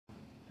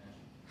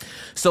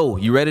So,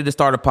 you ready to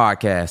start a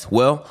podcast?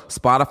 Well,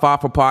 Spotify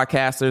for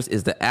Podcasters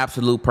is the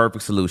absolute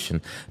perfect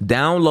solution.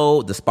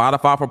 Download the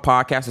Spotify for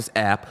Podcasters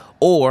app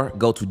or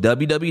go to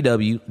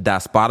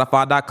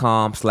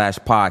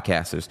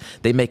www.spotify.com/podcasters.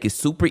 They make it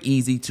super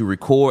easy to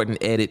record and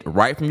edit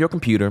right from your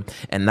computer.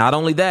 And not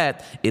only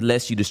that, it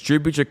lets you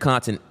distribute your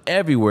content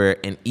everywhere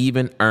and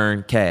even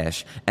earn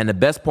cash. And the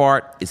best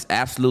part, it's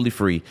absolutely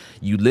free.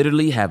 You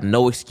literally have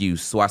no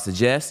excuse. So I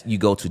suggest you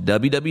go to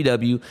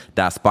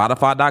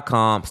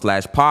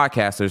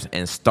www.spotify.com/podcasters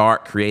and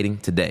start creating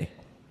today.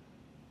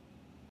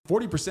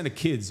 40% of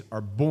kids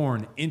are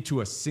born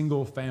into a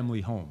single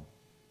family home.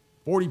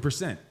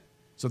 40%.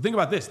 So think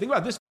about this. Think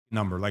about this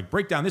number. Like,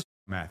 break down this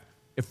math.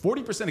 If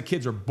 40% of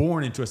kids are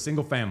born into a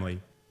single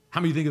family, how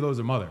many do you think of those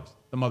are mothers?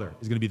 The mother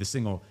is going to be the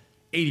single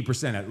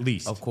 80% at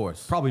least. Of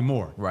course. Probably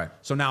more. Right.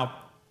 So now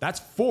that's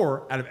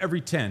 4 out of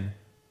every 10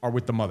 are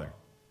with the mother.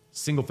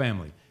 Single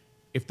family.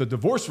 If the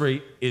divorce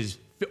rate is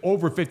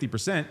over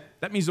 50%,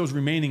 that means those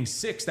remaining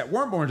 6 that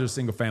weren't born into a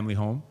single family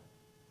home,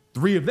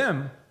 3 of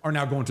them are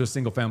now going to a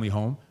single family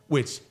home,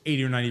 which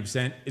 80 or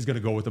 90% is going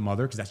to go with the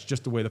mother because that's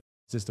just the way the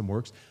system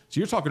works. So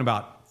you're talking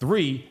about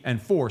 3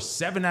 and 4,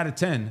 7 out of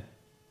 10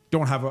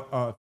 don't have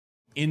a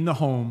in the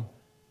home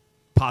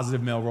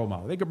positive male role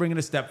model. They could bring in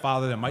a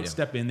stepfather that might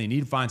step in. They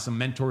need to find some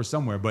mentor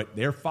somewhere, but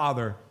their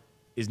father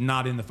is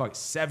not in the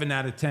 7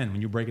 out of 10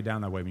 when you break it down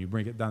that way, when you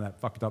break it down that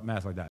fucked up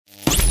math like that.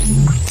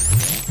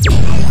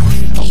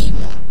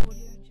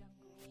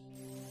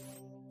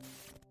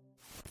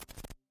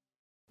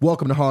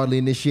 Welcome to Hardly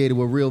Initiated,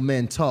 where real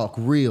men talk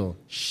real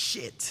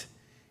shit.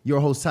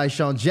 Your host,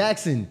 Tyshawn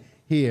Jackson,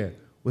 here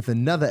with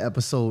another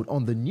episode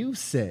on the new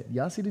set.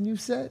 Y'all see the new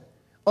set?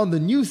 On the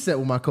new set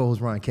with my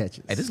co-host, Ryan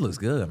Catches. Hey, this looks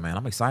good, man.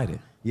 I'm excited.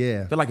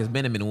 Yeah. I feel like it's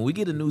been a minute. When we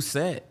get a new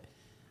set,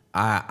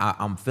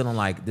 I'm feeling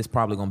like this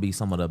probably going to be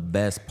some of the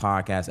best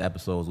podcast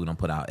episodes we done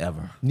put out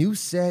ever. New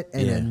set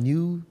and a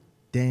new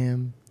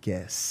damn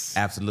guest.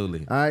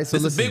 Absolutely. All right, so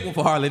this is a big one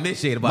for Hardly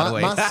Initiated, by the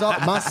way.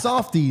 My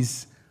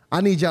softies,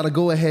 I need y'all to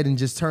go ahead and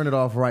just turn it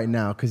off right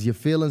now because your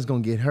feelings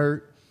going to get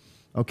hurt.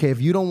 Okay,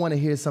 if you don't want to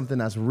hear something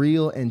that's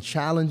real and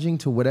challenging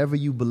to whatever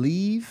you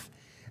believe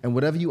and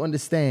whatever you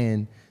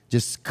understand,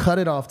 just cut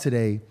it off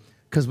today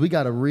because we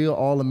got a real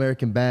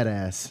all-American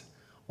badass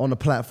on the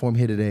platform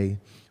here today.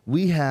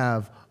 We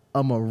have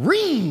a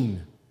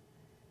Marine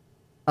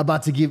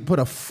about to put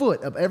a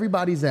foot up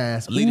everybody's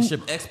ass.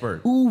 Leadership expert.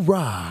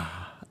 Hoorah.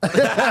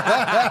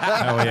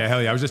 Hell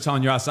yeah. I was just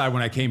telling you outside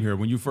when I came here,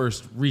 when you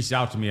first reached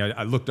out to me,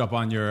 I looked up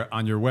on your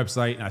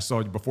website and I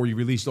saw before you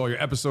released all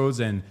your episodes,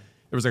 and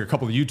there was like a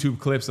couple of YouTube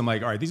clips. I'm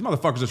like, all right, these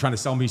motherfuckers are trying to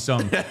sell me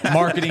some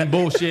marketing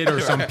bullshit or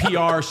some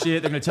PR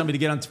shit. They're going to tell me to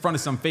get in front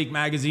of some fake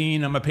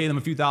magazine. I'm going to pay them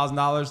a few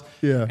 $1,000s.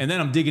 Yeah. And then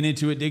I'm digging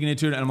into it.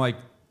 And I'm like,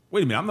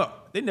 wait a minute,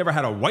 they never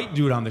had a white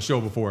dude on the show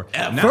before. First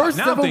now I'm ever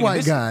thinking,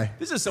 white guy.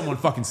 This is someone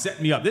fucking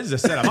setting me up. This is a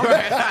setup.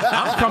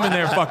 I'm coming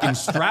there fucking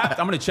strapped.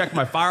 I'm going to check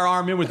my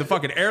firearm in with the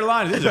fucking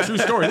airline. This is a true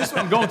story. This is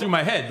what I'm going through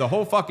my head the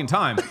whole fucking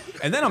time.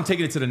 And then I'm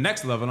taking it to the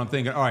next level, and I'm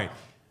thinking, all right,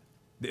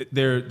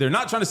 they're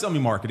not trying to sell me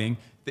marketing.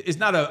 It's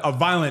not a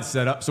violent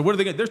setup. So what are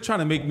they? They're trying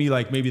to make me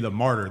like maybe the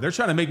martyr. They're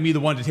trying to make me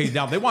the one to take it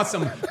down. They want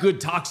some good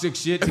toxic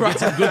shit to get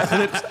some good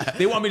clips.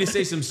 They want me to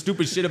say some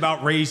stupid shit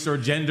about race or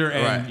gender.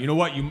 And you know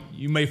what?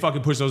 You may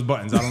fucking push those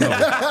buttons. I don't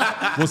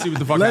know. We'll see what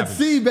the fuck happens. Let's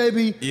see,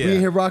 baby. Yeah. We're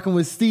here rocking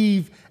with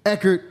Steve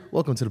Eckert.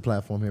 Welcome to the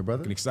platform here,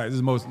 brother. I'm excited. This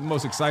is the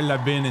most excited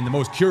I've been and the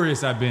most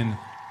curious I've been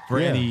for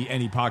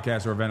any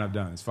podcast or event I've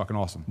done. It's fucking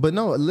awesome. But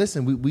no,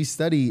 listen, we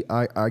study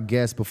our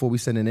guests before we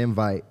send an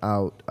invite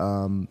out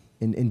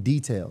in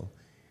detail.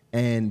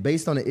 And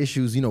based on the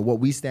issues, what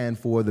we stand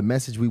for, the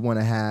message we want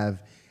to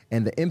have,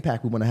 and the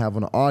impact we want to have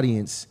on the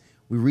audience,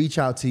 we reach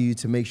out to you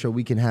to make sure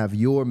we can have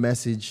your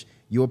message,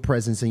 your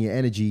presence, and your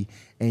energy.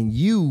 And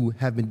you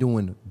have been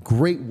doing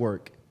great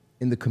work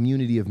in the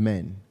community of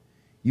men.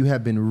 You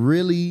have been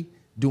really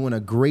doing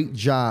a great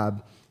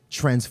job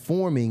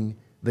transforming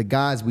the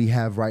guys we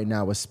have right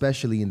now,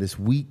 especially in this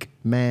weak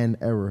man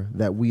era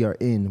that we are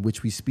in,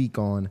 which we speak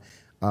on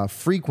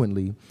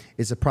frequently.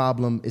 It's a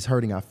problem. It's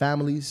hurting our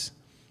families.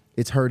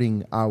 It's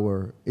hurting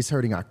our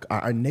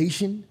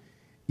nation.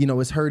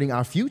 It's hurting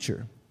our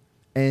future.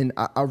 And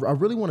I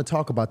really want to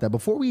talk about that.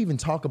 Before we even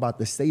talk about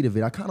the state of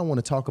it, I kind of want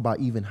to talk about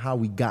even how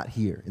we got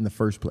here in the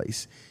first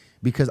place.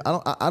 Because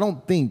I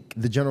don't think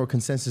the general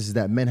consensus is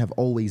that men have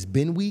always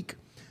been weak,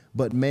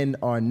 but men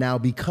are now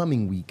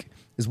becoming weak,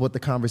 is what the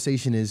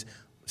conversation is.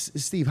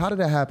 Steve, how did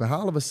that happen? How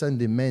all of a sudden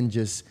did men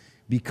just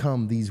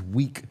become these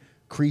weak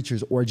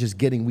creatures or just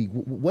getting weak?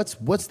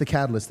 What's the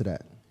catalyst to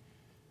that?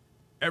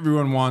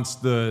 Everyone wants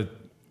the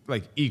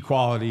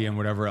equality and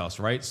whatever else,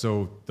 right?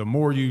 So the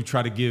more you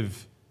try to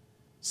give,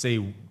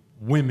 say,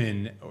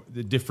 women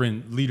the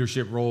different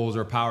leadership roles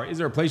or power, is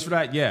there a place for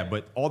that? Yeah,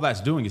 but all that's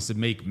doing is to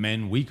make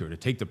men weaker, to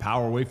take the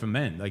power away from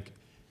men. Like,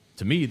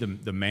 to me,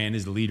 the man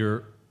is the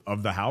leader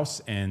of the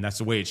house, and that's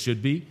the way it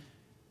should be.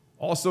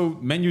 Also,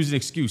 men use an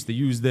excuse. They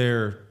use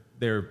their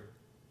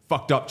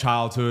fucked up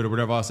childhood or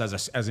whatever else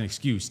as an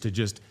excuse to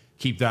just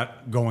keep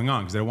that going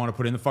on because they don't want to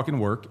put in the fucking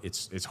work.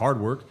 It's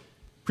hard work.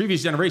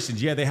 previous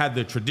generations, yeah, they had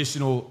the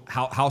traditional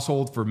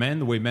household for men,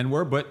 the way men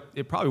were, but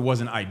it probably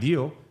wasn't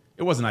ideal.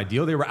 It wasn't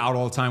ideal. They were out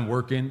all the time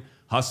working,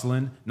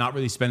 hustling, not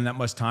really spending that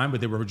much time,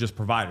 but they were just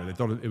provider. They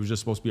thought it was just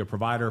supposed to be a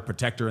provider, a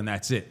protector, and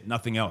that's it,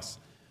 nothing else.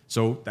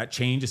 So that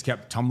chain just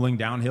kept tumbling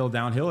downhill,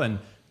 and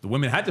the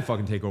women had to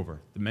fucking take over.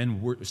 The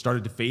men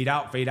started to fade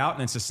out, and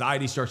then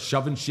society starts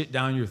shoving shit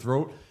down your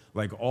throat,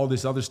 like all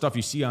this other stuff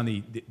you see on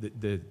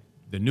the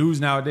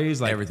news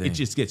nowadays. Like everything. It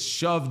just gets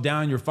shoved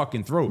down your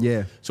fucking throat.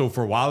 Yeah. So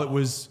for a while that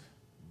was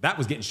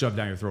getting shoved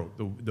down your throat.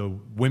 The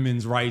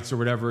women's rights or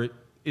whatever.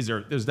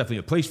 There's definitely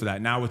a place for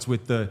that. Now it's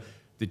with the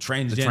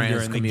transgender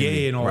trans and community. the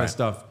gay and all Right. that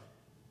stuff.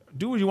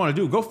 Do what you want to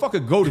do. Go fuck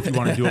a goat if you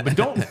want to do it. But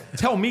don't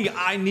tell me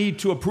I need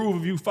to approve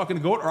of you fucking a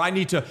goat, or I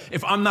need to,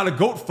 if I'm not a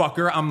goat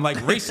fucker, I'm like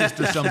racist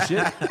or some shit.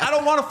 I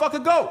don't want to fuck a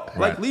goat. Like,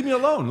 Right. leave me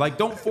alone. Like,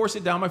 don't force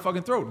it down my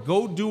fucking throat.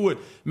 Go do what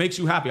makes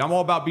you happy. I'm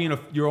all about being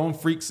your own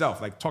freak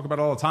self. Like, talk about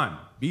it all the time.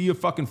 Be a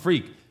fucking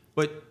freak.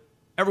 But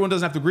everyone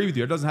doesn't have to agree with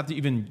you. It doesn't have to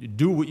even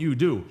do what you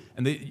do.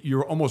 And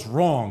you're almost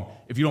wrong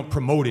if you don't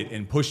promote it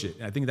and push it.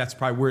 And I think that's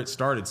probably where it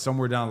started,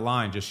 somewhere down the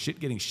line. Just shit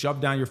getting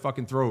shoved down your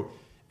fucking throat.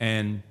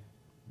 And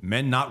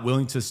men not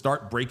willing to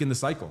start breaking the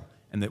cycle.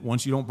 And that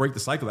once you don't break the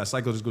cycle, that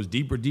cycle just goes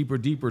deeper,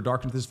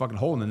 dark into this fucking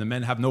hole. And then the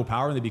men have no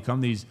power and they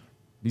become these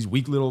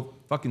weak little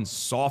fucking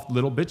soft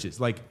little bitches.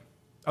 Like,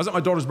 I was at my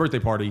daughter's birthday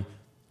party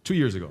 2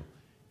 years ago.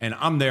 And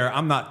I'm there.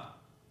 I'm not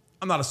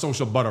a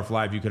social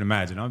butterfly, if you can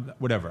imagine.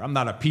 I'm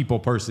not a people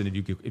person,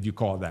 if you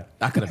call it that.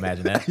 I could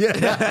imagine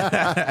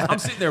that. I'm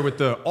sitting there with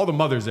all the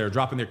mothers there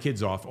dropping their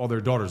kids off, all their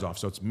daughters off.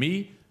 So it's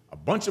me, a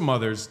bunch of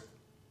mothers,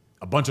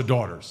 a bunch of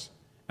daughters.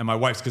 And my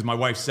wife's, because my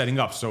wife's setting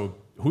up. So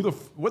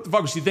what the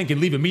fuck was she thinking,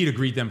 leaving me to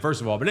greet them, first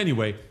of all? But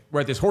anyway, we're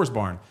at this horse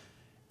barn.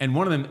 And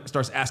one of them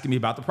starts asking me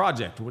about the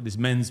project, what this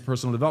men's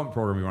personal development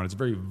program we run. It's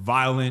very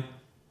violent,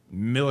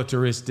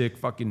 militaristic,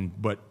 fucking,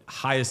 but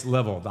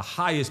the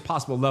highest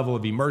possible level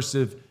of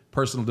immersive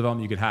personal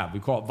development you could have. We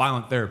call it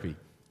violent therapy.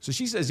 So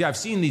she says, yeah, I've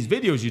seen these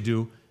videos you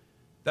do.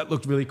 That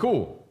looked really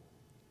cool.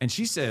 And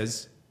she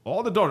says,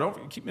 all the daughters,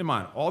 keep in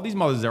mind, all these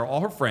mothers there,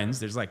 all her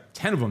friends, there's like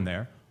 10 of them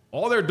there,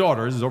 all their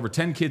daughters, there's over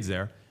 10 kids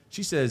there.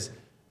 She says,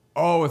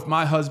 oh, if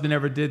my husband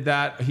ever did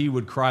that, he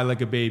would cry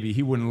like a baby.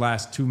 He wouldn't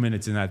last 2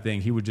 minutes in that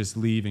thing. He would just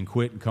leave and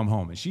quit and come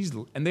home.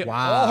 And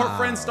all her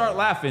friends start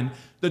laughing.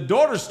 The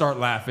daughters start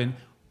laughing.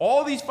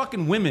 All these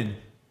fucking women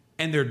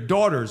and their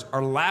daughters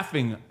are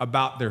laughing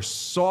about their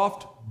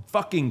soft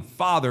fucking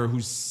father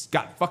who's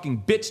got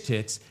fucking bitch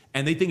tits,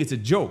 and they think it's a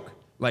joke.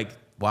 Like,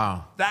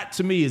 Wow. That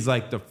to me is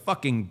like the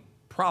fucking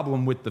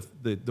problem with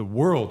the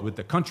world, with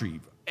the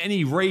country.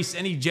 Any race,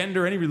 any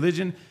gender, any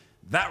religion,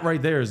 that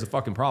right there is the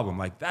fucking problem.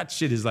 Like, that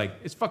shit is like,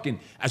 it's fucking,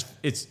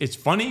 it's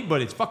funny,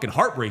 but it's fucking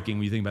heartbreaking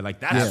when you think about it. Like,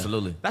 that's,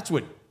 Absolutely. That's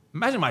what,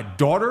 imagine my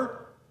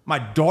daughter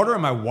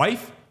and my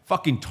wife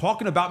fucking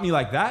talking about me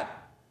like that.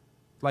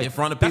 Like, In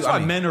front of that's people, why I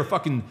mean- men are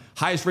fucking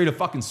highest rate of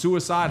fucking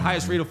suicide,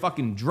 highest rate of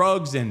fucking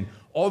drugs and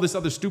all this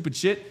other stupid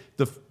shit.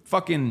 The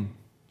fucking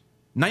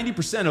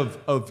 90%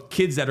 of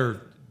kids that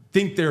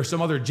think they're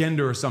some other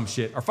gender or some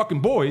shit are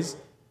fucking boys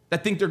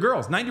that think they're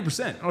girls.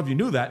 90%. I don't know if you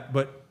knew that,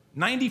 but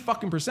 90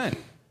 fucking percent.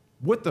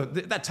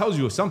 That tells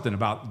you something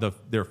about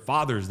their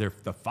fathers,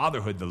 the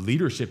fatherhood, the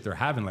leadership they're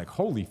having. Like,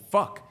 holy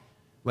fuck.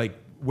 Like,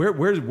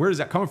 where is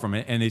that coming from?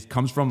 And it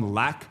comes from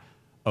lack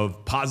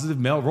of positive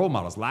male role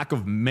models, lack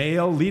of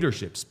male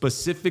leadership,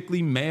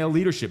 specifically male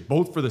leadership,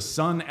 both for the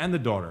son and the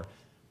daughter.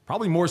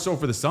 Probably more so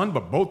for the son,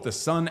 but both the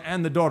son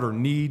and the daughter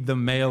need the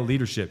male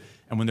leadership.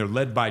 And when they're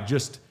led by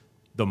just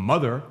the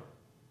mother,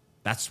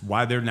 that's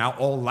why they're now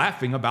all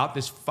laughing about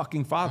this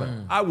fucking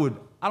father. I don't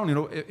even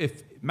know,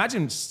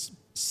 imagine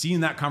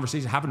seeing that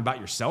conversation happen about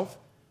yourself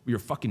with your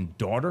fucking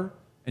daughter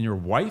and your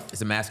wife.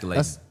 It's emasculating.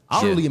 That's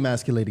totally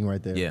emasculating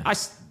right there. Yeah.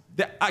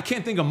 I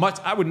can't think of much.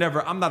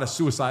 I'm not a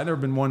suicide. I've never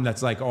been one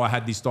that's like, oh, I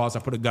had these thoughts, I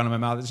put a gun in my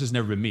mouth. It's just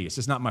never been me. It's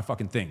just not my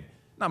fucking thing.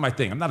 Not my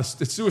thing. I'm not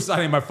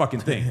suicide ain't my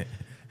fucking thing.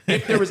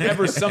 If there was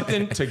ever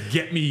something to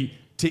get me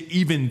to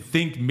even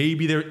think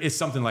maybe there is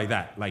something like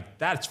that, like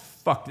that's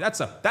fucked.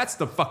 That's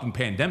the fucking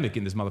pandemic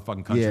in this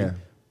motherfucking country. Yeah.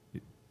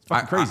 It's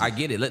fucking crazy. I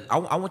get it.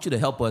 I want you to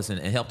help us and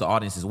help the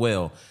audience as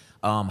well.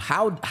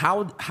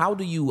 How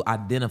do you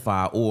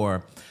identify,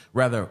 or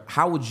rather,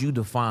 how would you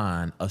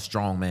define a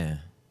strong man?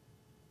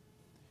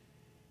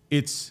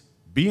 It's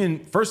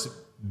being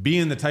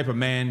the type of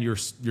man your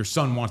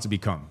son wants to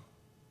become.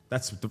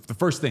 That's the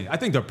first thing. I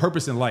think the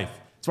purpose in life.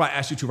 That's why I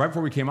asked you to right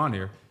before we came on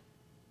here.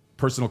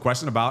 Personal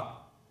question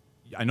about,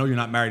 I know you're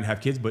not married and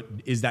have kids, but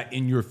is that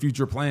in your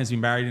future plans to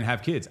be married and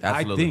have kids?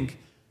 Absolutely. I think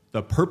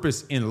the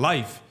purpose in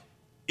life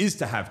is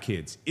to have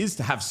kids, is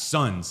to have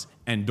sons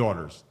and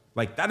daughters.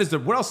 Like, that is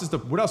what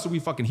else are we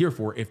fucking here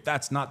for if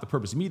that's not the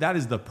purpose? To me, that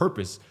is the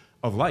purpose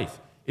of life,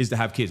 is to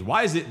have kids.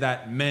 Why is it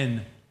that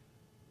men,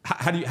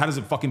 how does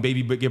a fucking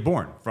baby get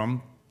born?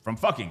 From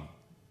fucking.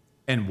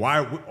 And why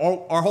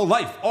our whole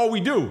life, all we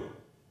do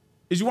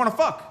is you want to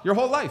fuck your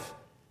whole life.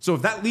 So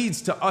if that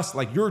leads to us,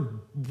 like, you're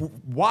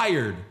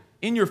wired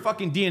in your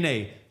fucking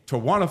DNA to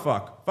want to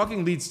fuck,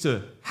 fucking leads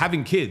to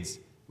having kids.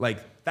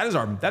 Like,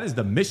 that is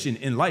the mission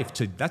in life.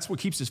 That's what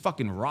keeps this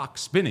fucking rock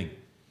spinning.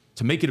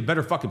 To make it a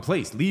better fucking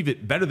place. Leave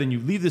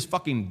this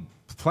fucking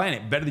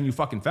planet better than you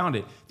fucking found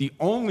it. The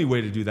only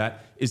way to do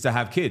that is to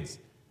have kids.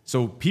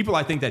 So people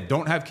I think that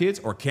don't have kids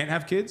or can't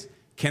have kids,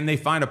 can they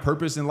find a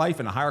purpose in life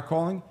and a higher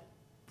calling?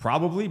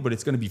 Probably, but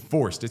it's going to be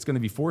forced.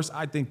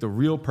 I think the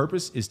real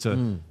purpose is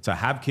to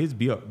have kids,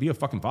 be a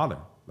fucking father.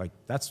 Like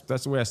that's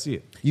the way I see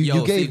it.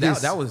 You gave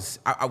this. That was.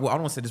 I don't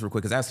want to say this real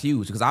quick because that's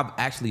huge. Because I've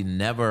actually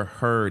never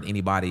heard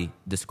anybody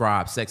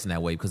describe sex in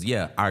that way. Because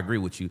I agree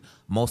with you.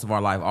 Most of our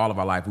life, all of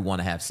our life, we want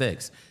to have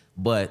sex.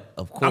 But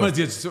of course,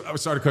 I'm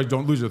sorry, because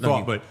don't lose your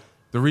thought. But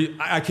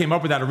I came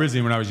up with that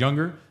originally when I was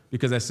younger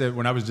because I said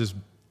when I was just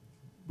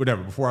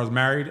whatever before I was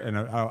married, and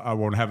I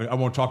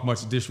won't talk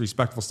much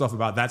disrespectful stuff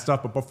about that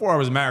stuff. But before I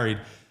was married,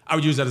 I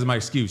would use that as my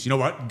excuse. You know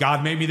what?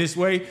 God made me this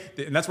way.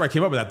 And that's where I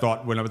came up with that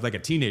thought when I was like a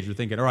teenager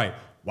thinking, all right,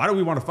 why do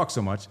we want to fuck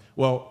so much?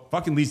 Well,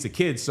 fucking leads to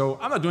kids. So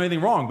I'm not doing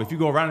anything wrong. But if you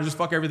go around and just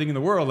fuck everything in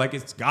the world, like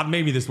it's God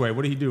made me this way.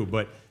 What did he do?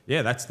 But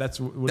yeah, that's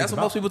what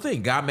most people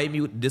think. God made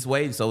me this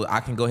way, so I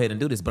can go ahead and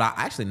do this. But I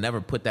actually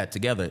never put that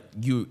together.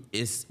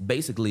 It's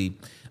basically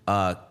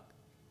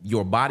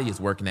your body is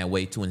working that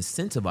way to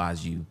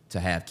incentivize you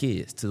to have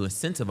kids, to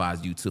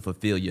incentivize you to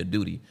fulfill your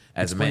duty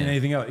as a man. Explain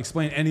anything else.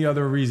 Explain any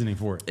other reasoning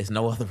for it. It's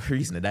no other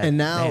reason than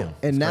that.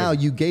 And now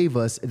you gave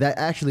us, that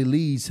actually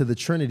leads to the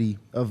Trinity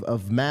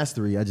of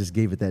mastery. I just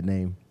gave it that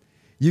name.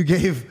 You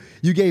gave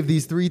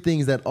these three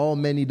things that all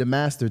men need to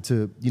master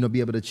to,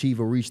 be able to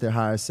achieve or reach their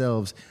higher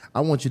selves.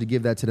 I want you to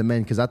give that to the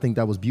men because I think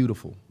that was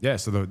beautiful. Yeah,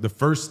 so the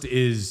first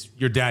is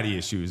your daddy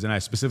issues. And I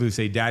specifically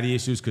say daddy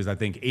issues because I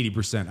think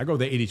 80%, I go with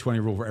the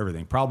 80-20 rule for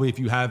everything. Probably if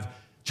you have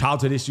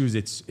childhood issues,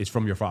 it's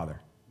from your father,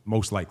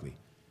 most likely.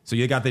 So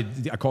you got I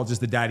call it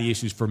just the daddy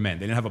issues for men.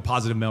 They didn't have a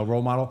positive male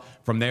role model.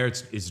 From there,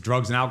 it's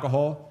drugs and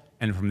alcohol.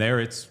 And from there,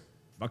 it's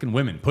fucking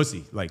women,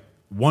 pussy, like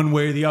one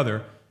way or the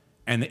other.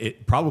 And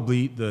it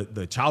probably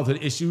the childhood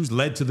issues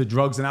led to the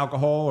drugs and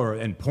alcohol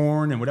and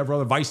porn and whatever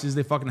other vices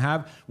they fucking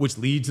have, which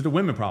lead to the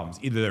women problems.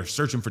 Either they're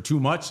searching for too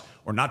much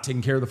or not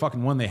taking care of the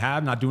fucking one they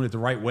have, not doing it the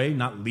right way,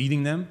 not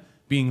leading them,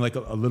 being like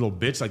a little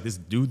bitch, like this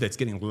dude that's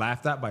getting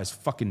laughed at by his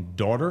fucking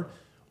daughter,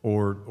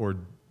 or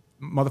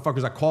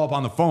motherfuckers that call up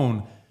on the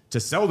phone to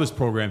sell this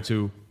program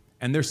to,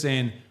 and they're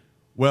saying,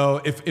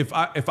 well, if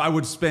I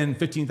would spend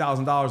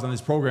 $15,000 on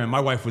this program,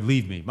 my wife would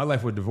leave me. My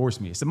wife would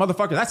divorce me. I said,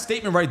 motherfucker, that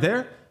statement right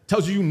there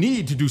tells you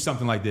need to do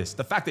something like this.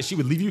 The fact that she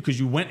would leave you because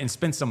you went and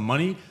spent some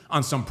money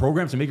on some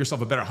program to make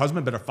yourself a better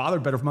husband, better father,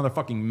 better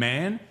motherfucking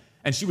man,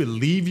 and she would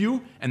leave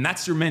you, and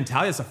that's your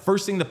mentality. That's the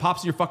first thing that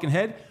pops in your fucking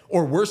head.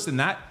 Or worse than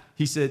that,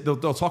 he said,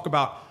 they'll talk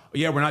about,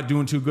 yeah, we're not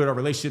doing too good. Our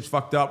relationship's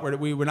fucked up.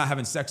 We're not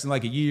having sex in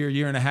like a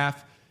year and a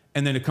half.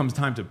 And then it comes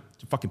time to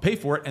fucking pay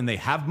for it, and they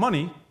have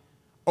money.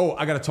 Oh,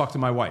 I got to talk to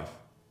my wife.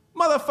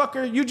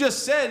 Motherfucker, you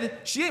just said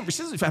she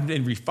doesn't have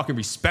any fucking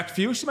respect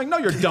for you. She's like, no,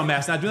 you're a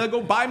dumbass not doing that.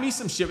 Go buy me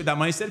some shit with that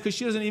money instead because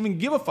she doesn't even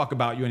give a fuck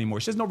about you anymore.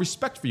 She has no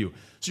respect for you.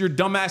 So your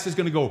dumbass is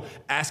going to go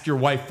ask your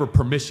wife for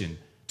permission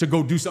to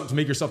go do something to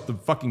make yourself the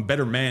fucking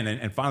better man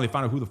and finally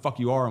find out who the fuck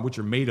you are and what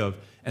you're made of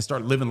and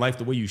start living life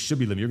the way you should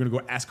be living. You're going to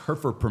go ask her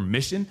for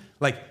permission?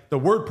 Like the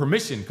word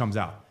permission comes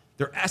out.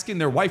 They're asking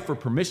their wife for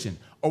permission.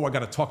 Oh, I got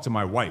to talk to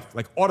my wife.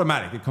 Like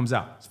automatic, it comes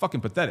out. It's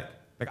fucking pathetic.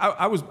 Like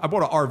I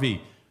bought an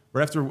RV.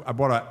 Right after we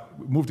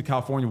moved to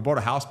California, we bought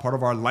a house. Part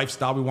of our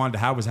lifestyle we wanted to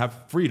have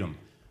freedom.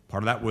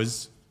 Part of that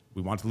was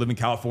we wanted to live in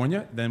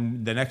California.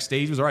 Then the next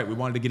stage was, all right, we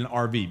wanted to get an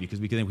RV because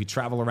we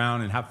travel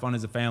around and have fun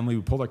as a family.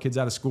 We pulled our kids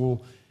out of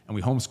school and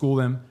we homeschool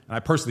them. And I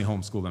personally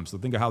homeschool them. So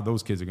think of how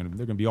those kids are going to be.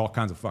 They're going to be all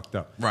kinds of fucked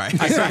up. Right.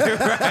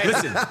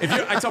 Listen,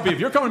 I tell people, if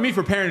you're coming to me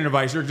for parenting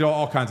advice, you're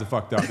all kinds of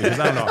fucked up. Because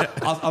I don't know.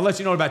 I'll let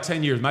you know in about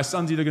 10 years. My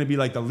son's either going to be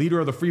like the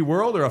leader of the free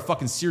world or a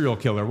fucking serial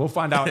killer. We'll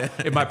find out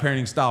if my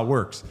parenting style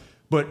works.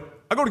 But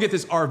I go to get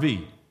this RV.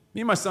 Me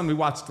and my son, we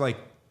watched like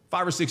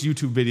 5 or 6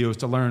 YouTube videos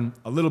to learn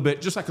a little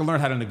bit, just so I could learn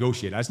how to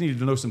negotiate. I just needed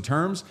to know some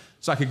terms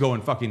so I could go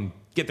and fucking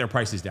get their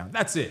prices down.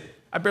 That's it.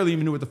 I barely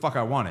even knew what the fuck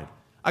I wanted.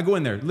 I go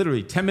in there,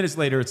 literally 10 minutes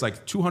later, it's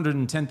like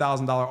 $210,000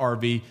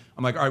 RV.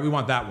 I'm like, all right, we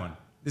want that one.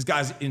 This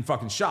guy's in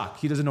fucking shock.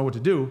 He doesn't know what to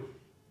do.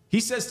 He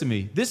says to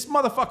me, this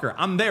motherfucker,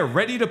 I'm there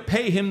ready to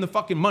pay him the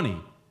fucking money.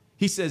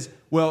 He says,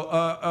 well,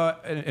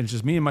 and it's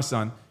just me and my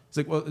son. He's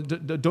like, well,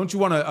 don't you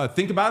want to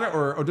think about it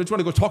or don't you want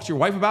to go talk to your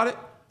wife about it?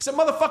 I said,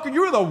 motherfucker,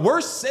 you're the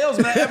worst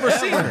salesman I've ever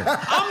seen.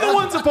 I'm the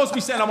one supposed to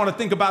be saying I want to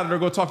think about it or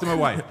go talk to my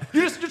wife.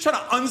 You're trying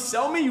to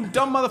unsell me, you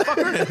dumb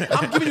motherfucker?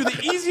 I'm giving you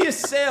the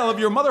easiest sale of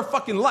your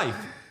motherfucking life,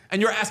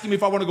 and you're asking me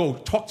if I want to go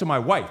talk to my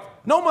wife.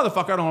 No,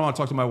 motherfucker, I don't want to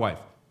talk to my wife.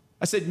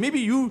 I said, maybe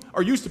you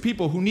are used to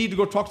people who need to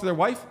go talk to their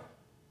wife,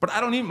 but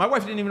my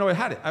wife didn't even know I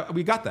had it.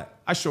 We got that.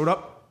 I showed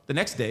up the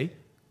next day.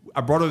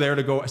 I brought her there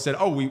to go. I said,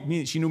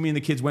 she knew me and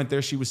the kids went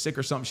there. She was sick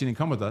or something. She didn't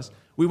come with us.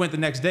 We went the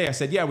next day. I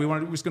said, yeah, we were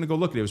just going to go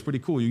look at it. It was pretty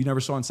cool. You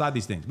never saw inside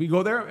these things. We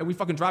go there and we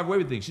fucking drive away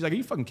with things. She's like, are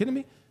you fucking kidding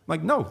me? I'm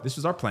like, no, this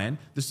is our plan.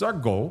 This is our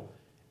goal.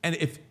 And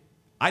if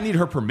I need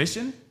her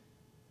permission,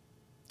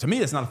 to me,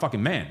 that's not a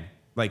fucking man.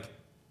 Like,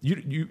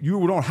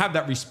 you don't have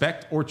that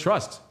respect or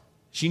trust.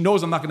 She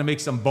knows I'm not going to make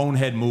some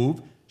bonehead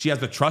move. She has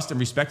the trust and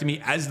respect in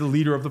me as the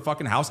leader of the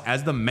fucking house,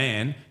 as the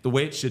man, the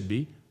way it should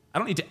be. I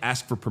don't need to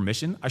ask for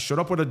permission. I showed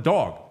up with a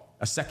dog,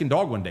 a second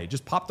dog one day,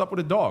 just popped up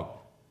with a dog.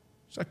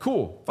 She's like,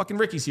 cool, fucking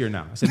Ricky's here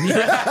now. I said,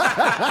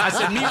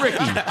 meet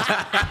Ricky.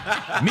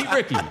 Meet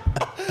Ricky.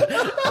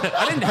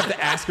 I didn't have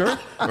to ask her.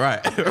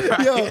 Right.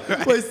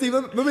 Yo, wait, Steve,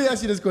 let me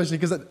ask you this question,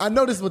 because I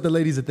know this is what the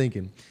ladies are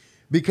thinking.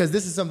 Because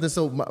this is something,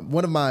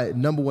 one of my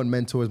number one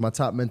mentors, my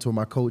top mentor,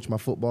 my coach, my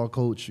football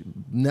coach,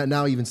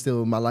 now even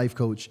still my life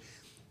coach,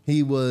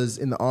 he was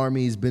in the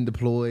Army, he's been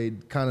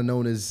deployed, kind of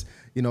known as,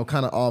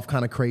 kind of off,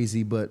 kind of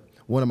crazy, but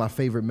one of my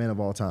favorite men of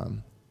all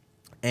time.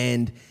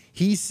 And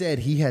he said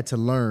he had to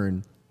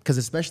learn, because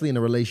especially in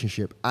a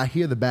relationship, I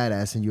hear the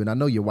badass in you, and I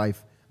know your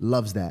wife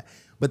loves that.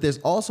 But there's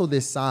also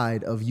this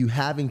side of you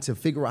having to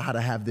figure out how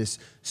to have this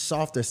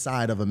softer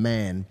side of a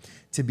man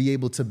to be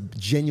able to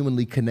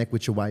genuinely connect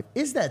with your wife.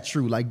 Is that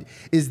true? Like,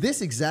 is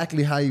this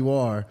exactly how you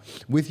are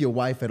with your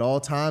wife at all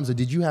times? Or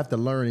did you have to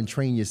learn and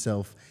train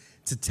yourself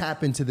to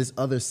tap into this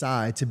other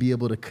side to be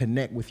able to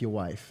connect with your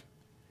wife?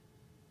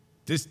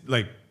 This,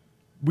 like,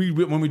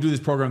 when we do this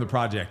program, the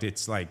project,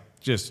 it's like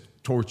just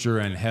torture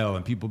and hell.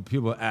 And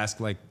people ask,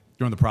 like,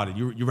 during the project,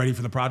 you ready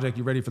for the project?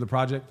 You ready for the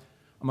project?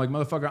 I'm like,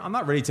 motherfucker, I'm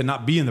not ready to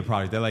not be in the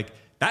project. They're like,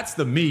 that's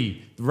the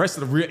me. The rest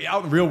of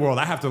out in the real world,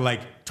 I have to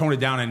like tone it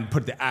down and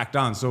put the act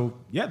on. So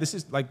yeah, this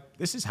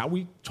is how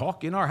we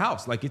talk in our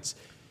house. Like, it's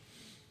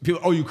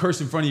people, oh, you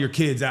curse in front of your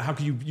kids. How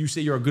can you say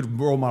you're a good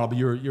role model, but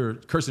you're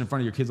cursing in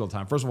front of your kids all the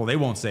time? First of all, they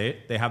won't say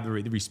it. They have the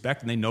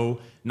respect and they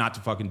know not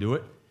to fucking do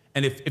it.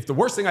 And if the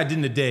worst thing I did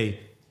in the day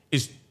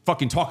is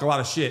fucking talk a lot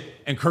of shit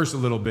and curse a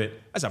little bit,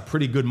 that's a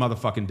pretty good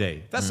motherfucking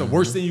day. That's the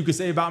worst thing you could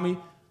say about me.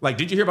 Like,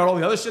 did you hear about all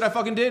the other shit I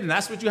fucking did? And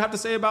that's what you have to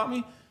say about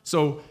me?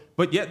 So,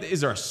 but yeah,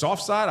 is there a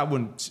soft side? I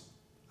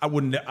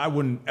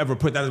wouldn't ever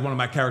put that as one of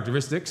my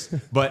characteristics.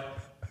 But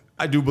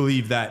I do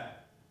believe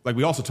that, like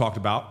we also talked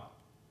about,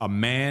 a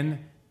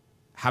man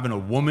having a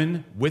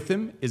woman with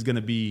him is going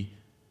to be,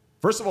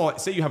 first of all,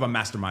 say you have a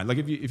mastermind. Like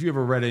if you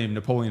ever read any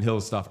Napoleon Hill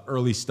stuff,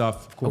 early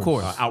stuff. Of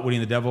course. Outwitting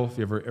the Devil. If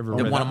you ever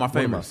read that. One of my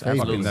favorites.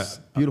 Absolutely.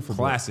 Beautiful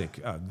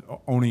classic.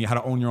 Owning how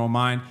to own your own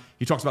mind.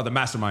 He talks about the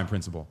mastermind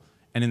principle.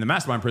 And in the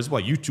mastermind principle,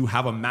 like, you two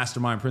have a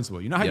mastermind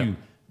principle. You know how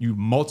you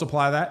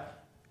multiply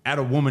that? Add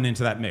a woman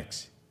into that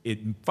mix. It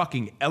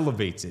fucking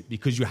elevates it,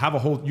 because you have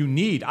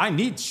I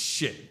need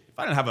shit. If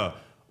I didn't have a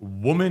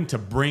woman to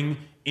bring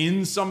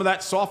in some of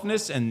that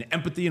softness and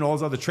empathy and all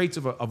those other traits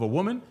of a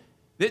woman,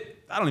 I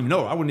don't even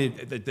know. I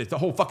wouldn't, the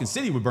whole fucking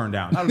city would burn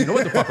down. I don't even know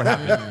what the fuck would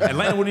happen.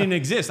 Atlanta wouldn't even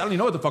exist. I don't even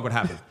know what the fuck would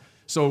happen.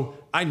 So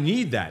I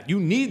need that. You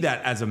need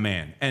that as a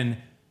man. And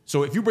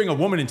so if you bring a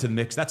woman into the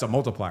mix, that's a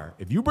multiplier.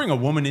 If you bring a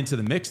woman into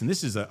the mix, and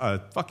this is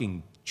a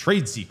fucking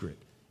trade secret,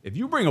 if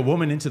you bring a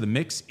woman into the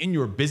mix in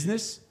your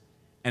business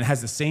and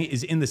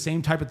is in the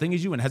same type of thing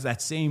as you and has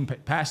that same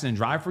passion and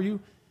drive for you,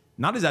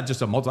 not is that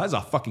just a multiplier,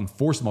 that's a fucking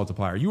force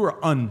multiplier. You are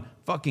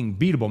unfucking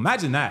beatable.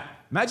 Imagine that.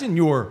 Imagine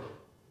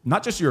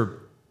not just your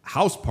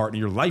house partner,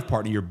 your life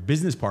partner, your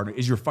business partner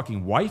is your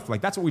fucking wife.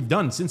 Like, that's what we've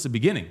done since the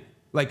beginning.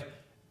 Like,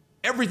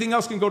 everything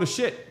else can go to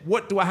shit.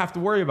 What do I have to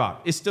worry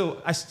about? I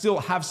still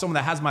have someone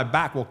that has my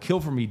back, will kill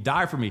for me,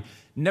 die for me,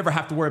 never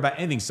have to worry about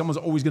anything. Someone's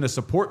always going to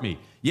support me.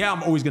 Yeah,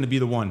 I'm always going to be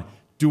the one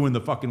doing the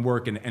fucking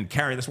work and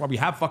carry. That's why we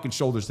have fucking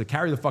shoulders, to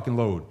carry the fucking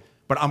load.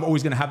 But I'm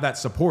always going to have that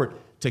support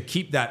to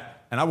keep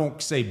that. And I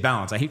won't say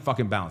balance. I hate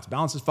fucking balance.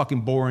 Balance is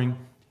fucking boring.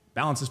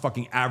 Balance is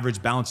fucking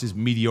average. Balance is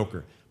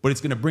mediocre. But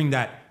it's going to bring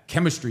that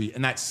chemistry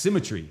and that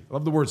symmetry, I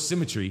love the word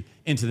symmetry,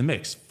 into the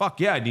mix. Fuck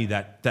yeah, I need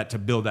that to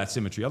build that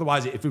symmetry.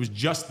 Otherwise, if it was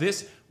just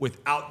this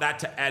without that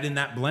to add in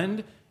that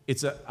blend,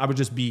 I would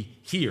just be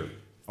here.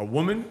 A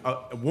woman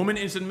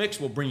into the mix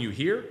will bring you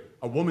here.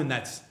 A woman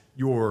that's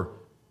your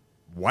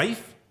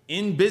wife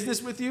in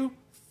business with you,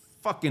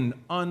 fucking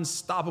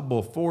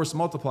unstoppable force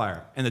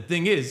multiplier. And the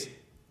thing is,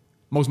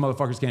 most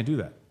motherfuckers can't do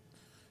that.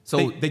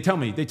 So they tell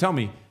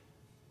me,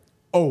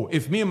 oh,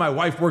 if me and my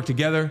wife work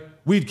together,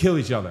 we'd kill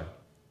each other.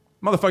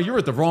 Motherfucker, you're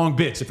with the wrong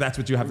bitch if that's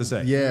what you have to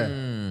say.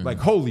 Yeah. Like,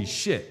 holy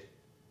shit.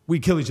 We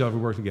kill each other if we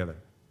work together.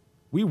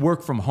 We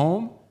work from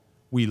home.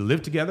 We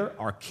live together.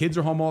 Our kids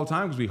are home all the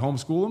time because we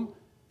homeschool them.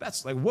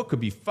 That's like, what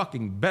could be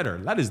fucking better?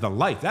 That is the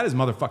life. That is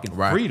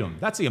motherfucking freedom.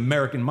 That's the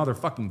American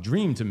motherfucking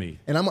dream to me.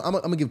 And I'm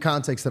going to give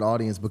context to the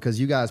audience, because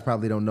you guys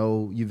probably don't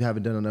know, you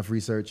haven't done enough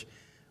research.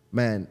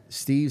 Man,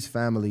 Steve's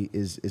family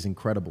is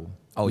incredible.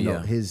 Oh, you yeah.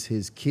 know,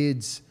 his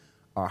kids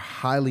are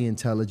highly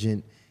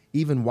intelligent.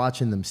 Even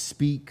watching them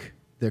speak,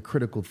 their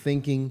critical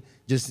thinking,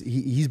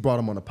 he's brought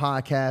them on a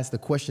podcast. The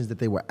questions that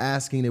they were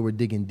asking, they were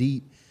digging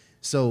deep.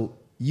 So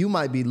you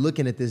might be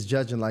looking at this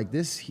judging like,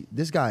 this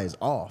guy is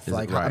off.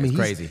 I mean,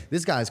 crazy.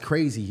 This guy's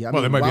crazy.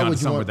 Well, there might be on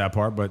something with that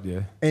part, but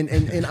yeah.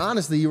 And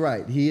honestly, you're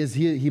right.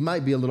 He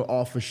might be a little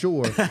off for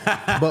sure.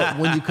 But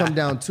when you come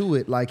down to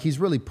it, like, he's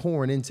really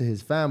pouring into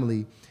his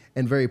family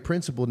and very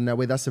principled in that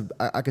way.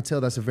 I could tell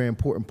that's a very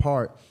important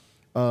part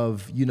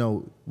of, you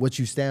know, what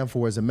you stand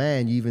for as a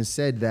man. You even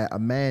said that a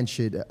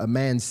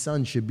man's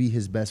son should be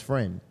his best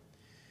friend.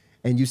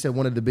 And you said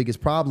one of the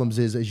biggest problems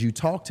is, as you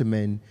talk to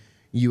men,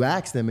 you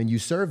ask them and you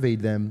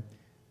surveyed them,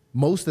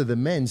 most of the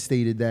men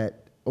stated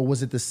that, or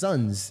was it the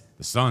sons?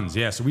 The sons,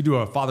 yeah. So we do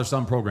a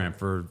father-son program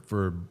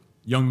for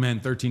young men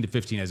 13 to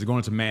 15 as they're going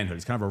into manhood.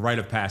 It's kind of a rite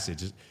of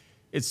passage.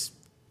 It's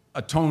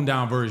a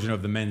toned-down version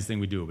of the men's thing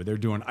we do, but they're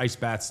doing ice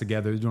baths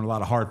together. They're doing a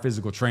lot of hard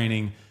physical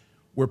training.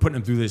 We're putting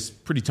them through this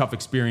pretty tough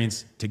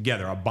experience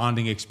together, a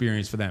bonding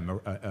experience for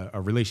them,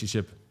 a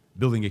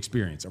relationship-building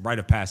experience, a rite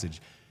of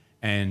passage.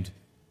 And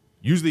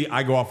usually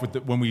I go off with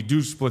when we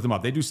do split them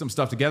up. They do some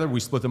stuff together. We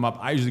split them up.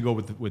 I usually go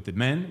with the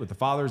men, with the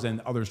fathers,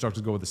 and other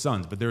instructors go with the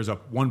sons. But there's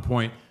one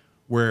point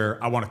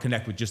where I want to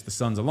connect with just the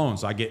sons alone.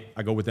 So I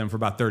go with them for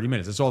about 30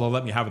 minutes. That's all they'll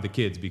let me have with the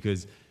kids,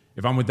 because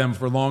if I'm with them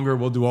for longer,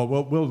 we'll do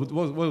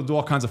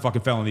all kinds of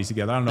fucking felonies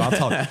together. I don't know.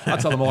 I'll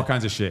tell them all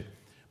kinds of shit.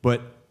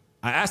 But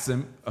I asked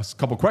them a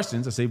couple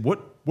questions. I say,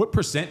 what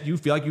percent do you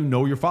feel like you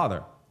know your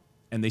father?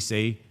 And they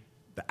say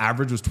the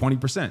average was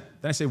 20%. Then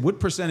I say, what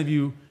percent of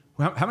you,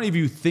 how many of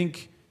you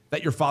think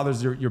that your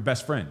father's your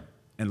best friend?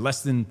 And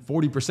less than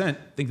 40%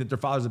 think that their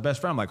father's the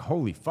best friend. I'm like,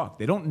 holy fuck,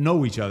 they don't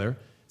know each other.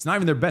 It's not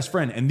even their best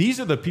friend. And these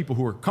are the people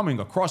who are coming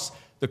across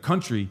the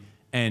country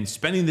and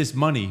spending this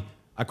money.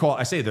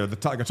 I say they're the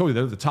top, like I told you,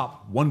 they're the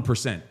top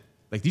 1%.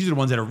 Like, these are the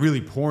ones that are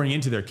really pouring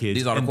into their kids.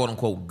 These are the quote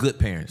unquote good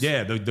parents.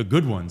 Yeah, the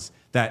good ones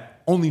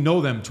that only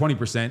know them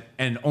 20%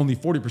 and only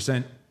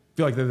 40%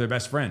 feel like they're their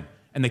best friend.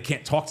 And they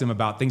can't talk to them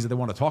about things that they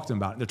want to talk to them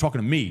about. They're talking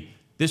to me,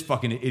 this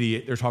fucking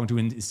idiot they're talking to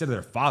instead of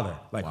their father.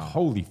 Like, wow.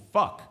 Holy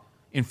fuck.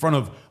 In front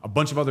of a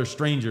bunch of other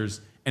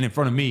strangers and in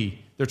front of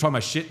me, they're talking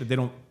about shit that they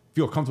don't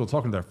feel comfortable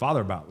talking to their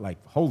father about.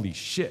 Like, holy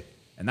shit.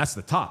 And that's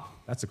the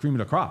top. That's the cream of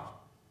the crop.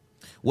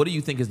 What do you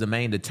think is the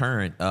main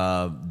deterrent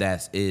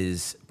that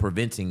is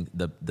preventing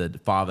the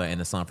father and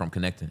the son from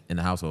connecting in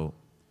the household?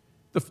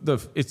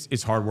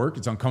 It's hard work.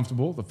 It's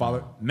uncomfortable.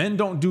 Men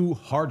don't do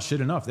hard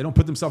shit enough. They don't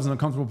put themselves in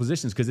uncomfortable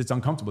positions because it's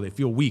uncomfortable. They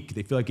feel weak.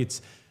 They feel like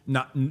it's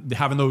not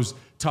having those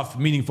tough,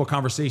 meaningful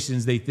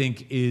conversations. They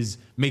think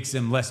makes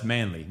them less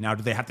manly. Now,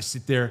 do they have to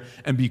sit there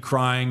and be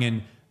crying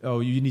and, oh,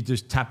 you need to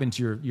tap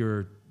into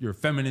your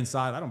feminine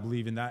side? I don't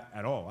believe in that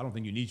at all. I don't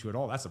think you need to at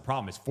all. That's the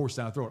problem. It's forced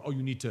down the throat. Oh,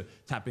 you need to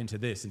tap into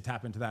this and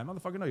tap into that.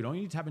 Motherfucker, no, you don't.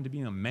 You need to tap into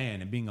being a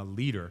man and being a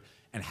leader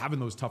and having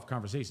those tough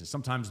conversations.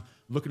 Sometimes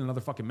looking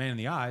another fucking man in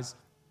the eyes,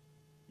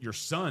 your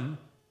son,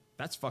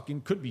 that's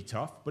fucking could be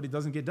tough, but it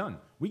doesn't get done.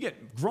 We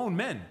get grown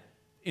men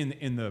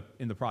in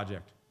the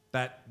project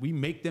that we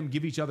make them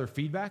give each other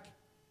feedback.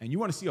 And you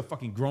want to see a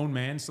fucking grown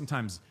man,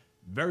 sometimes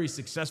very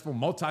successful,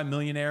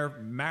 multimillionaire,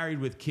 married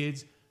with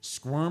kids,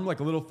 squirm like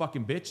a little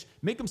fucking bitch.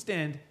 Make him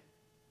stand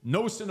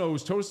nose to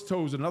nose, toes to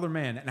toes with another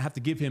man and have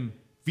to give him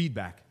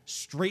feedback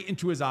straight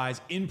into his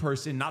eyes in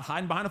person, not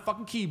hiding behind a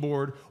fucking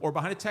keyboard or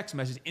behind a text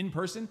message, in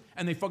person,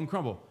 and they fucking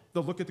crumble.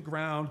 They'll look at the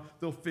ground,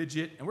 they'll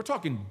fidget, and we're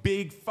talking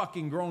big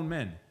fucking grown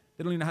men.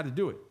 They don't even know how to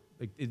do it.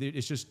 Like,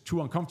 it's just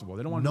too uncomfortable.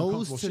 They don't want to do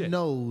uncomfortable shit. Nose to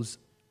nose,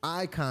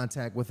 eye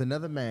contact with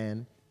another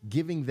man,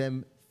 giving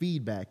them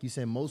feedback. You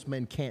said most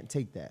men can't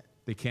take that.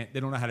 They can't. They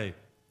don't know how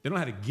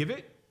to give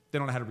it. They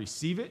don't know how to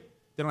receive it.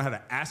 They don't know how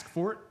to ask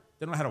for it.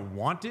 They don't know how to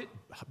want it,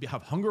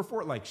 have hunger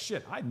for it. Like,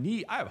 shit, I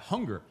have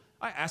hunger.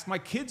 I ask my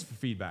kids for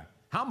feedback.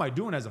 How am I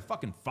doing as a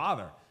fucking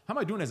father? How am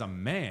I doing as a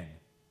man?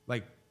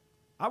 Like,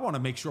 I want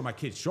to make sure my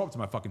kids show up to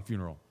my fucking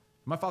funeral.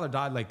 My father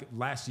died like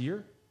last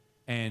year,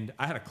 and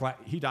I had a class.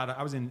 He died.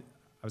 I was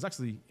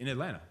actually in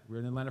Atlanta. We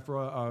were in Atlanta for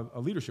a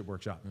leadership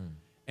workshop,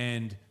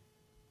 and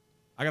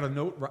I got a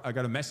note. I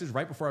got a message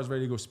right before I was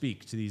ready to go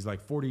speak to these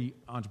like 40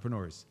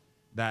 entrepreneurs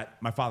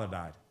that my father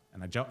died,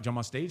 and I jump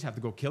on stage, have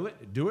to go kill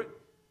it, do it.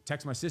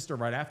 Text my sister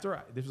right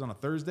after. This was on a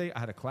Thursday. I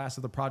had a class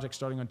of the project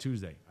starting on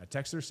Tuesday. I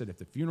texted her, said, if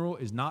the funeral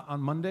is not on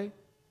Monday,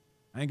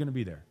 I ain't gonna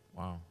be there.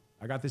 Wow.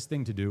 I got this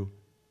thing to do,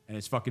 and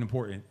it's fucking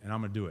important, and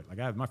I'm gonna do it.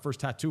 Like, my first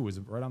tattoo was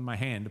right on my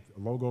hand, a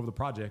logo of the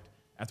project,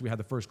 after we had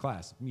the first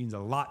class. It means a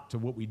lot to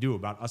what we do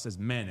about us as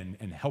men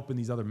and helping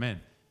these other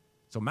men.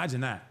 So imagine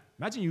that.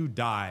 Imagine you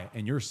die,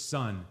 and your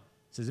son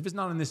says, if it's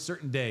not on this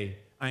certain day,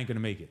 I ain't gonna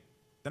make it.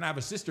 Then I have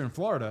a sister in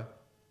Florida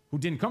who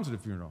didn't come to the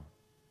funeral.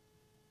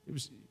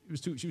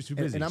 She was too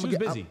busy. And I'm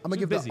gonna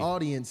give the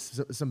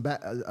audience some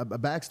a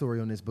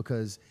backstory on this,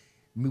 because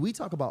we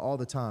talk about all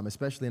the time,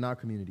 especially in our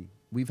community.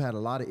 We've had a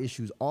lot of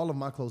issues. All of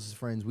my closest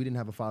friends, we didn't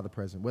have a father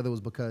present, whether it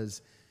was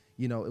because,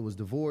 it was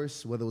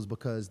divorce, whether it was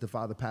because the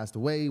father passed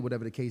away,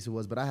 whatever the case it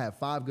was. But I had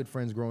 5 good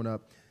friends growing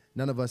up.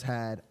 None of us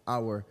had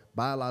our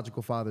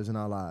biological fathers in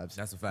our lives.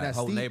 That's a fact. Now,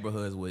 whole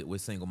neighborhoods with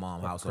single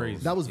mom households.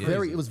 Crazy. That was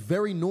it was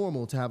very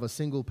normal to have a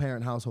single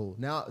parent household.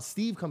 Now,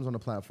 Steve comes on the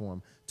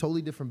platform,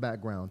 totally different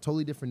background,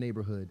 totally different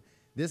neighborhood.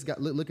 This guy,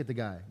 look at the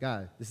guy.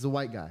 This is a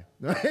white guy,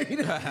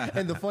 right?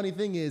 And the funny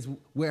thing is,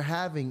 we're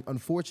having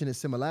unfortunate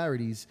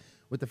similarities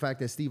with the fact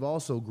that Steve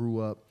also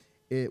grew up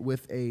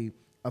with a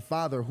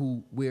father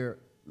who, I'm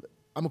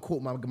gonna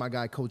quote my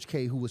guy, Coach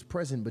K, who was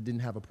present but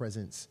didn't have a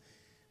presence.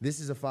 This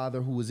is a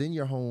father who was in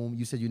your home.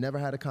 You said you never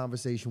had a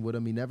conversation with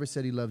him. He never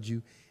said he loved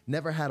you,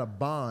 never had a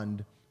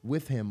bond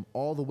with him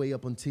all the way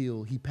up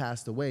until he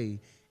passed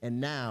away.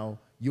 And now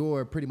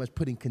you're pretty much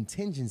putting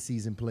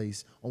contingencies in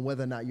place on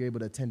whether or not you're able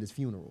to attend his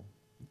funeral.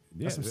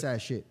 That's some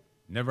sad shit.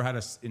 Never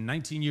had in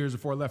 19 years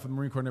before I left for the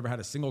Marine Corps, never had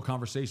a single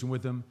conversation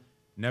with him.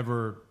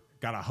 Never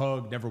got a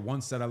hug. Never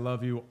once said I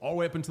love you. All the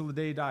way up until the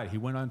day he died. He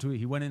went on to it.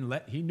 He went in.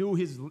 He knew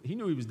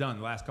he was done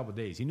the last couple of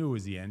days. He knew it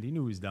was the end. He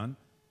knew he was done.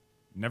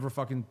 Never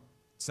fucking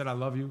said I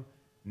love you.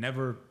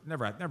 Never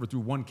threw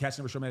one catch.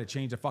 Never showed me how to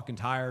change a fucking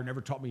tire.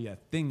 Never taught me a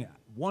thing.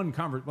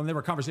 Never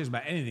a conversation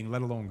about anything,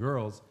 let alone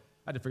girls.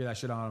 I had to figure that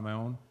shit out on my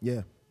own.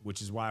 Yeah.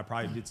 Which is why I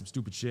probably did some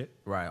stupid shit.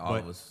 Right. All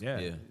of us.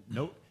 Yeah.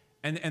 Nope.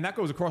 And that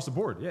goes across the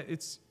board. Yeah.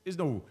 There's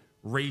no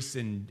race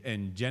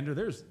and gender.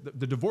 There's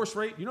the divorce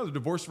rate. You know, the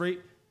divorce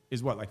rate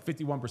is what, like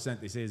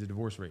 51% they say is a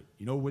divorce rate.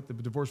 You know what the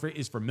divorce rate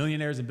is for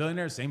millionaires and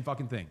billionaires? Same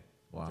fucking thing.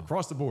 Wow. It's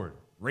across the board.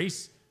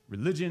 Race,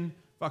 religion,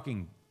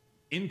 fucking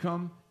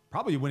income.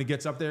 Probably when it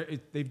gets up there,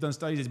 they've done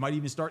studies, it might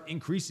even start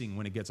increasing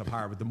when it gets up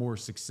higher with the more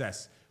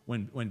success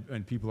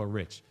when people are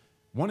rich.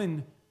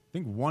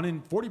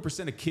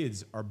 40% of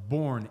kids are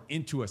born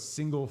into a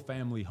single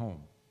family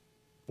home.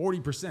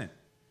 40%.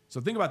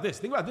 So think about this.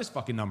 Think about this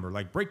fucking number.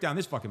 Like, break down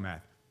this fucking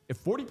math.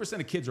 If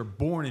 40% of kids are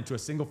born into a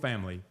single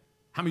family,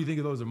 how many do you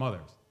think of those are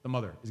mothers? The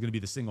mother is going to be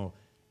the single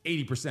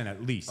 80%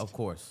 at least. Of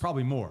course.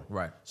 Probably more.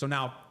 Right. So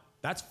now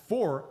that's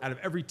 4 out of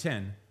every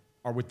 10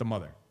 are with the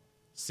mother.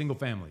 Single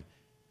family.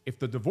 If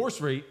the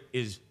divorce rate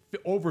is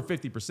over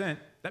 50%,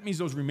 that means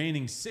those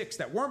remaining 6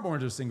 that weren't born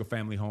into a single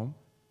family home,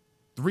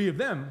 3 of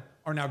them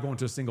are now going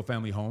to a single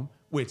family home,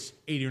 which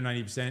 80 or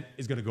 90%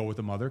 is going to go with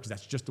the mother because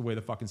that's just the way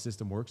the fucking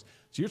system works.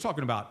 So you're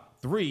talking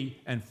about 3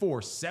 and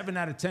 4, 7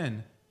 out of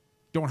 10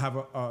 don't have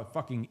a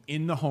fucking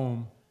in the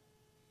home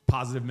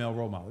positive male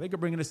role model. They could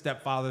bring in a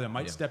stepfather that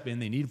might step in.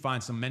 They need to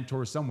find some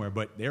mentor somewhere,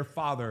 but their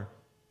father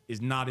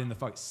is not in the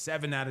fuck.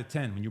 7 out of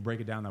 10 when you break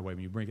it down that way,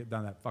 when you break it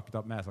down that fucked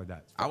up math like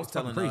that. I was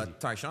telling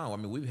Tyshawn, I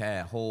mean, we've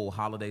had whole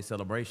holiday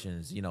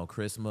celebrations, you know,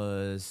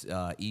 Christmas,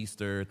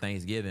 Easter,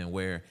 Thanksgiving,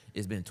 where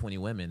it's been 20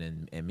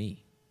 women and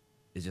me.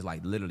 It's just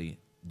like literally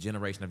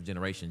generation after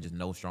generation, just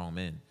no strong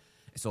men.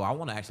 So I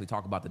want to actually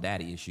talk about the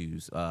daddy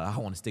issues. I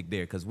want to stick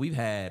there because we've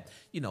had,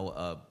 you know,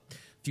 a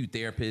few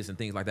therapists and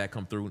things like that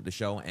come through the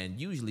show. And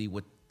usually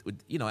with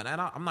you know, and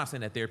I'm not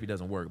saying that therapy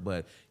doesn't work,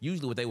 but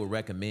usually what they would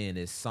recommend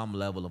is some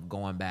level of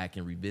going back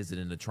and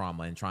revisiting the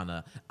trauma and trying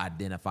to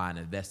identify and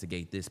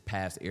investigate this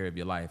past area of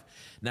your life.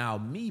 Now,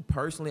 me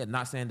personally, I'm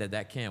not saying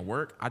that can't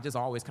work. I just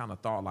always kind of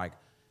thought, like,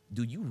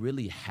 do you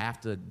really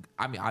have to?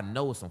 I mean, I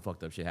know some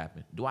fucked up shit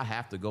happened. Do I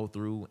have to go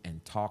through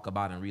and talk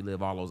about and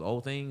relive all those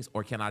old things?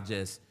 Or can I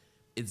just,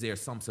 is there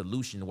some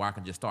solution where I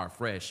can just start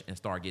fresh and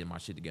start getting my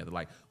shit together?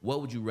 Like,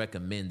 what would you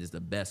recommend is the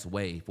best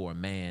way for a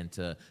man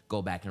to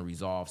go back and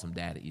resolve some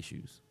daddy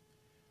issues?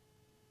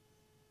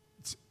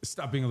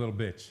 Stop being a little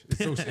bitch.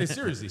 It's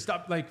seriously,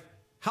 stop. Like,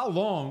 how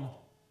long?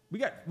 We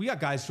got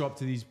guys show up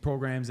to these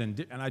programs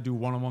and I do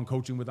one-on-one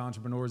coaching with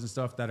entrepreneurs and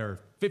stuff that are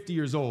 50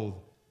 years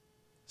old,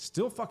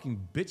 still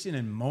fucking bitching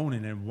and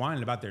moaning and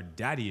whining about their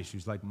daddy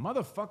issues. Like,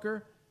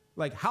 motherfucker,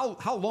 like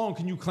how long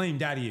can you claim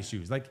daddy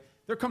issues? Like,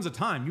 there comes a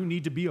time you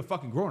need to be a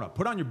fucking grown-up.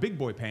 Put on your big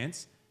boy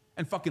pants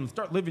and fucking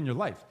start living your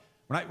life.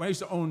 When I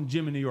used to own a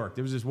gym in New York,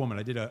 there was this woman,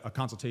 I did a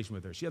consultation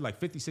with her. She had like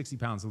 50, 60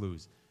 pounds to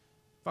lose.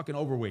 Fucking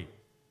overweight.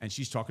 And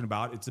she's talking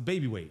about it's a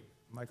baby weight.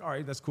 I'm like, all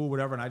right, that's cool,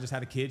 whatever. And I just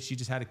had a kid. She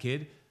just had a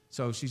kid.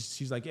 So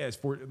she's like, yeah,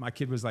 my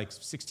kid was like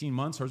 16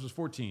 months. Hers was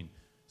 14.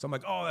 So I'm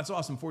like, oh, that's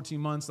awesome. 14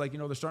 months. Like, you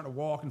know, they're starting to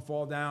walk and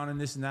fall down and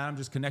this and that. I'm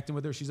just connecting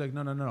with her. She's like,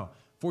 no.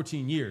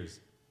 14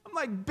 years. I'm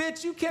like,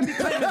 bitch, you can't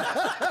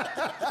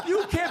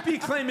be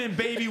claiming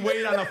baby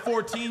weight on a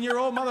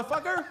 14-year-old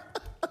motherfucker.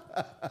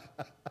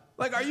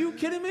 Like, are you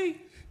kidding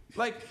me?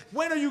 Like,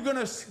 when are you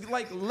gonna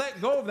like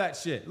let go of that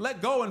shit?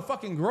 Let go and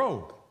fucking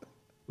grow.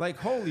 Like,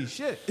 holy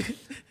shit.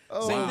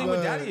 Same thing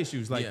with daddy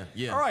issues. Like,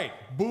 all right,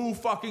 boo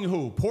fucking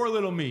who? Poor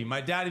little me.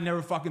 My daddy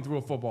never fucking threw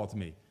a football to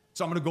me.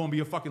 So I'm gonna go and be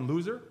a fucking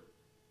loser?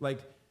 Like,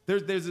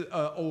 there's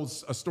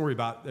a story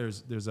about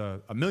there's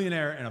a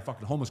millionaire and a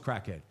fucking homeless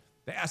crackhead.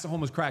 They asked the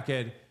homeless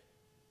crackhead,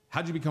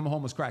 how'd you become a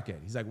homeless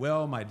crackhead? He's like,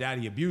 well, my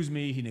daddy abused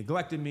me. He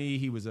neglected me.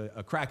 He was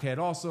a crackhead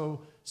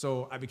also.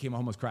 So I became a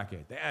homeless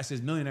crackhead. They asked his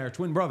millionaire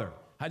twin brother,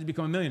 how'd you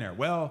become a millionaire?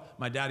 Well,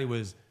 my daddy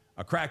was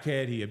a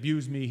crackhead. He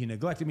abused me. He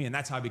neglected me. And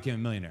that's how I became a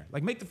millionaire.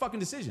 Like, make the fucking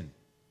decision.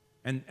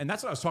 And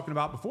that's what I was talking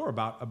about before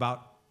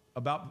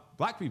about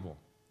black people.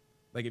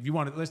 Like, if you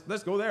want to,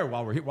 let's go there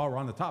while we're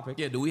on the topic.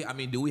 Yeah, do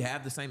we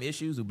have the same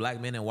issues with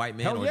black men and white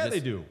men? Hell yeah, they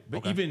do.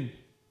 But okay.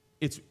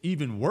 It's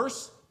even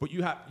worse. But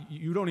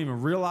you don't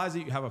even realize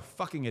it. You have a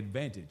fucking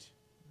advantage.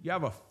 You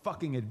have a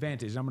fucking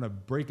advantage. I'm gonna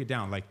break it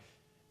down. Like,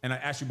 and I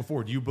asked you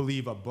before, do you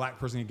believe a black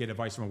person can get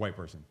advice from a white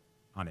person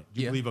on it?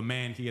 Do you believe a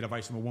man can get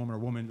advice from a woman or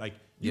woman? Like,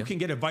 you can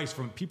get advice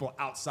from people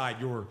outside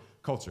your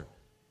culture.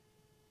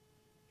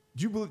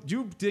 Do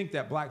you think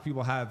that black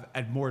people have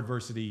had more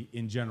adversity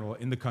in general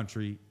in the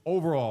country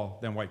overall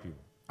than white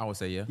people? I would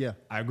say yeah. Yeah.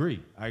 I agree.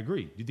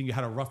 Do you think you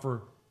had a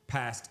rougher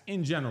past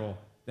in general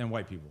than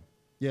white people?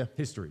 Yeah.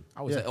 History.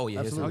 I would say,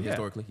 absolutely.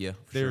 Historically, yeah.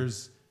 For sure.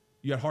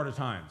 You had harder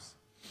times,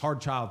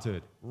 hard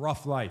childhood,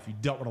 rough life. You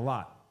dealt with a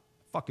lot.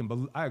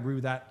 I agree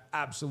with that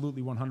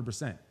absolutely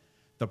 100%.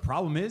 The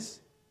problem is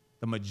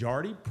the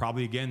majority,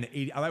 probably again, the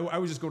 80, I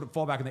would just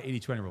fall back in the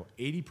 80-20 rule.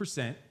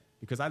 80%,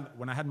 because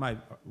when I had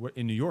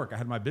in New York, I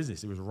had my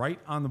business. It was right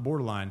on the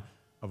borderline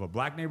of a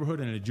black neighborhood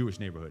and a Jewish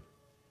neighborhood.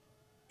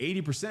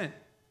 80%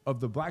 of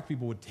the black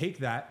people would take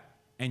that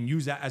and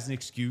use that as an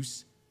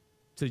excuse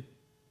to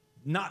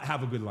not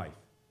have a good life.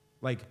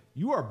 Like,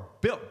 you are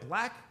built,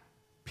 black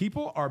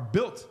people are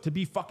built to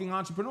be fucking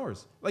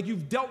entrepreneurs. Like,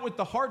 you've dealt with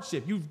the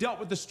hardship. You've dealt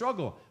with the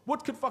struggle.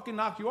 What could fucking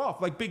knock you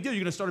off? Like, big deal.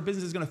 You're going to start a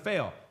business that's going to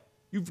fail.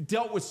 You've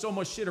dealt with so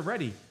much shit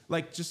already.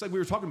 Like, just like we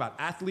were talking about,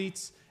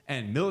 athletes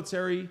and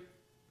military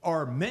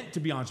are meant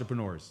to be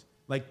entrepreneurs.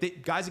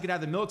 Like, guys that get out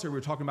of the military, we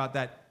were talking about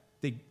that.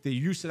 They're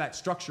used to that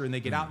structure, and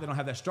they get out, they don't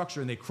have that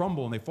structure, and they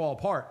crumble and they fall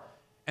apart,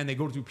 and they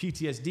go through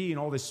PTSD and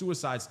all this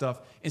suicide stuff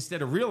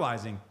instead of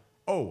realizing,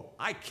 oh,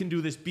 I can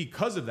do this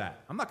because of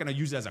that. I'm not going to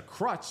use it as a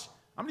crutch.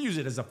 I'm going to use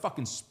it as a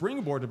fucking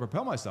springboard to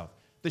propel myself.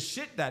 The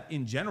shit that,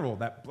 in general,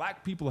 that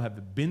black people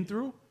have been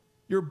through,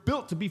 you're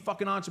built to be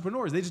fucking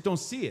entrepreneurs. They just don't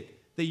see it.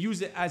 They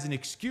use it as an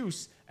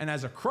excuse and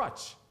as a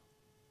crutch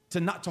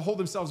to hold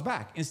themselves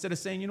back instead of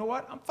saying, you know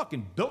what? I'm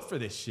fucking built for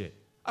this shit.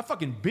 I've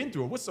fucking been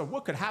through it.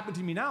 What could happen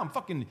to me now? I'm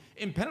fucking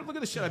impenetrable. Look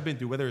at the shit I've been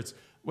through, whether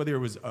it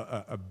was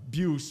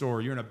abuse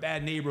or you're in a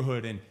bad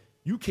neighborhood and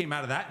you came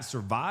out of that and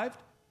survived.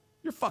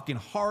 You're fucking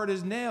hard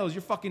as nails.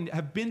 You fucking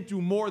have been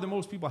through more than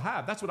most people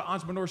have. That's what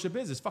entrepreneurship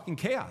is. It's fucking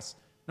chaos,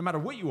 no matter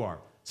what you are.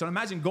 So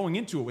imagine going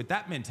into it with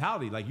that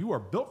mentality, like you are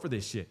built for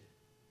this shit.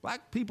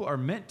 Black people are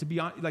meant to be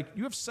on, like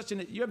you have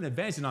an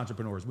advantage in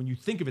entrepreneurs when you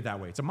think of it that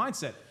way. It's a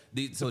mindset.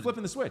 So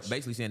flipping the switch.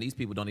 Basically saying these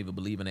people don't even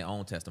believe in their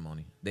own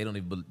testimony. They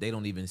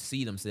don't even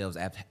see themselves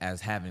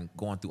as having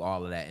gone through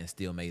all of that and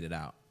still made it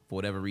out. For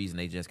whatever reason,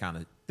 they just kind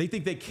of... They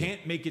think they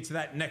can't make it to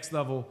that next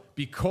level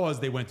because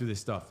they went through this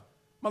stuff.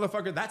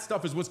 Motherfucker, that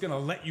stuff is what's going to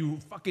let you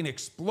fucking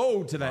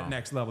explode to that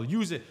next level.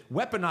 Use it.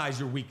 Weaponize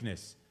your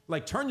weakness.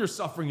 Like, turn your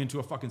suffering into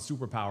a fucking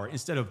superpower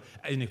instead of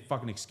a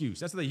fucking excuse.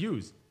 That's what they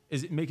use,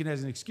 is making it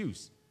as an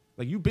excuse.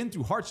 Like, you've been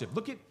through hardship.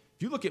 If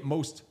you look at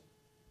most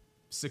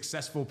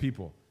successful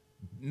people,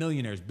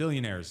 millionaires,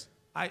 billionaires,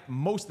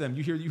 most of them,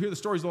 you hear the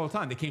stories all the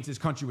time. They came to this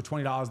country with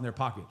 $20 in their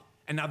pocket,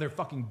 and now they're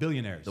fucking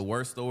billionaires. The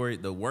worse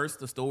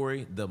the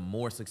story, the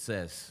more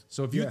success.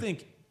 So if you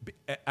think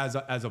as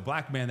a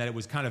black man that it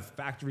was kind of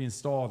factory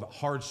installed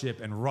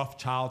hardship and rough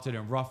childhood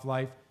and rough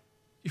life,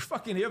 you're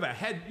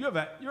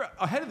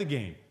ahead of the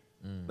game.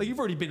 Like, you've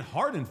already been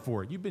hardened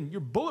for it. You're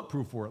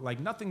bulletproof for it. Like,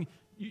 nothing.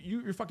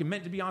 You're fucking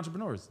meant to be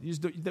entrepreneurs.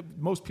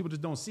 Most people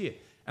just don't see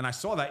it. And I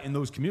saw that in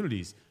those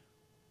communities,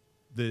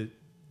 the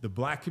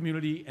black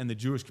community and the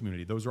Jewish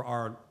community. Those are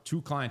our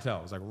two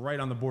clienteles, like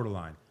right on the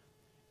borderline.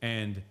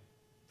 And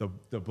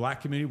the black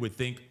community would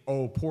think,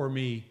 oh, poor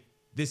me,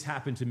 this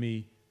happened to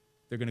me.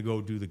 They're gonna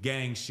go do the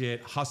gang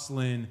shit,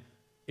 hustling.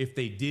 If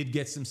they did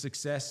get some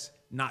success,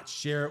 not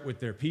share it with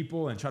their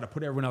people and try to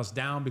put everyone else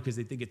down because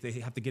they think they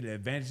have to get an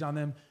advantage on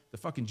them. The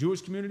fucking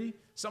Jewish community,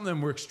 some of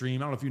them were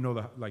extreme. I don't know if you know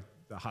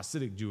the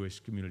Hasidic Jewish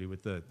community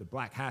with the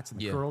black hats and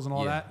the curls and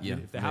all that. Yeah.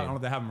 I don't know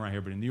if they have them around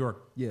here, but in New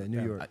York. Yeah,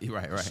 New York.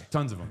 Right.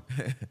 Tons of them.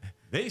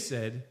 They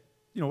said,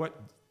 you know what?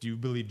 Do you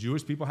believe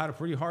Jewish people had a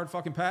pretty hard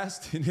fucking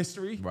past in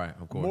history? Right,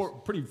 of course.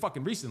 Pretty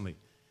fucking recently.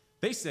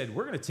 They said,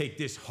 we're going to take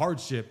this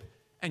hardship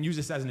and use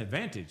this as an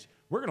advantage.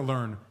 We're going to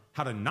learn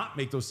how to not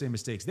make those same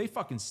mistakes. They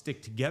fucking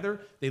stick together.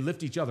 They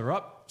lift each other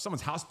up.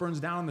 Someone's house burns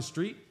down on the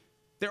street.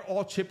 They're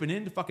all chipping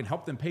in to fucking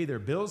help them pay their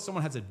bills.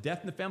 Someone has a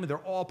death in the family. They're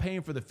all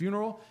paying for the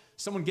funeral.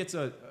 Someone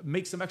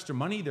makes some extra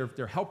money.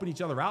 They're helping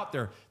each other out.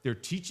 They're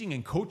teaching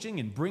and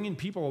coaching and bringing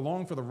people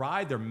along for the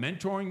ride. They're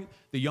mentoring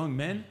the young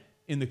men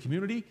in the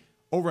community.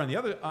 Over on the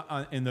other,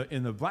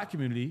 in the black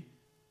community,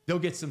 they'll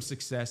get some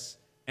success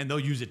and they'll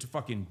use it to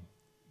fucking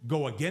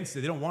go against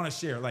it. They don't want to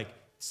share. Like,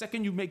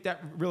 second you make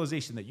that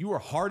realization that you are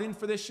hardened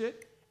for this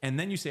shit, and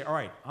then you say, all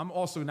right, I'm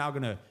also now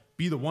going to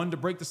be the one to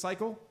break the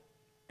cycle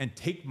and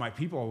take my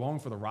people along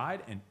for the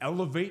ride and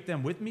elevate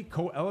them with me,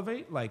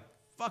 co-elevate, like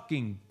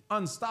fucking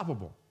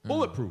unstoppable,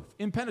 bulletproof,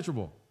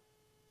 impenetrable.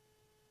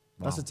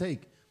 Wow. That's a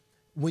take.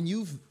 When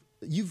you've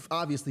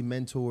obviously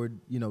mentored,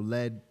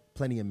 led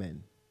plenty of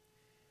men.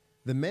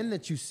 The men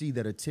that you see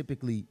that are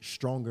typically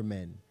stronger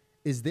men,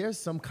 is there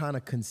some kind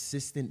of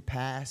consistent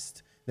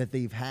past that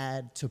they've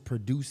had to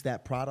produce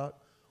that product?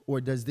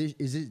 Or is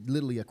it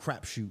literally a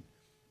crapshoot,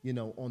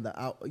 on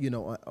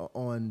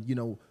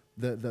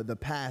the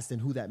past and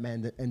who that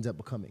man ends up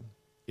becoming?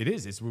 It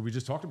is. It's what we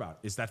just talked about.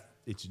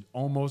 It's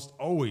almost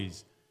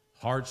always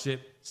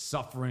hardship,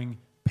 suffering,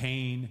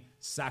 pain,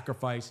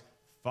 sacrifice,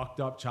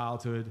 fucked up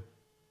childhood,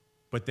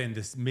 but then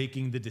just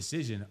making the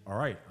decision, all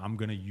right, I'm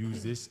going to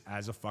use this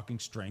as a fucking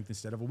strength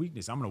instead of a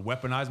weakness. I'm going to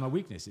weaponize my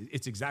weakness.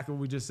 It's exactly what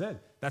we just said.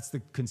 That's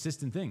the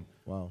consistent thing.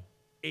 Wow.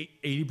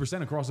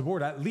 80% across the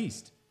board, at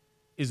least,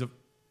 is a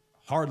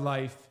hard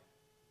life,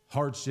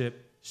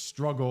 hardship,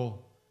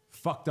 struggle,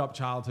 fucked up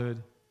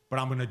childhood, but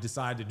I'm going to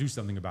decide to do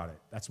something about it.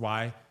 That's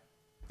why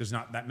there's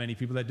not that many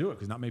people that do it,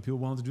 because not many people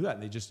are willing to do that.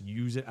 And they just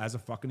use it as a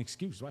fucking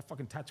excuse. So I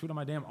fucking tattooed on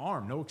my damn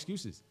arm. No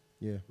excuses.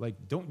 Yeah.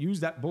 Like, don't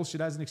use that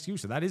bullshit as an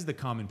excuse. So that is the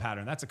common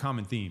pattern. That's a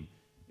common theme,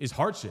 is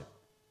hardship.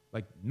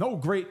 Like, no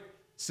great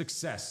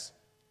success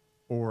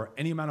or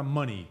any amount of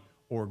money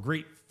or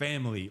great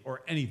family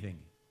or anything,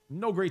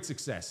 no great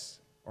success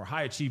or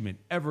high achievement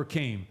ever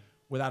came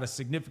without a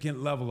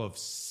significant level of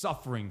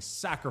suffering,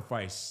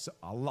 sacrifice,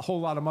 a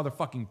whole lot of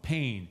motherfucking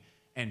pain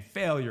and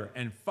failure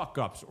and fuck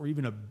ups, or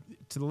even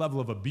to the level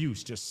of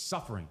abuse, just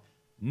suffering.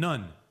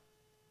 None,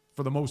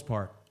 for the most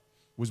part,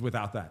 was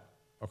without that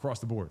across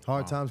the board.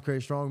 Hard times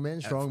create strong men.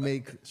 Strong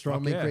men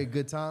create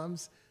good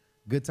times.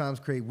 Good times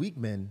create weak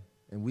men,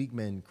 and weak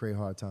men create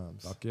hard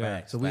times. Fuck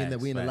yeah. So we in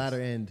the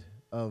latter end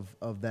of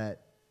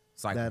that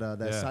Cycle.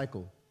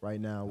 cycle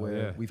right now,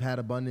 where we've had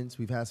abundance,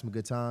 we've had some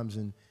good times,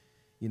 and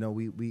you know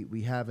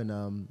we have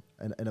an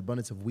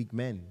abundance of weak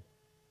men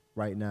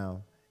right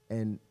now.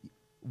 And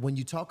when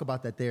you talk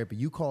about that therapy,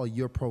 you call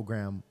your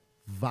program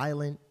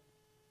violent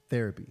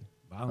therapy.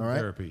 Violent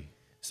therapy.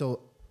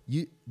 So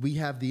we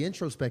have the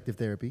introspective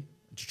therapy,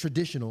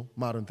 traditional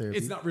modern therapy.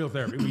 It's not real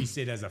therapy. We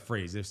say it as a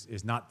phrase.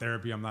 It's not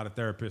therapy. I'm not a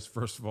therapist.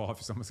 First of all,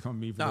 if someone's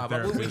coming to me for a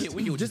therapist.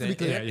 we just to be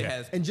clear,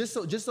 Yeah. and just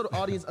so the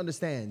audience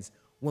understands,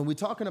 when we're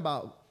talking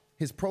about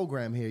his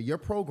program here, your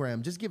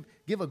program, just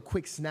give a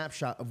quick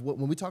snapshot of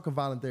when we talk of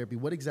violent therapy,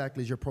 what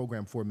exactly is your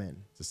program for men?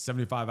 It's a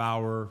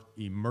 75-hour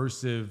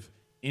immersive,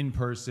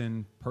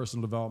 in-person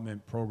personal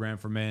development program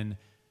for men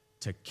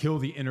to kill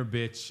the inner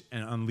bitch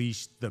and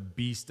unleash the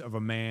beast of a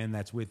man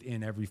that's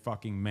within every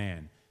fucking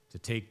man, to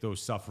take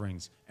those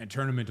sufferings and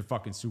turn them into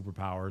fucking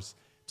superpowers,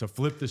 to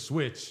flip the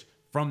switch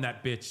from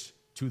that bitch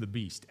to the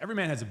beast. Every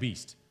man has a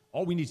beast.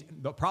 All we need,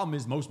 the problem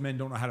is most men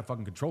don't know how to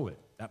fucking control it.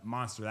 That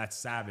monster, that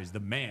savage, the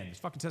man, it's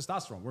fucking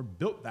testosterone. We're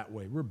built that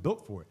way. We're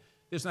built for it.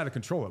 They just know how to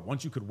control it.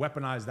 Once you could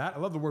weaponize that, I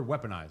love the word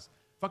weaponize.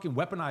 Fucking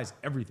weaponize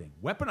everything.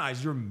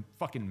 Weaponize your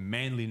fucking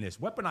manliness.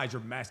 Weaponize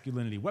your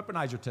masculinity.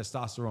 Weaponize your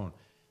testosterone.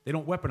 They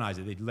don't weaponize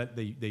it.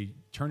 They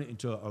turn it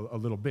into a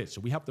little bitch.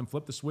 So we help them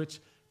flip the switch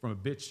from a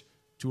bitch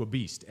to a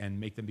beast and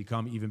make them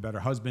become even better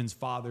husbands,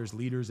 fathers,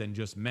 leaders, and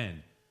just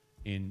men.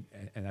 And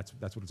that's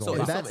what it's all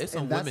about. That's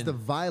the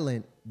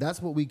violent.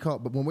 That's what we call.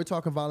 But when we're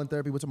talking violent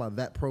therapy, we're talking about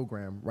that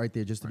program right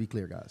there. Just to be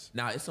clear, guys.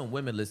 Now, it's some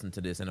women listening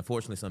to this, and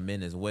unfortunately, some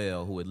men as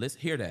well who would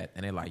hear that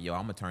and they're like, "Yo,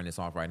 I'm gonna turn this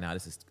off right now."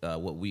 This is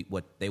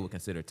what they would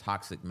consider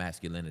toxic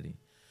masculinity.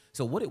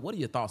 So, what are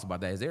your thoughts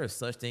about that? Is there a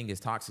such thing as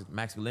toxic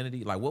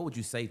masculinity? Like, what would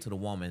you say to the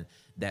woman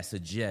that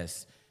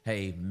suggests,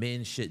 "Hey,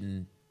 men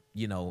shouldn't,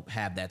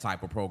 have that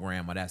type of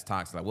program, or that's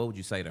toxic"? Like, what would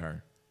you say to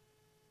her?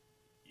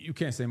 You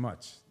can't say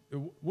much.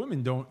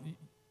 Women don't.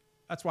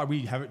 That's why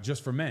we have it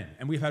just for men.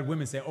 And we've had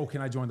women say, "Oh,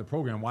 can I join the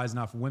program? Why is it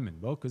not for women?"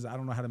 Well, because I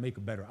don't know how to make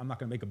I'm not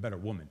going to make a better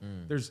woman.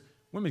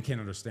 Women can't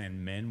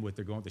understand men, what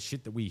they're going, the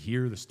shit that we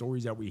hear, the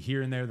stories that we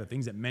hear in there, the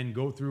things that men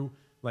go through.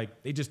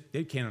 Like they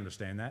can't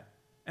understand that.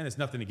 And it's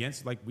nothing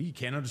against, like, we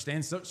can't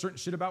understand certain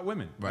shit about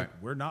women. Right. Like,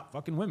 we're not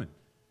fucking women.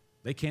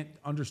 They can't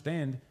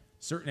understand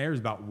certain areas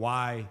about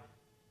why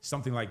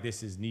something like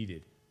this is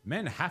needed.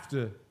 Men have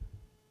to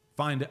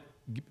find,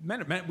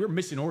 we're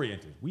mission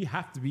oriented. We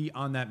have to be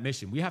on that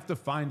mission. We have to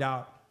find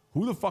out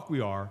who the fuck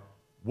we are,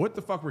 what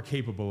the fuck we're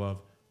capable of,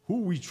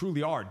 who we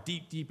truly are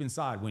deep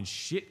inside. When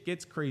shit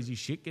gets crazy,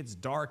 shit gets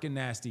dark and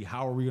nasty,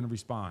 how are we going to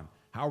respond?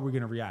 How are we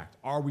going to react?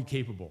 Are we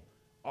capable?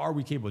 Are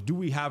we capable? Do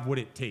we have what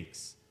it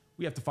takes?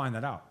 We have to find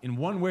that out. In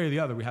one way or the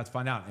other, we have to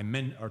find out. And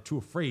men are too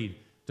afraid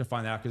to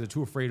find out because they're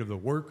too afraid of the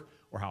work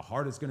or how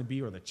hard it's going to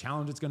be or the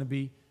challenge it's going to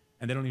be.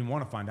 And they don't even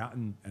want to find out.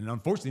 And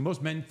unfortunately,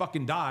 most men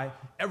fucking die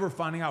ever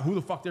finding out who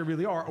the fuck they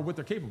really are or what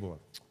they're capable of.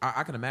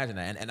 I can imagine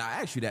that. And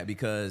I ask you that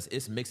because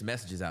it's mixed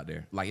messages out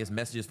there. Like, it's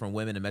messages from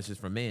women and messages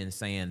from men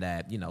saying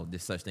that,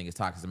 this such thing as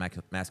toxic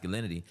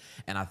masculinity.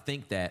 And I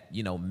think that,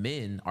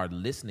 men are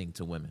listening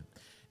to women.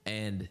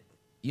 And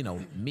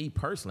me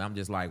personally, I'm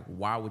just like,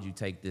 why would you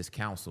take this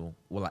counsel?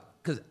 Well,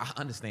 because I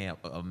understand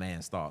a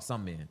man's thought.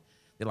 Some men,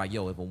 they're like,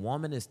 yo, if a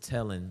woman is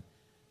telling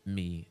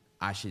me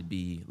I should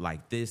be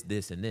like this,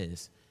 and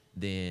this,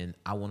 then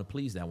I want to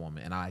please that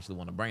woman, and I actually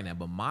want to bring that.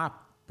 But my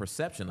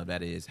perception of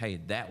that is, hey,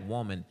 that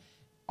woman,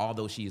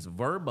 although she is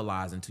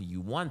verbalizing to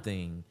you one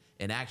thing,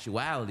 in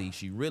actuality,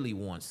 she really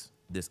wants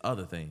this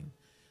other thing.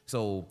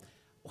 So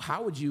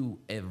how would you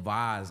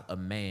advise a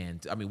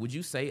man? Would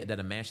you say that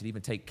a man should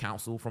even take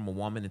counsel from a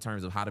woman in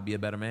terms of how to be a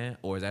better man?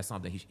 Or is that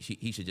something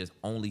he should just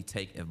only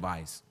take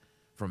advice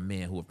from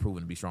men who have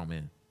proven to be strong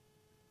men?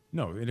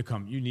 No, you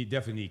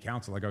definitely need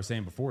counsel. Like I was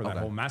saying before, that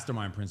whole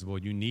mastermind principle,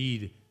 you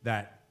need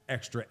that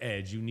extra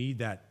edge. You need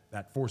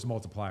that force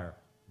multiplier.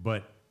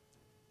 But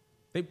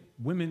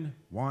women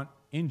want,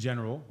 in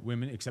general,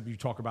 except you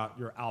talk about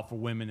your alpha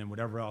women and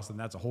whatever else, and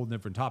that's a whole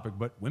different topic,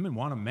 but women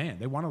want a man.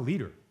 They want a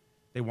leader.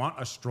 They want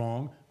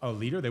a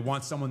leader. They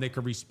want someone they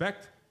could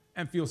respect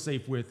and feel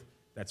safe with,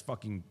 that's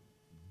fucking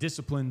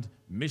disciplined,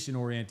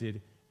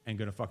 mission-oriented, and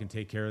gonna fucking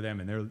take care of them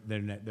and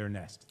their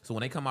nest. So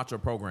when they come out your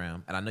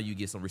program, and I know you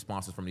get some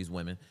responses from these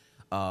women,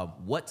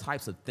 what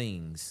types of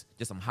things,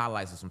 just some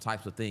highlights of some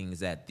types of things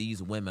that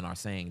these women are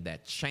saying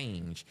that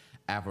change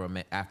after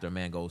a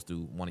man goes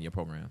through one of your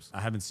programs?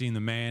 I haven't seen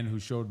the man who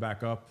showed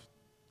back up,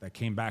 that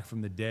came back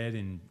from the dead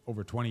in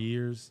over 20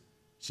 years,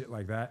 shit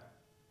like that.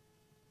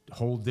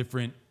 Whole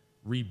different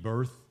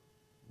rebirth,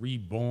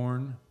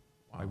 reborn.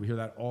 Like we hear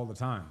that all the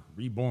time.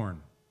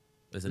 Reborn.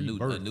 It's a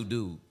new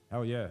dude.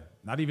 Hell yeah.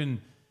 Not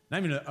even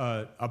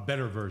a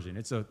better version.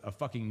 It's a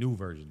fucking new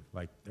version.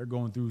 Like they're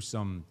going through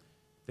some,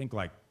 think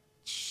like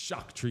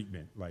shock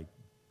treatment, like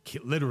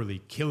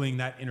literally killing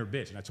that inner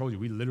bitch. And I told you,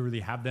 we literally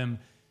have them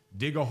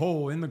dig a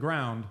hole in the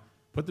ground,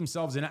 put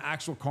themselves in an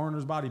actual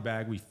coroner's body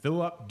bag. We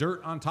fill up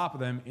dirt on top of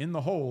them in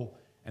the hole,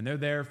 and they're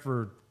there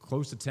for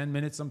close to 10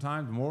 minutes,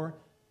 sometimes more.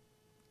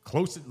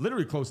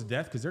 Literally close to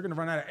death, because they're going to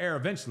run out of air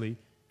eventually.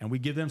 And we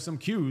give them some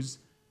cues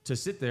to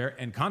sit there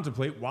and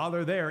contemplate while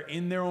they're there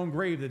in their own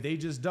grave that they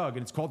just dug.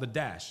 And it's called the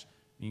dash.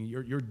 I mean,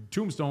 your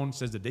tombstone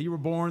says the day you were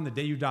born, the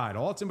day you died.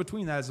 All that's in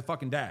between that is a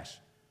fucking dash.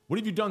 What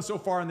have you done so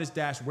far in this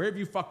dash? Where have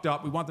you fucked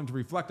up? We want them to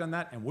reflect on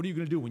that. And what are you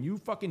going to do? When you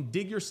fucking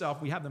dig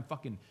yourself, we have them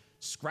fucking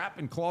scrap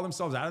and claw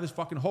themselves out of this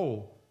fucking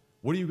hole.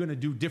 What are you going to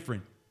do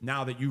different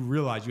now that you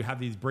realize you have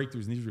these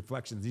breakthroughs and these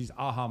reflections, these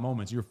aha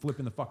moments? You're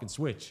flipping the fucking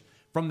switch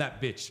from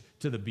that bitch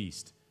to the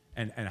beast.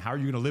 And how are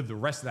you going to live the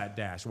rest of that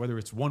dash? Whether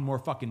it's one more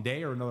fucking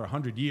day or another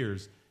 100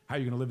 years, how are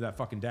you going to live that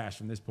fucking dash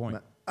from this point?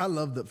 I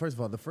love first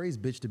of all, the phrase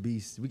 "bitch to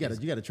beast." You got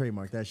to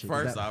trademark that shit.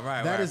 First off,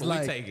 right, that right, is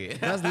like, we take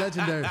it. That's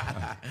legendary.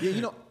 Yeah,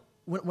 you know,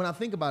 when I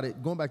think about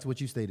it, going back to what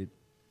you stated,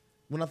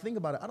 when I think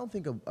about it, I don't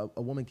think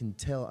a woman can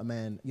tell a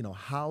man, you know,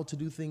 how to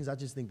do things. I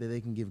just think that they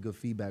can give good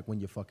feedback when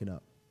you're fucking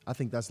up. I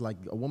think that's like,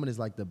 a woman is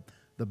like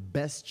the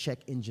best check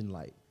engine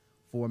light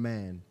for a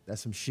man that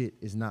some shit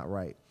is not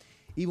right.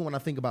 Even when I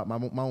think about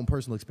my own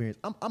personal experience,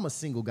 I'm a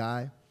single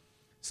guy.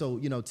 So,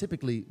 you know,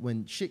 typically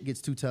when shit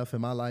gets too tough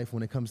in my life,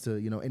 when it comes to,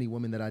 you know, any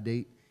woman that I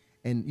date,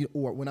 and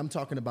or when I'm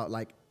talking about,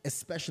 like,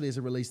 especially as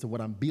it relates to what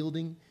I'm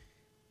building,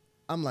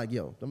 I'm like,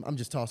 yo, I'm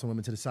just tossing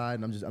women to the side,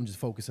 and I'm just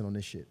focusing on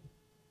this shit.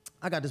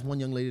 I got this one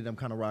young lady that I'm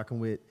kind of rocking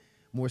with,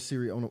 more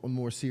serious on a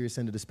more serious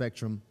end of the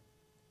spectrum,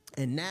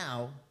 and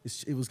now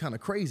it was kind of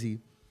crazy.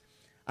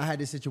 I had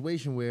this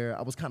situation where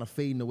I was kind of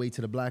fading away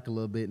to the black a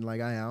little bit, and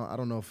like I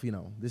don't know if, you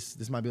know,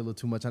 this might be a little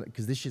too much,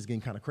 because this shit's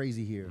getting kind of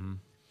crazy here. Mm-hmm.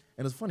 And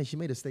it was funny. She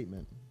made a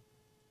statement.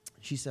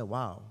 She said,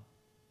 "Wow,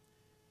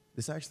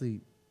 this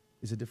actually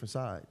is a different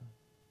side."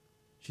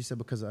 She said,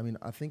 "Because I mean,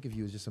 I think of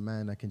you as just a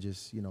man that can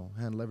just, you know,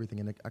 handle everything."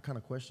 And I kind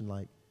of questioned,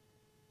 like,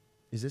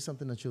 is this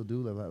something that you'll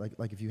do?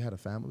 Like if you had a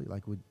family,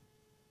 like, would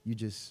you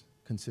just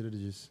consider to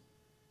just,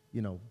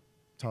 you know,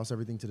 toss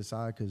everything to the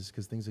side because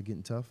things are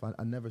getting tough?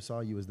 I never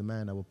saw you as the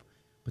man that would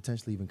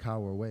potentially even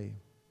cower away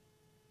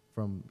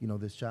from, you know,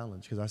 this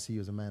challenge, because I see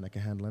you as a man that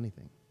can handle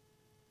anything.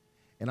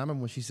 And I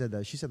remember when she said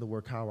that, she said the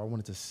word cower, I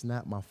wanted to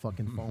snap my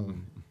fucking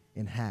phone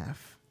in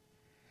half.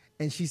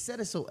 And she said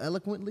it so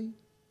eloquently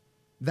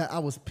that I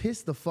was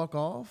pissed the fuck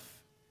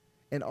off,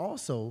 and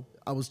also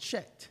I was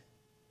checked,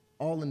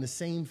 all in the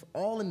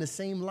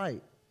same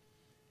light.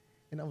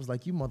 And I was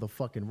like, you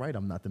motherfucking right,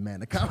 I'm not the man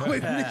to cower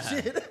with this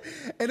shit.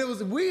 And it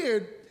was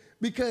weird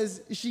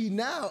because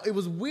it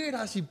was weird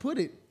how she put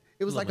it.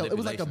 It was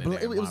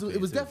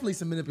definitely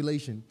some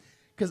manipulation,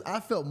 because I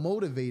felt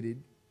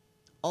motivated,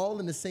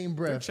 all in the same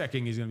breath. Their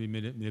checking is going to be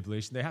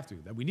manipulation. They have to.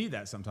 We need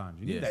that sometimes.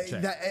 You need that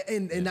check.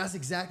 And that's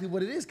exactly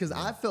what it is, because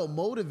I felt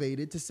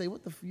motivated to say,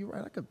 "What the? You're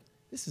right.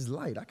 This is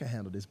light. I can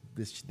handle this.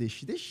 This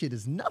shit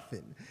is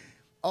nothing."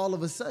 All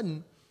of a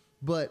sudden,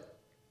 but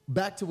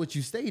back to what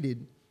you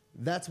stated.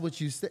 That's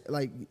what you said.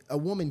 Like, a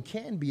woman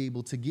can be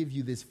able to give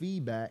you this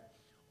feedback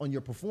on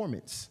your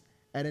performance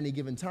at any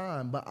given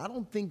time, but I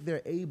don't think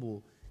they're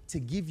able to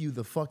give you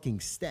the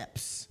fucking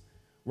steps,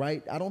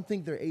 right? I don't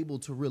think they're able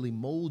to really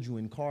mold you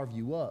and carve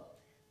you up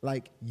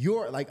like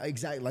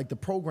exactly like the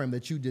program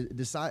that you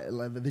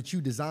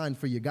designed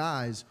for your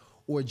guys,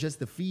 or just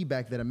the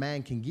feedback that a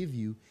man can give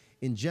you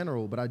in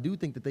general. But I do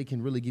think that they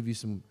can really give you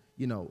some,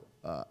 you know,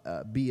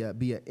 be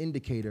an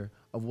indicator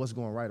of what's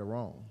going right or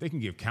wrong. They can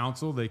give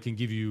counsel. They can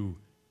give you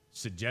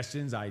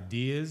suggestions,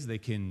 ideas. They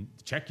can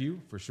check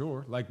you for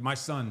sure. Like my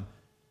son,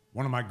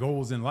 one of my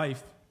goals in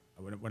life,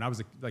 when I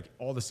was like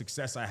all the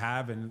success I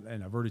have,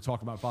 and I've already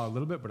talked about my father a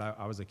little bit, but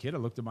I was a kid. I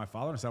looked at my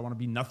father and I said, I want to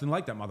be nothing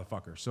like that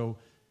motherfucker. So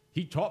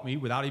he taught me,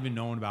 without even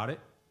knowing about it,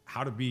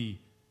 how to be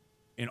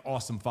an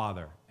awesome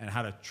father and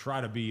how to try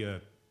to be a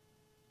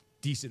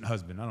decent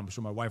husband. I'm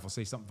sure my wife will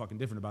say something fucking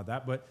different about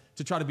that, but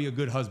to try to be a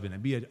good husband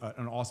and be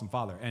an awesome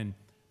father. And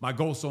my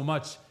goal so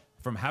much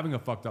from having a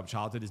fucked up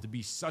childhood is to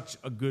be such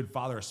a good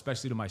father,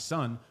 especially to my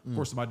son, of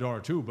course to my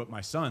daughter too, but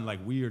my son, like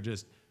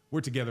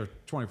we're together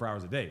 24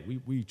 hours a day.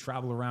 We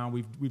travel around.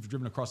 We've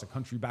driven across the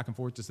country back and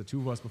forth, just the two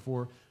of us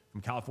before,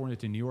 from California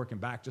to New York and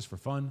back, just for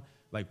fun.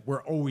 Like,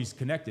 we're always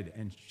connected.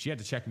 And she had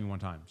to check me one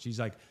time. She's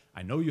like,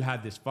 I know you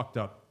had this fucked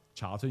up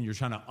childhood. And you're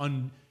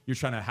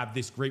trying to have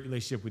this great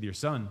relationship with your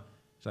son.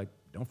 She's like,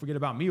 don't forget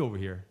about me over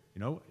here.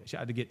 You know, she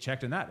had to get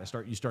checked on that.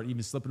 You start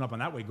even slipping up on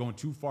that way, going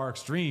too far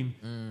extreme,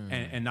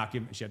 and not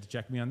giving. She had to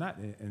check me on that,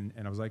 and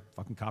I was like,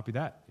 fucking copy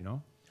that. You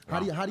know.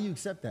 How do you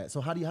accept that?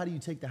 So how do you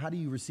take that? How do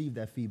you receive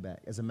that feedback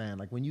as a man?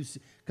 Like, when you see,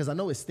 because I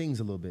know it stings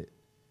a little bit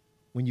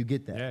when you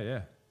get that.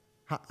 Yeah.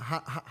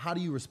 How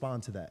do you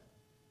respond to that?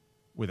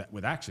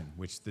 With action,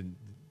 which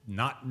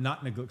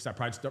not neglect. I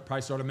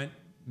probably started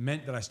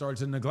meant that I started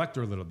to neglect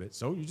her a little bit.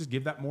 So you just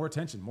give that more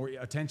attention,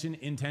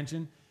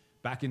 intention,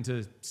 back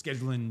into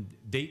scheduling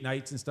date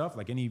nights and stuff.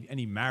 Like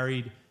any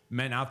married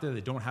men out there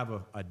that don't have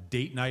a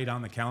date night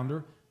on the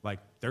calendar, like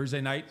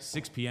Thursday night,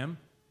 6 p.m.,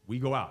 we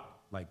go out.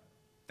 Like,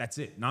 that's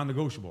it,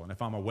 non-negotiable. And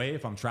if I'm away,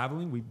 if I'm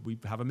traveling, we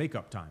have a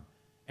makeup time.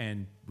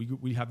 And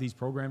we have these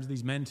programs,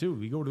 these men too.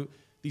 We go to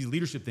these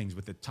leadership things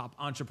with the top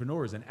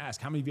entrepreneurs and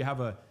ask, how many of you have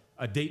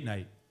a date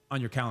night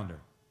on your calendar?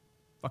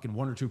 Fucking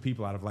 1 or 2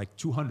 people out of like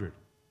 200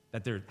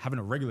 that they're having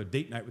a regular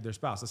date night with their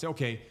spouse. I say,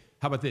 okay,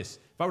 how about this?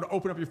 If I were to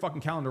open up your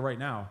fucking calendar right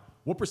now,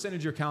 what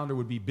percentage of your calendar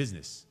would be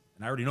business?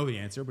 And I already know the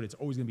answer, but it's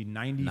always going to be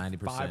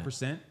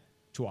 95%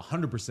 to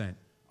 100%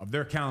 of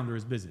their calendar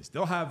is business.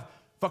 They'll have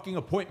fucking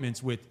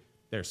appointments with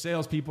their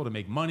salespeople to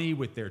make money,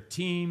 with their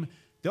team.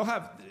 They'll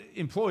have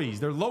employees,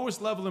 their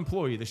lowest level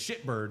employee, the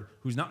shitbird,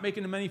 who's not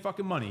making them any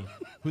fucking money,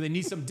 who they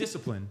need some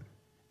discipline,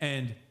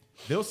 and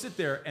they'll sit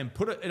there and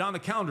put it on the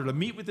calendar to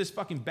meet with this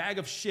fucking bag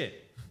of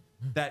shit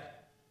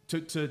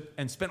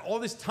and spend all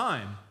this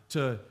time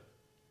to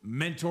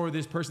mentor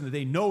this person that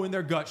they know in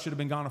their gut should have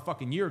been gone a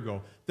fucking year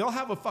ago. They'll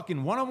have a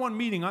fucking one-on-one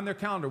meeting on their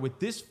calendar with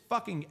this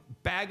fucking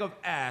bag of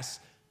ass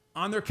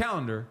on their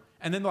calendar,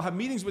 and then they'll have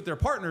meetings with their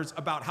partners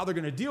about how they're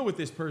going to deal with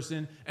this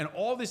person, and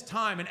all this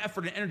time and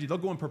effort and energy, they'll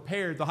go and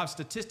prepare. They'll have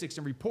statistics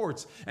and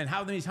reports and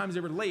how many times they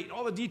were late,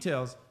 all the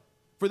details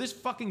for this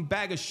fucking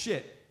bag of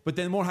shit, but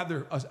then won't have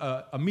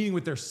a meeting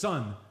with their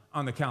son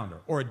on the calendar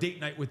or a date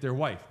night with their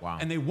wife. Wow.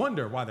 And they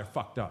wonder why they're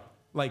fucked up.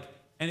 Like,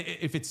 and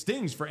if it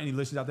stings for any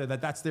listeners out there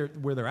that's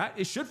where they're at,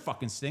 it should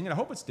fucking sting, and I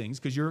hope it stings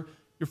because you're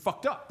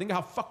fucked up. Think of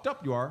how fucked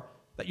up you are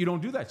that you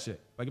don't do that shit.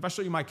 Like if I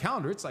show you my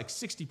calendar, it's like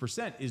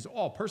 60% is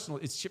all personal.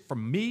 It's shit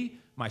from me,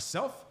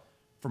 myself,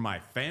 for my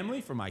family,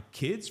 for my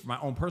kids, for my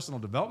own personal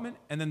development,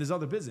 and then there's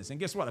other business. And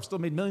guess what? I've still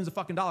made millions of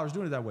fucking dollars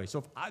doing it that way. So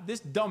if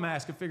this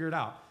dumbass could figure it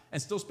out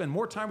and still spend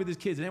more time with his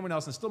kids than anyone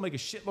else and still make a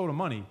shitload of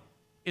money,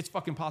 it's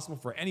fucking possible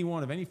for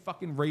anyone of any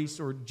fucking race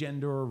or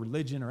gender or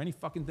religion or any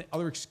fucking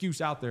other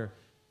excuse out there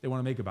they want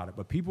to make about it.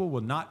 But people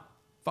will not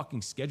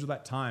fucking schedule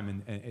that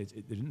time,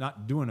 and they're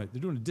not doing it.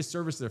 They're doing a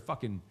disservice to their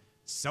fucking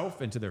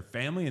self and to their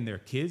family and their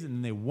kids, and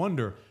then they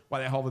wonder why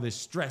they have all this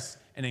stress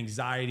and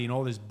anxiety and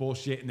all this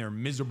bullshit, and they're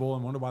miserable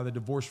and wonder why the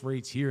divorce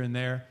rates here and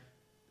there.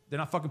 They're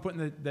not fucking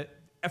putting the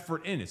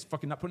effort in. It's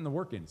fucking not putting the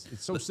work in.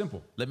 It's so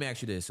simple. Let me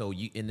ask you this. So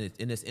you in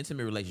this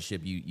intimate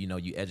relationship,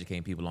 you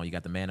educate people on. You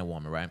got the man and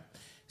woman, right?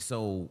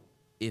 So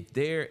if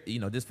they're,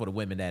 this for the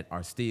women that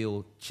are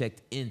still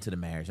checked into the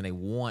marriage and they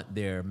want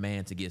their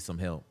man to get some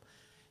help,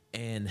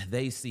 and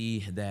they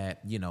see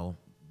that,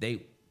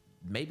 they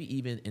maybe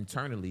even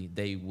internally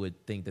they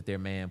would think that their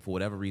man, for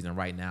whatever reason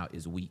right now,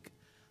 is weak.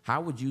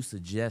 How would you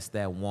suggest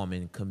that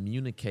woman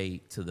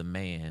communicate to the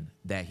man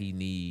that he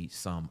needs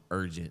some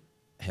urgent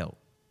help?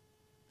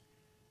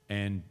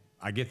 And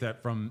I get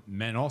that from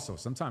men also.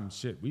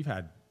 Sometimes, we've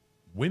had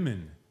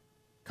women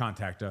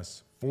contact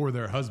us for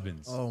their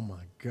husbands. Oh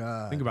my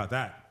God. Think about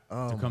that.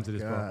 To come to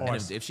this point.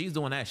 And if she's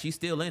doing that, she's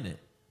still in it.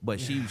 But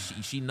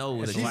she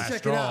knows That's that the last checking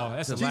straw. out.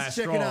 That's the She's last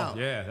checking straw. out.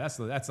 Yeah,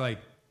 that's like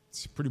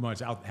it's pretty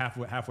much out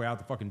halfway out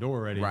the fucking door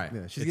already. Right.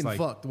 Yeah, she's It's getting like,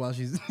 fucked while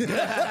she's.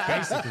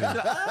 Basically.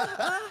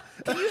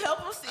 Can you help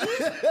him see?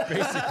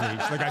 Basically,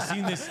 like I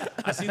seen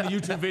the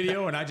YouTube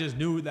video and I just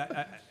knew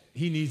that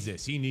he needs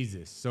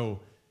this. So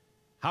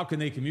how can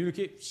they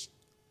communicate?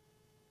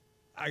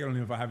 I don't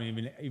know if I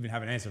even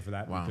have an answer for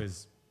that. Wow.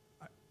 Because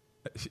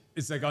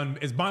it's like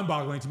it's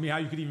mind-boggling to me how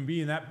you could even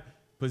be in that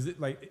position.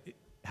 Like,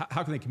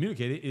 how can they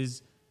communicate it?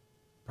 Is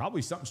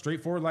probably something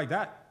straightforward like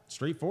that.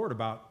 Straightforward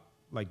about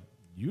like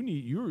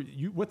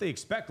you what they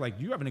expect. Like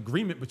you have an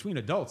agreement between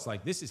adults.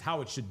 Like this is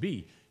how it should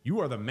be. You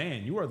are the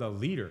man. You are the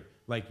leader.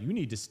 Like you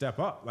need to step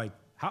up. Like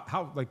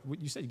how like what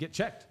you said, you get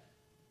checked.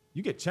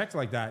 You get checked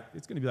like that,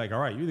 it's gonna be like, all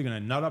right, you're either gonna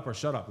nut up or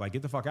shut up. Like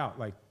get the fuck out.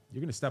 Like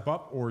you're gonna step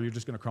up or you're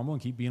just gonna crumble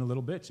and keep being a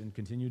little bitch and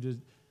continue to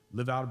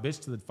live out a bitch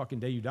to the fucking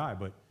day you die.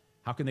 But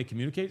how can they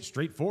communicate?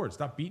 Straightforward.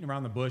 Stop beating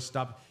around the bush.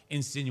 Stop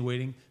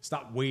insinuating.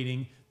 Stop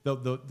waiting.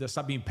 They'll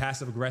stop being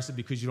passive aggressive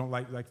because you don't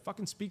like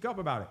fucking speak up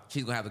about it.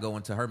 She's gonna have to go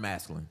into her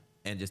masculine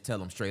and just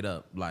tell him straight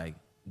up, like,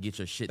 get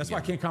your shit That's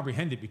together. why I can't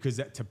comprehend it, because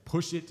to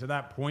push it to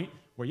that point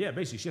where,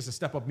 basically she has to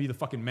step up and be the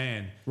fucking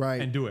man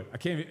Right. and do it.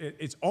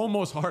 It's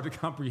almost hard to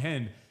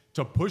comprehend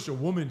to push a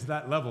woman to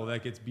that level.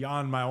 Like it's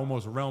beyond my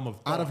almost realm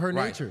of thought. Out of her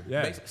Right. nature.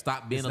 Yeah. Basically,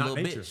 stop being It's a not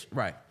little nature. bitch.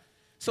 Right.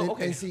 So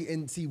okay.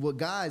 And see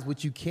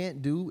what you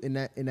can't do in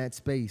that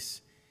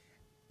space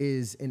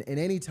is in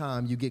any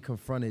time you get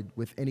confronted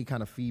with any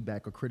kind of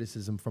feedback or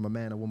criticism from a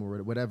man or woman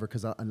or whatever,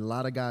 because a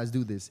lot of guys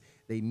do this.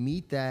 They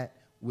meet that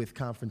with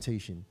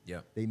confrontation.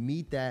 Yep. They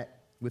meet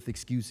that with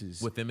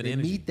excuses. With feminine They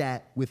energy. meet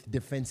that with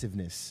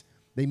defensiveness.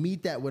 They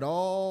meet that with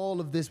all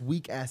of this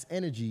weak ass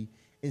energy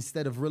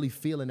instead of really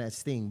feeling that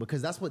sting,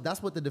 because that's what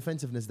the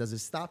defensiveness does. It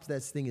stops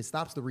that sting. It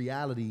stops the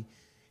reality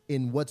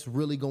in what's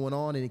really going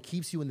on, and it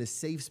keeps you in this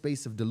safe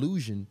space of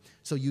delusion,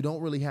 so you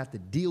don't really have to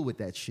deal with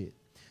that shit.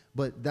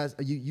 But that's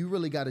you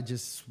really got to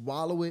just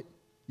swallow it.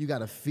 You got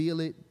to feel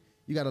it.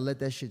 You got to let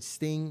that shit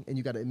sting, and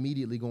you got to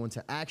immediately go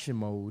into action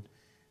mode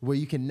where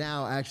you can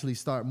now actually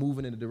start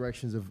moving in the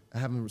directions of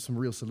having some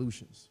real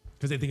solutions.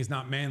 Because they think it's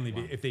not manly.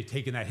 Wow. If they've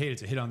taken that hit,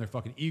 it's a hit on their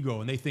fucking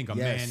ego, and they think a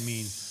man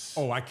means,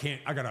 oh, I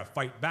gotta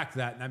fight back to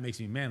that, and that makes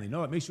me manly.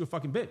 No, it makes you a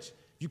fucking bitch.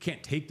 If you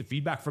can't take the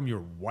feedback from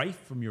your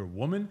wife, from your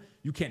woman,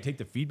 you can't take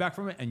the feedback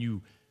from it, and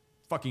you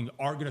fucking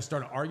are gonna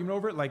start an argument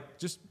over it. Like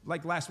just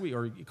like last week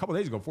or a couple of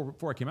days ago,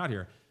 before I came out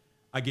here,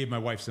 I gave my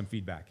wife some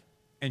feedback,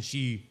 and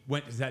she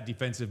went into that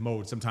defensive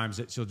mode.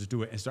 Sometimes she'll just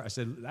do it, and I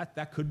said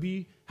that could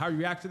be how you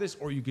react to this,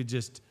 or you could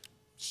just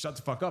shut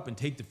the fuck up and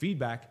take the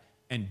feedback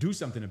and do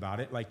something about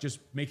it. Like just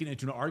making it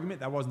into an argument.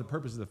 That wasn't the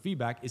purpose of the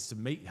feedback. It's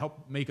to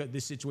help make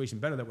this situation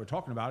better that we're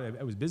talking about.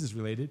 It was business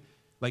related.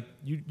 Like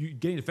you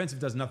getting defensive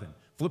does nothing.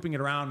 Flipping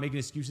it around, making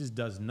excuses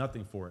does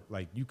nothing for it.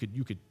 Like you could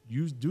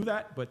do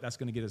that, but that's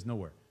going to get us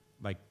nowhere.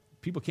 Like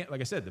people can't,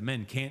 like I said, the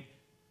men can't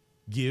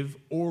give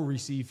or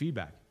receive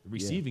feedback. The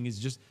receiving is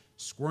just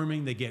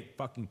squirming. They get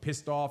fucking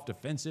pissed off,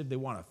 defensive. They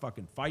want to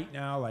fucking fight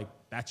now. Like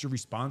that's your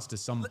response to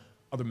some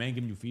other man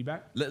giving you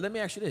feedback? Let me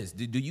ask you this.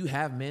 Do you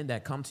have men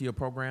that come to your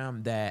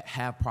program that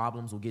have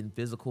problems with getting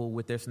physical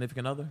with their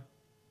significant other?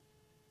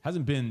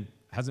 Hasn't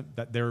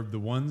that they're the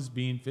ones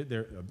being fit,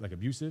 they're like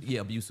abusive?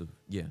 Yeah, abusive.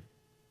 Yeah.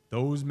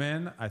 Those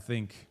men, I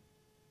think,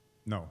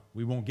 no,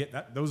 we won't get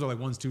that. Those are like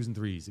 1s, 2s, and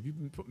 3s. If you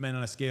put men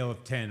on a scale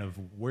of 10 of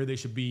where they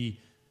should be,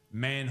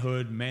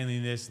 manhood,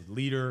 manliness,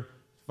 leader,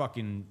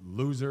 fucking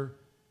loser,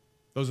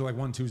 those are like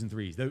 1s, 2s, and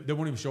 3s. They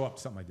won't even show up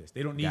to something like this.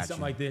 They don't need something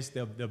like this.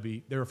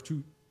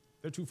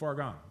 They're too far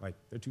gone. Like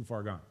they're too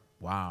far gone.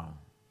 Wow.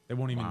 They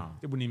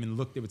wouldn't even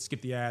look. They would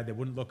skip the ad. They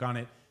wouldn't look on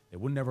it. They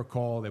would never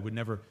call. They would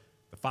never.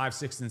 The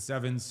 5s, 6s, and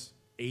 7s,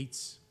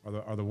 8s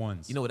are the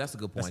ones. You know what? That's a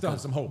good point. That still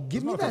has some hope.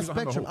 Give me that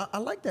spectrum. I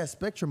like that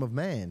spectrum of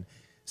man.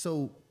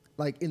 So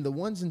like in the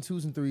 1s and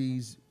 2s and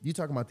 3s, you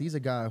talking about these are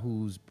guys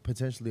who's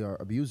potentially are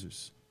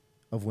abusers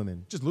of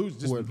women. Just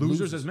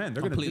losers as men.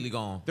 They're completely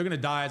gone. They're gonna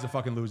die as a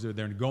fucking loser.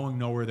 They're going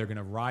nowhere. They're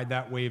gonna ride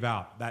that wave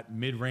out. That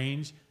mid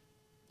range.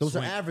 Those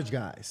are average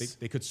guys.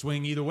 They could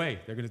swing either way.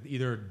 They're going to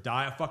either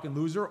die a fucking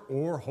loser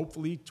or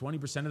hopefully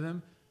 20% of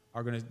them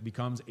are going to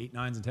become 8,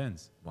 9s, and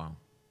 10s.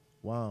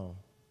 Wow.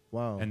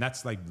 And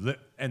that's like,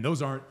 and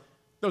those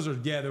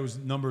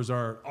numbers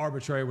are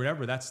arbitrary,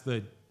 whatever. That's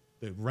the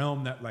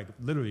realm that like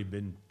literally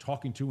been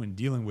talking to and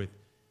dealing with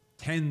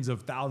tens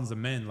of thousands of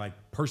men, like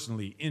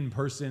personally in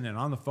person and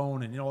on the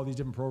phone and in all these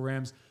different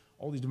programs,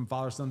 all these different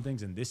father-son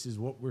things. And this is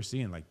what we're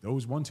seeing. Like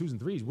those 1, 2s,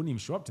 and 3s wouldn't even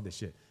show up to this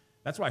shit.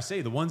 That's why I say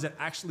the ones that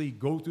actually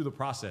go through the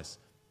process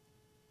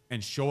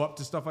and show up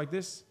to stuff like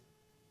this,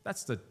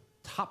 that's the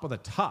top of the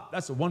top.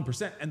 That's the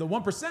 1%. And the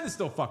 1% is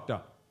still fucked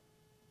up.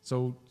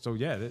 So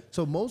yeah.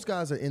 So most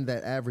guys are in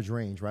that average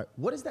range, right?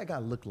 What does that guy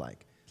look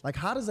like? Like,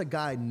 how does a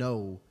guy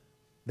know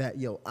that,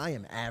 I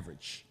am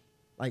average?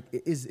 Like,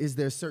 is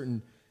there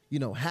certain,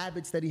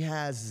 habits that he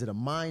has? Is it a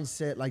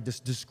mindset? Like,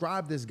 just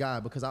describe this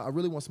guy, because I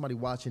really want somebody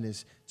watching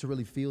this to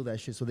really feel that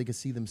shit so they can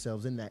see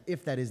themselves in that,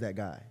 if that is that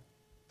guy.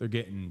 They're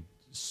getting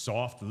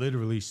soft,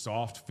 literally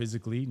soft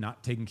physically,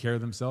 not taking care of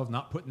themselves,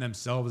 not putting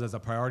themselves as a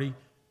priority,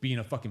 being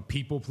a fucking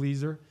people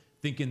pleaser,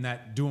 thinking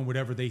that doing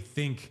whatever they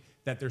think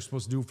that they're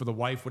supposed to do for the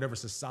wife, whatever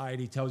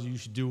society tells you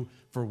should do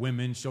for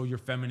women, show your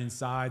feminine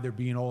side. They're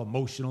being all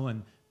emotional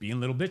and being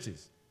little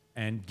bitches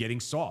and getting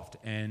soft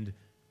and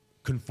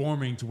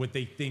conforming to what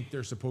they think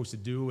they're supposed to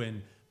do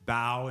and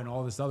bow and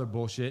all this other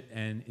bullshit.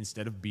 And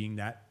instead of being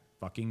that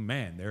fucking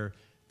man,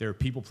 they're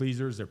people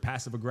pleasers. They're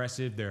passive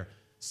aggressive. They're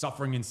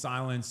suffering in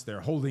silence. They're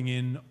holding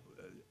in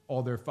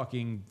all their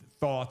fucking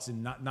thoughts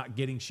and not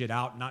getting shit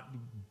out, not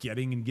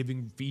getting and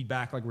giving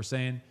feedback like we're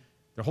saying.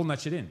 They're holding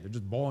that shit in. They're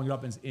just balling it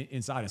up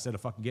inside instead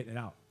of fucking getting it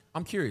out.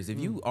 I'm curious if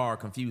you are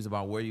confused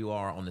about where you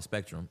are on the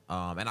spectrum.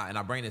 And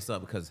I bring this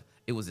up because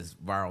it was this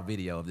viral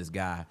video of this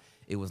guy.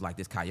 It was like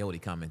this coyote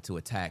coming to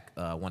attack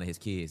one of his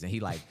kids, and he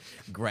like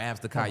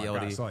grabs the coyote. Oh my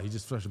God, I saw it. He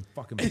just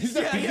fucking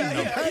yeah.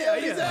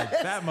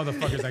 Like, that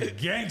motherfucker's like a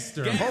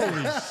gangster.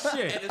 Holy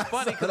shit! And it's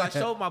funny because I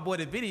showed my boy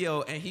the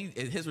video, and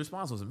his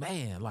response was,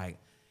 "Man, like."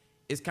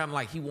 It's kind of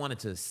like he wanted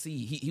to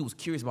see. He was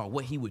curious about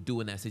what he would do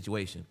in that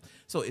situation.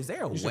 So is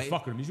there a way? You should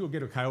fuck with him. You should go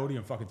get a coyote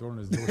and fucking throw it on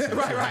his doorstep.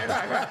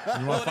 right.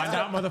 You want to find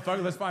out,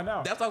 motherfucker? Let's find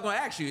out. That's what I'm going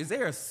to ask you. Is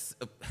there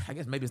I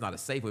guess maybe it's not a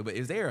safe way, but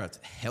is there a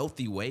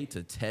healthy way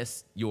to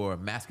test your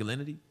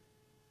masculinity?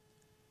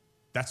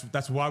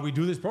 That's why we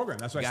do this program.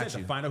 That's what I said,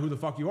 to find out who the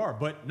fuck you are.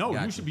 But no,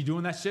 you should be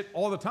doing that shit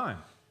all the time.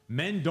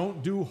 Men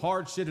don't do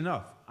hard shit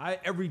enough. I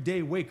every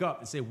day wake up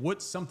and say,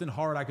 what's something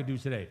hard I could do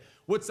today?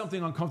 What's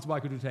something uncomfortable I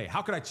could do today?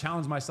 How could I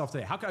challenge myself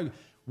today?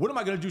 What am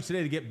I going to do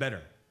today to get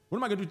better? What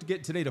am I going to do to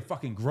get today to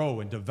fucking grow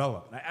and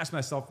develop? And I ask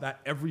myself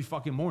that every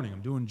fucking morning.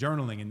 I'm doing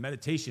journaling and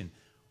meditation.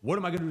 What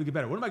am I going to do to get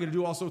better? What am I going to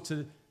do also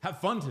to have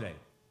fun today?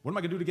 What am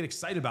I going to do to get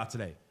excited about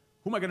today?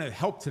 Who am I going to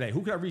help today?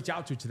 Who can I reach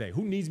out to today?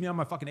 Who needs me on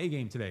my fucking A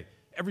game today?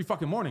 Every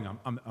fucking morning,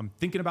 I'm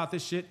thinking about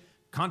this shit,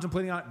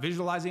 contemplating on it,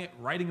 visualizing it,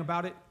 writing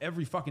about it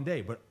every fucking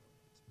day. But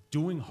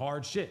doing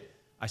hard shit.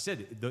 I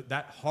said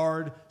that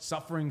hard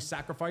suffering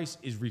sacrifice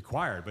is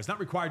required, but it's not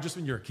required just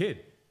when you're a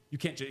kid. You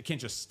can't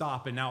just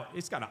stop and now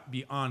it's got to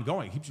be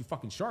ongoing. It keeps you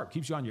fucking sharp,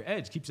 keeps you on your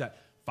edge, keeps that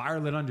fire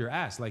lit under your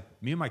ass. Like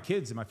me and my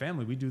kids and my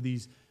family, we do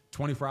these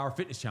 24-hour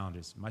fitness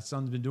challenges. My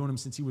son's been doing them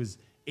since he was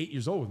 8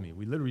 years old with me.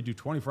 We literally do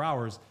 24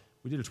 hours.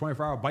 We did a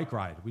 24-hour bike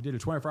ride. We did a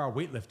 24-hour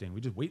weightlifting.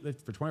 We just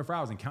weightlifted for 24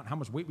 hours and count how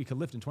much weight we could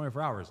lift in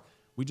 24 hours.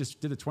 We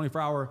just did a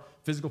 24-hour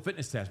physical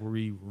fitness test where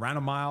we ran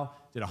a mile,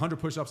 did 100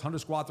 push-ups, 100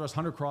 squat thrusts,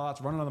 100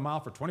 crawl-outs, run another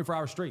mile for 24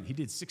 hours straight. He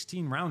did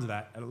 16 rounds of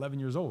that at 11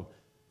 years old.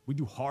 We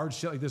do hard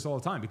shit like this all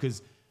the time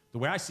because the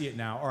way I see it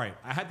now, all right,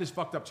 I had this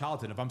fucked up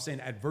childhood. If I'm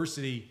saying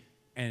adversity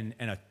and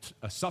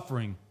a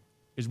suffering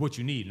is what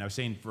you need, and I was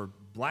saying for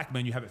black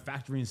men, you have it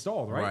factory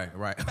installed, right?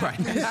 Right.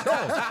 You're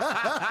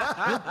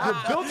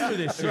built for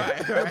this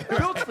shit. You're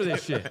built for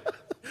this shit.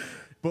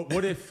 But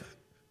what if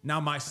now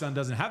my son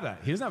doesn't have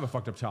that? He doesn't have a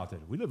fucked up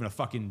childhood. We live in a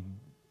fucking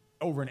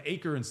over an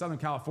acre in Southern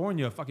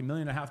California, a fucking $1.5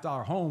 million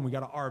home. We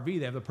got an RV.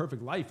 They have the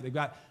perfect life. They've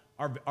got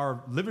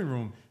our living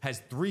room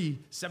has 3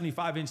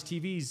 75-inch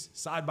TVs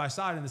side by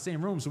side in the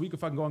same room, so we could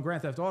fucking go on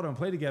Grand Theft Auto and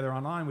play together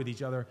online with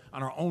each other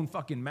on our own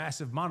fucking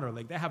massive monitor.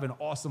 Like they have an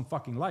awesome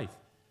fucking life.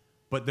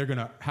 But they're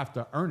gonna have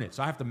to earn it.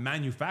 So I have to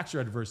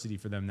manufacture adversity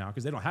for them now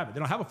because they don't have it. They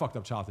don't have a fucked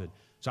up childhood.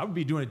 So I would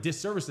be doing a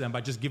disservice to them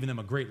by just giving them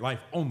a great life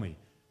only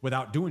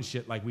without doing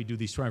shit like we do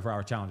these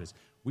 24-hour challenges.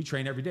 We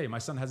train every day. My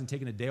son hasn't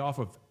taken a day off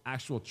of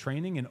actual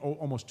training in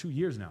almost 2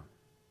 years now.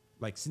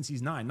 Like since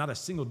he's 9, not a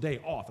single day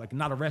off, like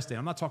not a rest day.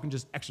 I'm not talking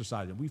just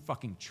exercising. We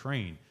fucking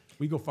train.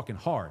 We go fucking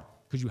hard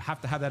because you have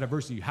to have that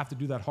adversity. You have to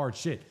do that hard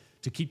shit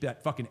to keep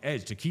that fucking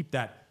edge, to keep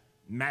that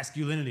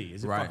masculinity.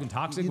 Is it fucking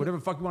toxic? Whatever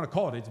the fuck you want to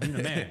call it. It's being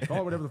a man. Call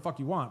it whatever the fuck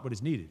you want, but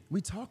it's needed.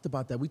 We talked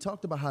about that. We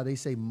talked about how they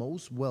say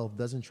most wealth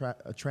doesn't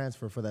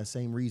transfer for that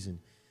same reason.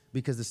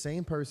 Because the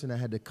same person that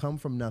had to come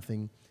from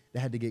nothing,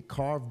 that had to get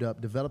carved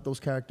up, develop those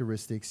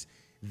characteristics,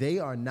 they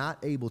are not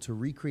able to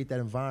recreate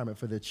that environment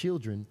for their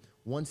children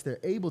once they're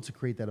able to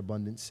create that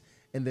abundance,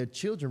 and their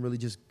children really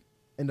just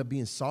end up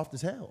being soft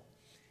as hell.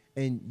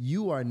 And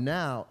you are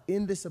now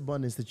in this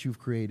abundance that you've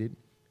created,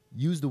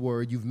 use the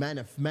word, you've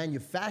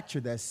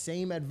manufactured that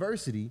same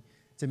adversity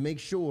to make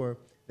sure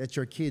that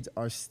your kids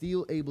are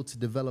still able to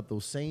develop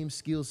those same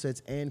skill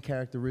sets and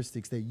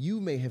characteristics that you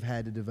may have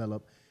had to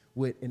develop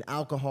with an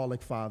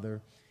alcoholic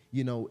father,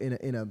 you know, in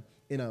a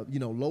you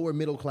know, lower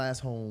middle class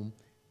home.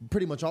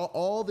 Pretty much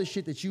all the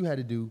shit that you had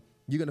to do,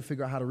 you're gonna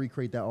figure out how to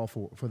recreate that all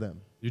for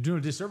them. You're doing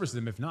a disservice to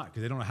them if not,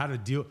 because they don't know how to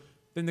deal.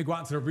 Then they go out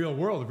into the real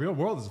world. The real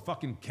world is a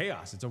fucking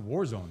chaos. It's a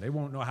war zone. They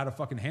won't know how to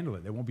fucking handle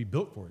it. They won't be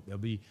built for it.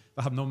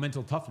 They'll have no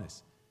mental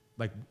toughness.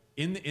 Like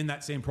in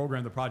that same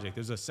program, the project,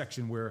 there's a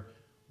section where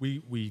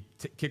we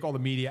kick all the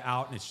media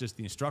out, and it's just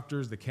the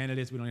instructors, the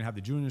candidates. We don't even have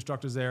the junior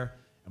instructors there.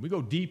 And we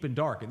go deep and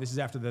dark. And this is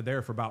after they're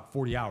there for about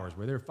 40 hours,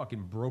 where they're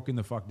fucking broken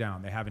the fuck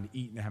down. They haven't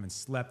eaten. They haven't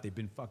slept. They've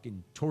been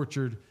fucking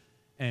tortured.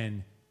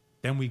 And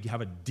then we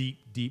have a deep,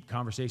 deep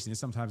conversation. It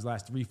sometimes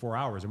lasts 3-4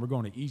 hours. And we're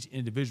going to each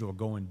individual,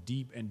 going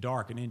deep and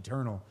dark and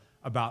internal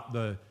about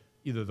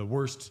either the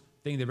worst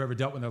thing they've ever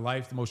dealt with in their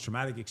life, the most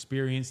traumatic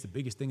experience, the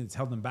biggest thing that's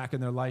held them back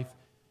in their life.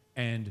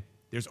 And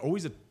there's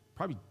always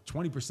probably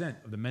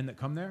 20% of the men that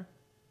come there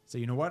say,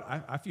 you know what?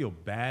 I feel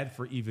bad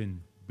for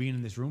even being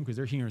in this room because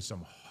they're hearing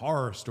some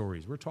horror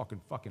stories. We're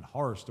talking fucking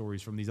horror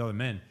stories from these other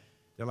men.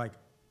 They're like,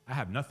 I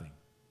have nothing.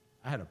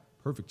 I had a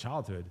perfect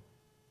childhood,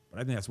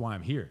 but I think that's why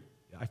I'm here.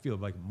 I feel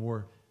like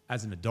more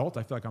as an adult,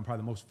 I feel like I'm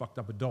probably the most fucked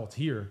up adult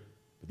here.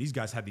 But these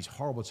guys had these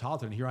horrible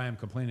childhood, and here I am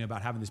complaining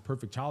about having this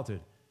perfect childhood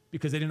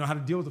because they didn't know how to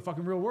deal with the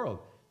fucking real world.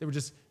 They were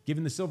just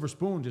given the silver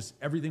spoon, just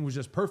everything was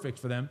just perfect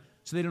for them.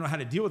 So they didn't know how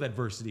to deal with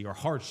adversity or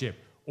hardship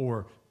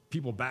or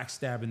people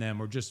backstabbing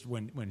them or just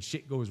when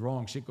shit goes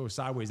wrong, shit goes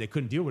sideways, they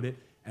couldn't deal with it.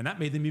 And that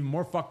made them even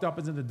more fucked up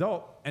as an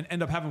adult and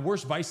end up having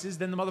worse vices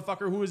than the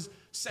motherfucker who was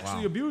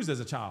sexually abused as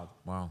a child,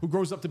 who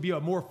grows up to be a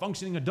more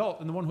functioning adult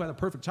than the one who had a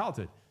perfect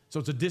childhood. So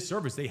it's a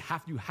disservice.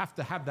 You have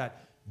to have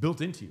that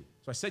built into you.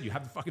 So I said you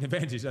have the fucking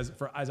advantage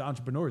as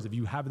entrepreneurs if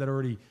you have that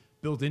already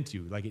built into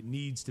you. Like it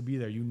needs to be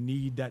there. You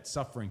need that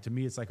suffering. To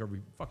me, it's like a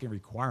fucking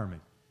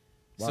requirement.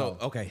 Wow. So,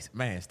 okay,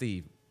 man,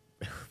 Steve,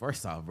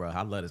 first off, bro,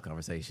 I love this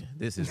conversation.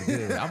 This is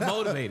good. I'm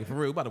motivated, for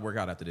real. We're about to work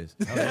out after this.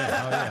 Oh,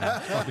 yeah.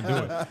 Fucking do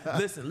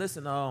it.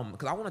 Listen,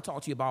 because I want to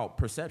talk to you about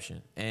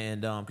perception.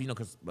 And,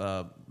 because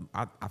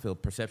I feel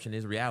perception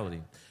is reality.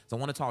 So I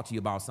want to talk to you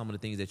about some of the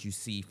things that you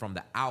see from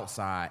the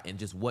outside and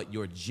just what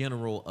your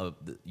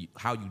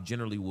how you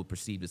generally would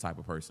perceive this type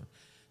of person.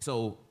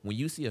 So when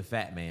you see a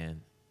fat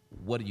man,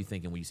 what are you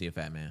thinking when you see a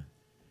fat man?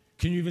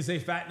 Can you even say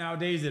fat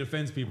nowadays? It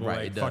offends people.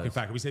 Right, like fucking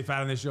fat. Can we say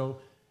fat on this show?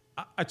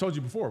 I told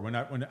you before when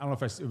I don't know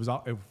if it was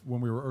when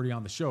we were already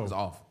on the show. It was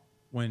off.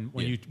 When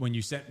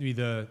you sent me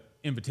the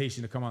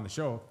invitation to come on the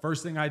show,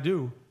 first thing I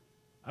do,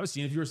 I was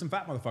seeing if you were some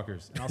fat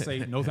motherfuckers, and I'll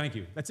say no, thank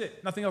you. That's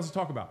it. Nothing else to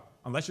talk about.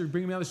 Unless you're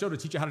bringing me on the show to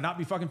teach you how to not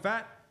be fucking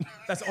fat.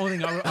 That's the only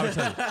thing I would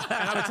tell you.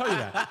 And I would tell you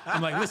that.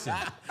 I'm like, listen,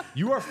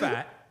 you are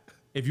fat.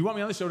 If you want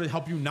me on the show to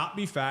help you not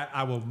be fat,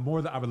 I would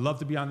love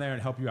to be on there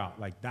and help you out.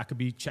 Like that could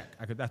be check.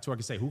 That's what I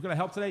could say. Who can I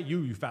help today?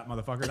 You fat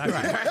motherfucker. That's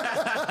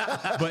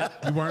right.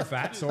 But you weren't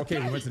fat, so okay,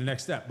 we went to the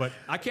next step. But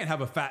I can't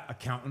have a fat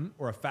accountant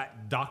or a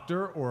fat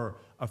doctor or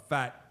a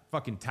fat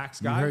fucking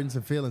tax You're guy. hurting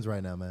some feelings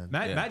right now, man.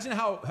 Imagine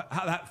how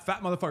that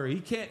fat motherfucker, he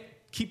can't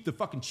keep the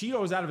fucking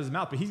Cheetos out of his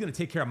mouth, but he's gonna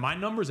take care of my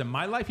numbers and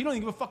my life. He don't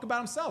even give a fuck about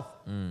himself.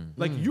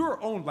 Like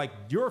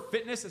your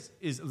fitness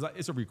is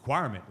a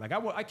requirement. Like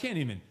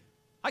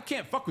I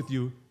can't fuck with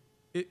you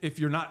if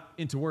you're not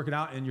into working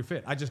out and you're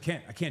fit. I just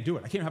can't. I can't do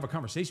it. I can't have a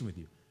conversation with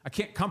you. I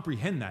can't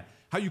comprehend that.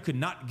 How you could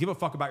not give a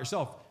fuck about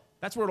yourself.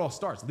 That's where it all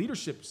starts.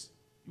 Leadership's,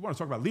 you want to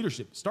talk about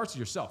leadership, starts with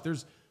yourself.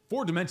 There's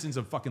 4 dimensions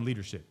of fucking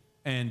leadership.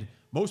 And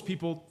most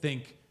people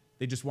think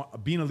they just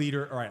want, being a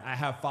leader, all right, I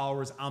have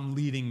followers, I'm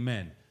leading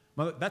men.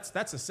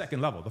 That's a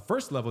second level. The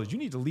first level is you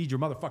need to lead your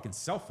motherfucking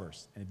self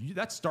first. And if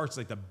that starts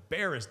like the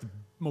barest,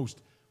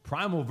 most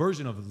primal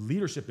version of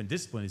leadership and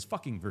discipline is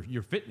fucking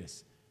your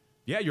fitness.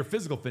 Yeah, your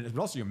physical fitness,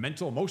 but also your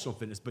mental, emotional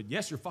fitness. But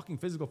yes, your fucking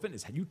physical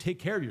fitness. You take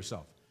care of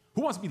yourself.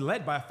 Who wants to be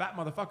led by a fat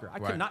motherfucker? I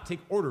could not take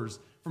orders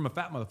from a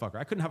fat motherfucker.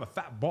 I couldn't have a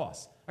fat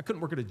boss. I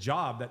couldn't work at a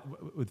job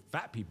with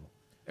fat people.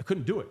 I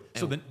couldn't do it.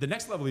 So the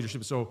next level of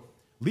leadership, so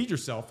lead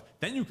yourself.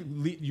 Then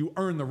you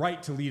earn the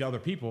right to lead other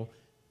people.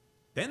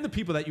 Then the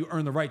people that you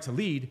earn the right to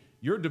lead,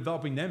 you're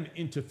developing them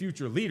into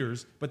future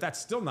leaders, but that's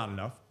still not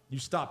enough. You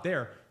stop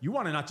there. You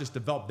want to not just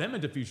develop them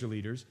into future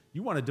leaders,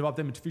 you want to develop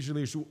them into future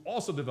leaders who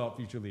also develop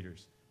future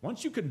leaders.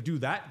 Once you can do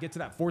that, get to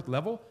that 4th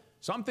level.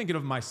 So I'm thinking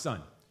of my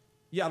son.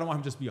 Yeah, I don't want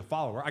him to just be a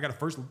follower. I got to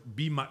first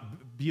be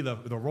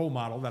the role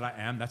model that I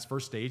am. That's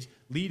first stage.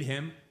 Lead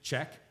him,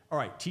 check. All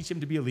right, teach him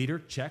to be a leader,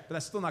 check. But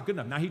that's still not good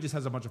enough. Now he just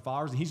has a bunch of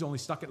followers and he's only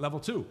stuck at level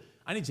 2.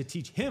 I need to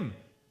teach him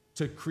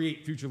to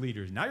create future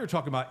leaders. Now you're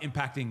talking about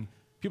impacting.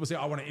 People say,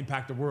 I want to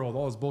impact the world.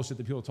 All this bullshit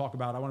that people talk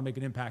about. I want to make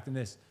an impact in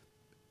this.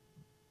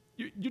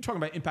 You're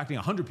talking about impacting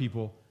 100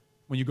 people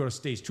when you go to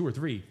stage 2 or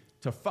 3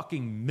 to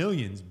fucking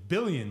millions,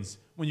 billions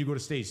when you go to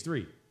stage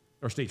 3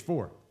 or stage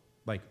 4.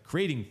 Like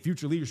creating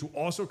future leaders who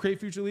also create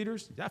future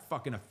leaders. That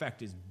fucking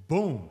effect is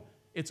boom.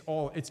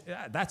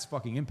 That's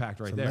fucking impact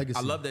right there. Legacy.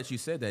 I love that you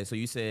said that. So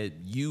you said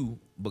you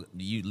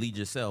lead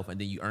yourself and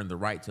then you earn the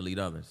right to lead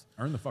others.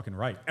 Earn the fucking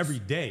right every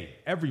day,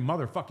 every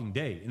motherfucking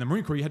day. In the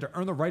Marine Corps, you had to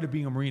earn the right of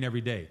being a Marine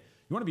every day.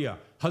 You want to be a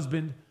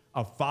husband,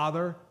 a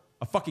father,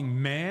 a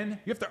fucking man?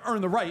 You have to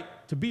earn the right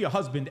to be a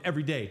husband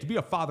every day, to be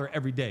a father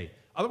every day.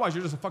 Otherwise,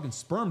 you're just a fucking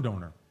sperm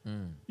donor.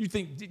 You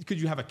think,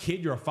 could you have a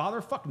kid? You're a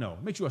father? Fuck no.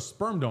 It makes you a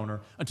sperm donor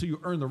until you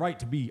earn the right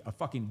to be a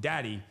fucking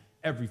daddy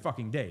every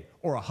fucking day,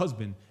 or a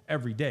husband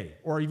every day,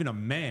 or even a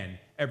man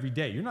every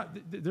day.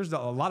 There's a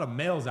lot of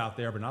males out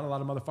there, but not a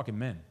lot of motherfucking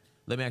men.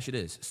 Let me ask you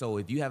this. So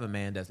if you have a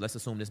man let's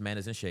assume this man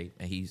is in shape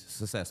and he's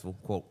successful,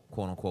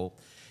 quote unquote,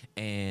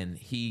 and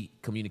he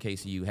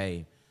communicates to you,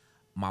 hey,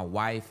 my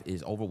wife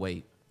is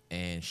overweight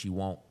and she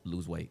won't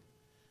lose weight.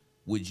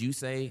 Would you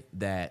say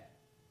that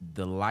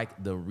the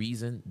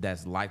reason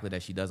that's likely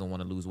that she doesn't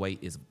want to lose weight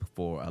is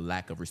for a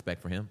lack of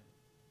respect for him?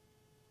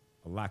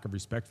 A lack of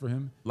respect for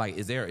him? Like,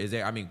 is there,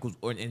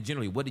 and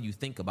generally, what do you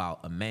think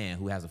about a man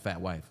who has a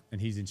fat wife? And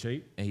he's in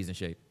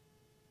shape?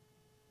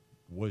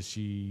 Was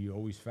she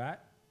always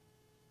fat?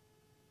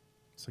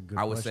 It's a good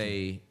I would question.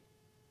 say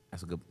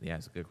that's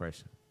a good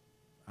question.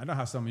 I know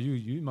how some of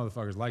you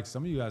motherfuckers like,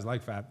 some of you guys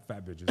like fat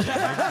bitches.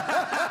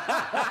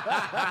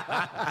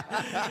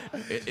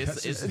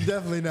 It's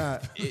Definitely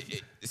not.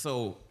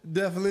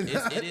 Definitely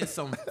not. It is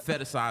some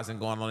fetishizing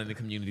going on in the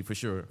community for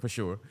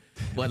sure.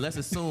 But let's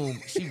assume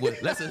she was.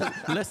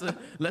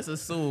 Let's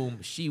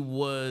assume she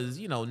was,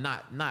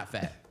 not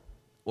fat.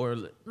 Or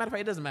matter of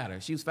fact, it doesn't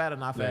matter. She was fat or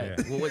not fat.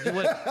 Yeah. What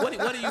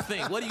do you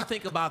think? What do you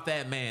think about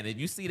that man? If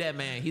you see that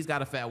man, he's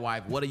got a fat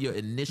wife. What are your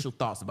initial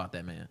thoughts about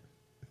that man?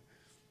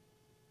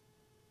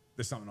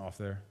 There's something off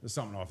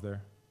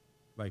there.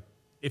 Like,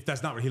 if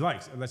that's not what he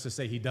likes, let's just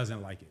say he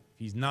doesn't like it. If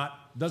he's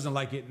doesn't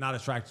like it, not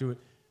attracted to it,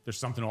 there's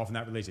something off in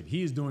that relationship.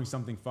 He is doing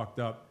something fucked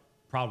up,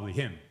 probably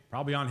him,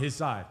 probably on his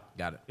side.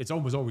 Got it. It's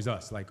always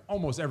us. Like,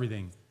 almost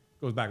everything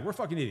goes back. We're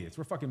fucking idiots.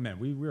 We're fucking men.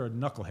 We're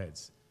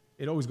knuckleheads.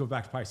 It always goes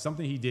back to probably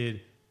something he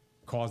did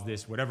caused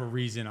this, whatever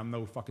reason. I'm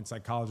no fucking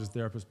psychologist,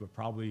 therapist, but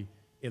probably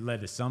it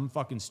led to some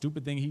fucking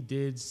stupid thing he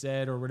did,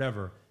 said, or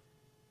whatever.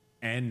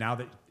 And now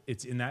that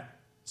it's in that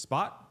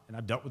spot, and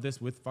I've dealt with this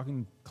with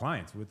fucking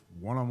clients, with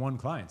one-on-one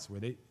clients,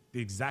 where the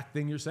exact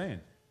thing you're saying.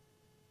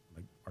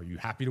 Like, are you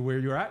happy to where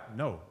you're at?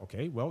 No.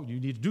 Okay, well, you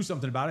need to do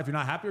something about it. If you're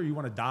not happy or you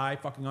want to die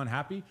fucking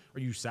unhappy, are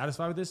you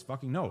satisfied with this?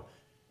 Fucking no.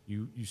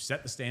 You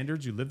set the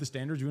standards, you live the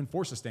standards, you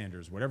enforce the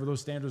standards, whatever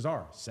those standards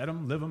are. Set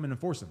them, live them, and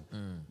enforce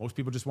them. Most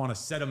people just want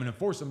to set them and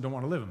enforce them, don't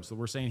want to live them. So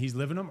we're saying he's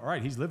living them. All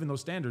right, he's living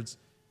those standards.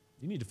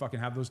 You need to fucking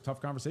have those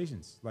tough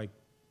conversations. Like,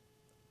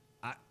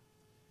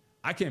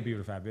 I can't be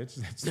with a fat bitch.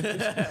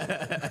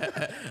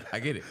 I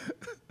get it.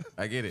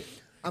 I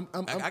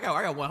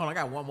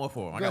got one more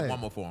for him.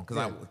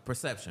 Because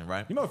perception,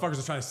 right? You motherfuckers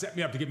are trying to set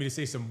me up to get me to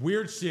say some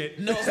weird shit.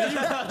 No.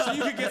 So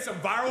you can get some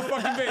viral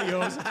fucking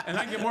videos and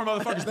I can get more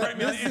motherfuckers threatening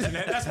me on the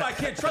internet. That's why I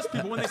can't trust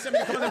people when they send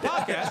me to come on their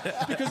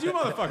podcast, because you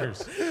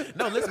motherfuckers.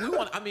 No,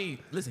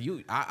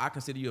 listen, I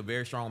consider you a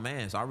very strong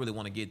man, so I really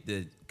want to get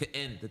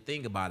and the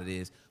thing about it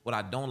is, what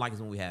I don't like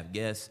is when we have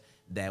guests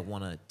that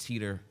want to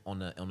teeter on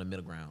the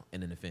middle ground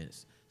and in the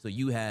fence. So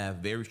you have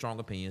very strong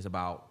opinions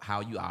about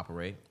how you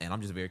operate, and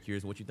I'm just very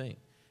curious what you think.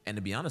 And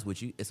to be honest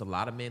with you, it's a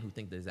lot of men who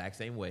think the exact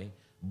same way,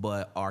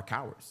 but are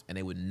cowards, and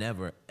they would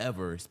never,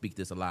 ever speak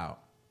this aloud,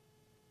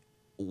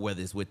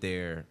 whether it's with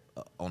their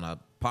on a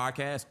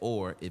podcast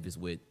or if it's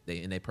with they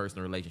in their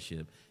personal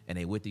relationship, and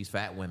they with these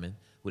fat women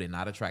who they're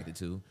not attracted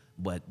to,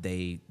 but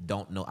they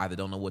don't know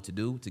what to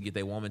do to get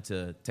their woman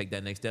to take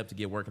that next step to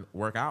get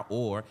work out,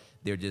 or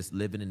they're just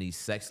living in these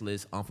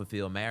sexless,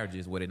 unfulfilled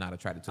marriages where they're not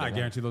attracted to. I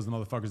guarantee those are the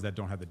motherfuckers that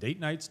don't have the date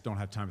nights, don't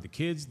have time with the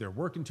kids, they're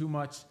working too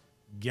much.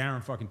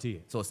 Guarantee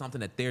it. So it's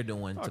something that they're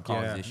doing to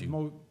cause this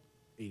issue.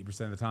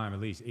 80% of the time, at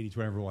least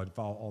 80-20 rule, I'd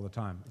follow all the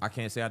time. I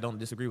can't say I don't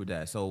disagree with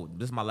that. So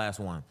this is my last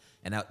one,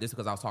 and this is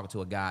because I was talking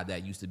to a guy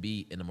that used to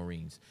be in the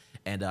Marines,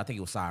 and I think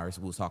it was Cyrus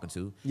we was talking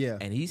to. Yeah.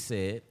 And he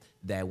said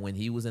that when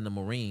he was in the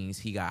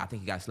Marines, I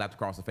think he got slapped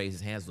across the face.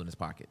 His hands was in his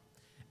pocket,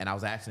 and I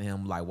was asking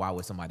him like, why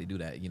would somebody do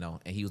that? And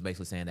he was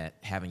basically saying that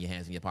having your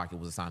hands in your pocket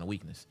was a sign of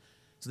weakness.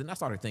 So then I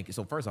started thinking.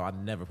 So first of all, I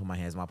never put my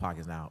hands in my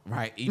pockets now,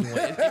 right? Even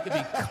when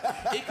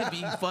it could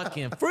be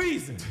fucking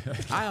freezing.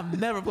 I have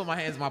never put my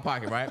hands in my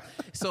pocket, right?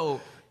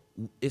 So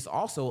it's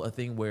also a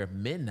thing where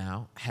men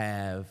now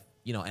have,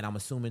 and I'm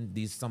assuming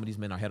some of these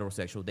men are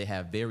heterosexual. They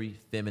have very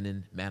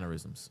feminine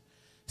mannerisms.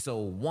 So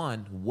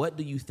one, what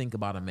do you think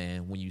about a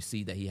man when you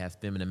see that he has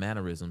feminine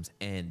mannerisms,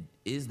 and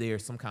is there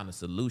some kind of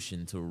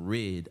solution to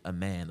rid a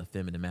man of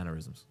feminine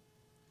mannerisms?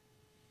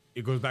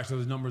 It goes back to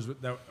those numbers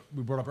that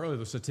we brought up earlier,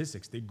 those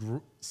statistics. They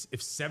grew.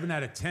 If 7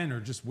 out of 10 are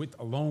just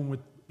alone with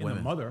the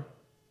mother,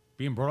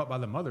 being brought up by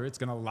the mother, it's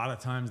going to a lot of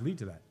times lead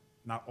to that.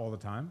 Not all the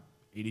time.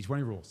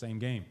 80-20 rule, same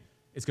game.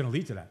 It's going to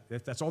lead to that.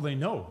 That's all they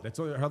know. That's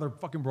how they're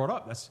fucking brought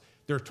up.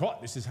 They're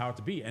taught this is how it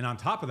to be. And on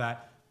top of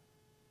that,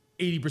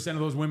 80% of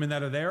those women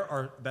that are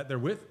there that they're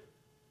with,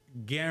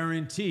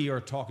 guarantee are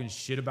talking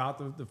shit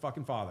about the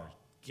fucking father.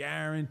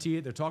 Guarantee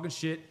it. They're talking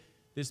shit.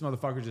 This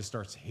motherfucker just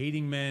starts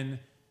hating men,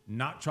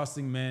 not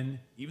trusting men,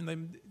 even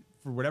them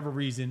for whatever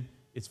reason.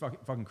 It's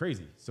fucking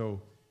crazy. So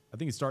I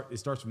think it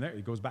starts from there.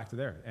 It goes back to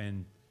there.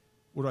 And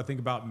what do I think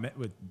about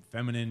with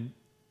feminine?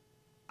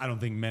 I don't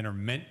think men are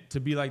meant to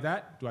be like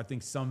that. Do I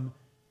think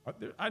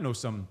I know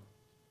some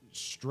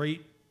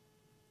straight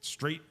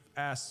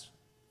ass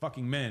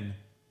fucking men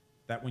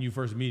that when you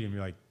first meet him,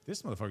 you're like,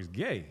 this motherfucker's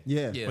gay.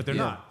 Yeah. But they're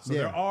not. So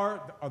Yeah.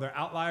 are there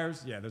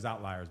outliers? Yeah, there's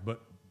outliers.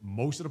 But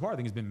most of the part, I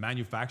think, has been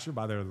manufactured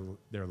by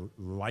their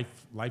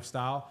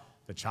lifestyle,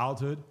 the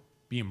childhood,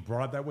 being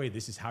brought up that way.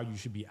 This is how you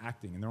should be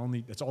acting.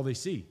 And that's all they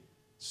see.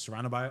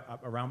 Surrounded by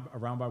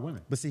around by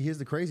women. But see, here's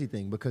the crazy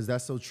thing, because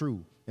that's so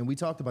true. And we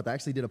talked about that. I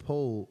actually did a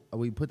poll.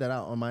 We put that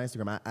out on my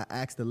Instagram. I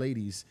asked the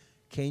ladies,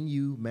 can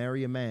you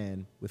marry a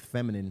man with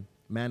feminine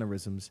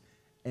mannerisms?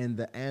 And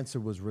the answer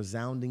was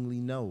resoundingly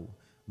no.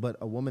 But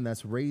a woman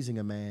that's raising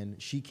a man,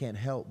 she can't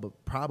help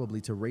but probably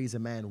to raise a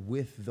man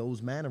with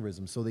those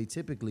mannerisms. So they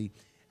typically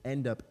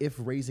end up, if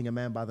raising a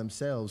man by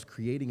themselves,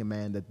 creating a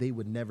man that they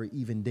would never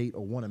even date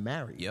or want to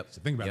marry. Yep.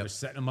 So think about it. They're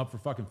setting them up for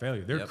fucking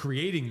failure. They're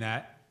creating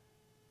that.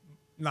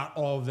 Not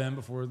all of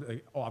them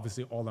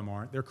obviously all of them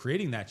aren't. They're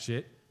creating that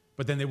shit,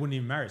 but then they wouldn't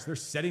even marry. So they're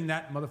setting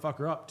that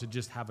motherfucker up to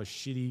just have a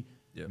shitty,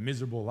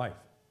 miserable life.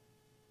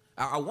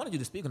 I wanted you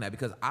to speak on that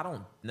because I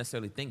don't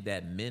necessarily think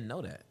that men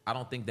know that. I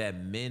don't think that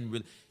men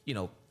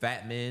really,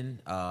 fat men,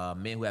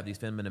 men who have these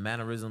feminine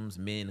mannerisms,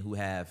 men who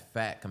have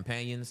fat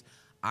companions,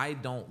 I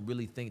don't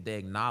really think they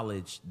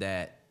acknowledge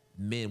that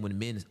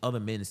when other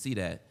men see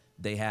that,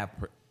 they have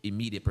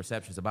immediate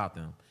perceptions about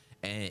them.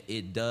 And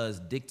it does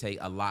dictate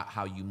a lot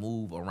how you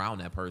move around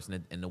that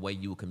person and the way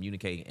you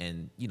communicate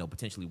and,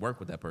 potentially work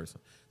with that person.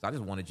 So I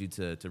just wanted you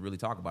to really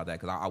talk about that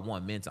because I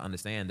want men to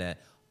understand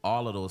that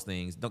all of those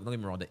things, don't get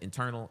me wrong, the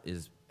internal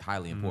is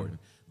highly important.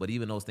 But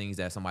even those things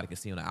that somebody can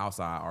see on the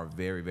outside are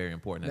very, very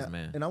important as a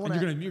man.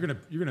 And you're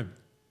gonna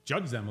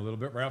judge them a little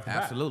bit right off the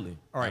bat. Absolutely.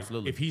 All right.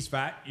 Absolutely. If he's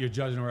fat, you're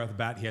judging him right off the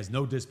bat. He has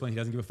no discipline. He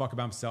doesn't give a fuck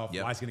about himself.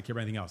 Yep. Why is he gonna care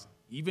about anything else?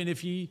 Even if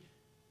he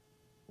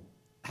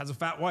has a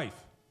fat wife,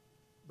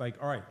 like,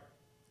 all right.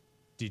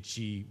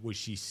 Was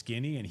she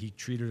skinny and he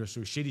treated her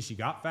so shitty she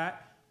got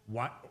fat?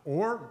 What?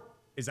 Or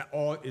is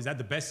that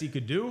the best he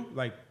could do?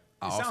 Like,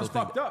 it sounds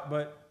fucked up,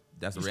 but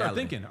that's you reality. start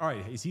thinking, all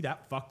right, is he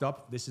that fucked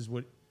up? This is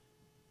what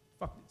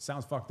it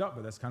sounds fucked up,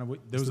 but that's kind of what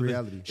those the are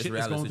reality. the shit It's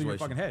that's going through your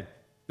situation.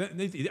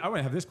 fucking head. I want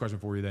to have this question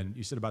for you then.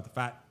 You said about the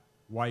fat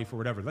wife or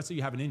whatever. Let's say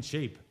you have an in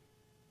shape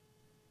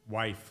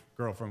wife,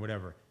 girlfriend,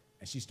 whatever,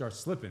 and she starts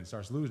slipping,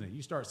 starts losing it.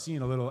 You start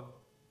seeing a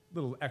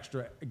little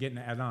extra getting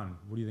added on.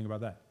 What do you think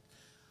about that?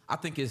 I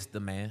think it's the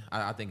man.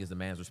 I think it's the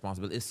man's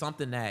responsibility. It's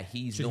something that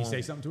he's Should doing. he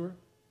say something to her?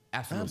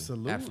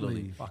 Absolutely.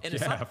 Absolutely. Fuck And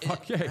yeah,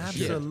 fuck yeah.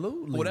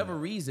 Absolutely. For whatever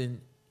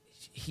reason,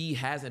 he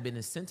hasn't been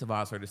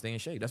incentivized her to stay in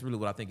shape. That's really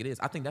what I think it is.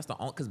 I think that's the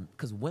only,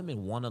 because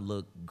women want to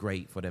look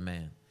great for their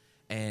man.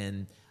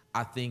 And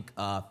I think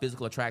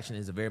physical attraction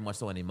is very much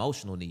so an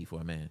emotional need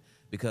for a man.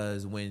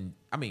 Because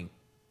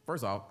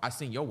first off, I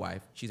seen your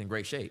wife. She's in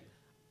great shape.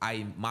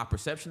 My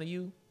perception of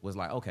you was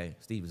like, okay,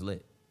 Steve is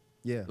lit.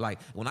 Yeah.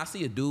 Like when I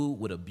see a dude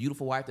with a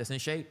beautiful wife that's in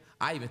shape,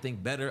 I even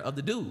think better of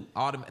the dude.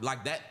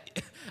 Like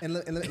that. And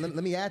let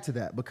me add to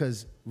that,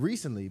 because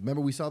recently,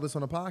 remember we saw this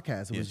on a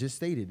podcast. It was just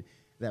stated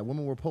that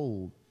women were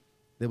polled.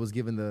 That was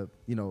given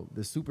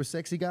the super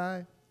sexy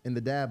guy and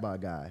the dad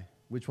bod guy.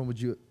 Which one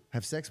would you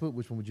have sex with?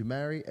 Which one would you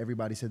marry?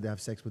 Everybody said they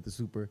have sex with the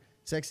super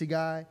sexy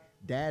guy,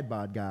 dad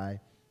bod guy.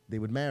 They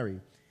would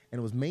marry, and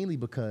it was mainly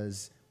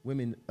because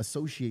women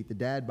associate the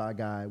dad bod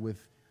guy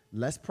with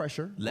less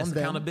pressure, less on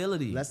them,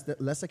 accountability,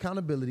 less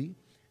accountability,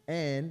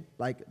 and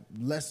like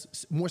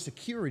more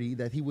security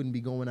that he wouldn't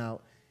be going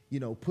out.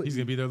 Putting, He's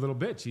gonna be their little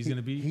bitch. He's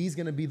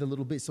gonna be the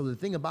little bitch. So the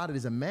thing about it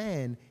is, a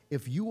man,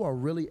 if you are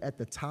really at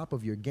the top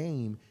of your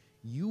game,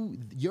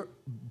 you're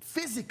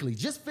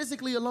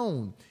physically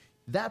alone,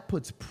 that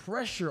puts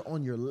pressure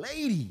on your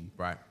lady,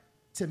 right,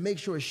 to make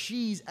sure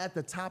she's at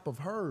the top of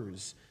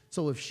hers.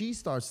 So if she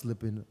starts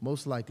slipping,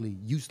 most likely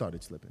you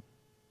started slipping.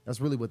 That's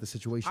really what the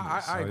situation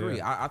is. I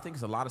agree. I think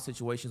it's a lot of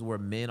situations where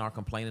men are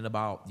complaining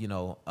about,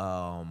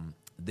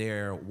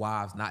 their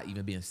wives not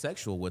even being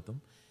sexual with them.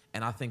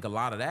 And I think a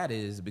lot of that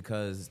is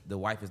because the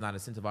wife is not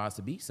incentivized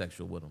to be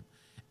sexual with them.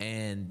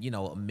 And,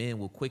 men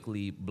will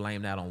quickly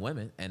blame that on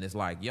women. And it's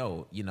like,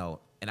 and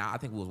I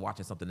think we was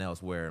watching something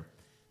else where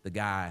the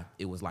guy,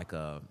 it was like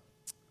a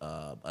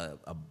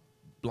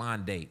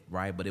blind date,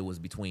 right? But it was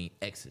between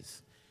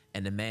exes.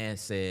 And the man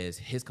says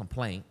his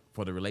complaint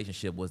for the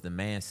relationship was the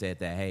man said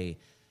that, hey,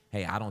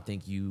 I don't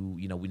think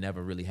we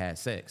never really had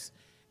sex.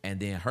 And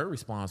then her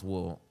response,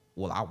 well,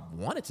 I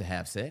wanted to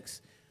have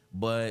sex,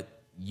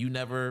 but you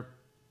never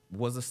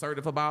was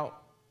assertive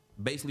about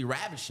basically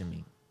ravishing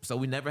me. So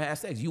we never had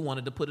sex. You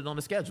wanted to put it on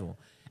the schedule.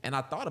 And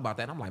I thought about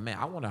that. And I'm like, man,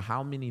 I wonder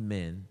how many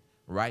men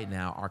right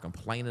now are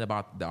complaining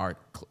about,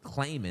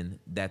 claiming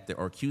that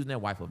or accusing their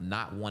wife of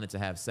not wanting to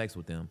have sex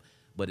with them,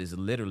 but it's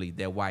literally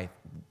their wife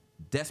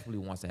desperately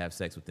wants to have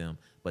sex with them,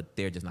 but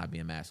they're just not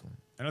being masculine.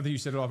 I don't think you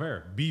said it off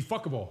air. Be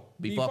fuckable.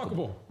 Be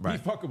fuckable.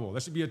 Right. Be fuckable.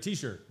 That should be a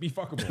t-shirt. Be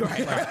fuckable. Right.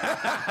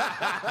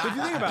 If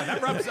you think about it,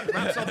 that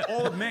wraps up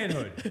all of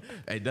manhood.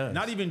 It does.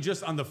 Not even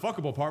just on the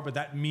fuckable part, but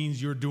that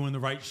means you're doing the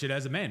right shit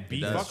as a man.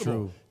 Be fuckable.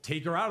 True.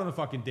 Take her out on the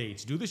fucking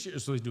dates. Do the shit you're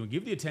supposed to do.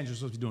 Give the attention you're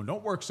supposed to be doing.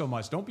 Don't work so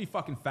much. Don't be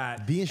fucking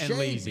fat Be in and shape.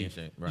 lazy. Be in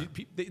shape, right.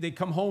 They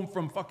come home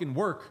from fucking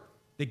work.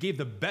 They gave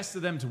the best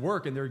of them to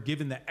work, and they're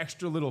giving the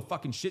extra little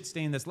fucking shit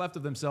stain that's left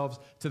of themselves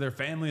to their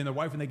family and their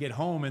wife, and they get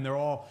home and they're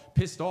all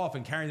pissed off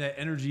and carrying that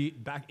energy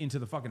back into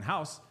the fucking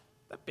house.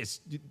 That bitch,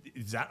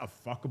 is that a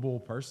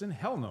fuckable person?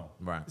 Hell no.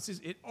 Right.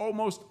 It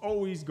almost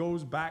always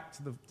goes back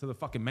to the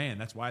fucking man.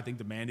 That's why I think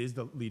the man is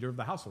the leader of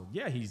the household.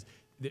 Yeah,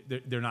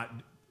 they're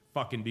not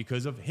fucking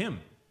because of him,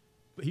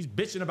 but he's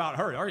bitching about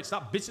her. All right,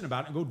 stop bitching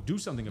about it and go do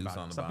something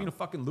about it. Stop being a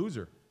fucking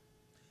loser.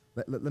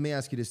 Let me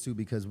ask you this too,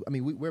 because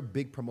we're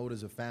big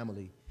promoters of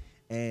family,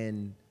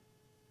 and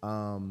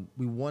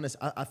we want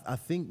to. I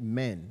think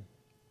men,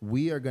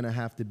 we are going to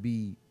have to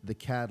be the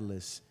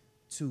catalyst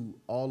to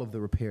all of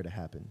the repair to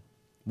happen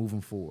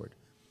moving forward.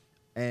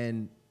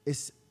 And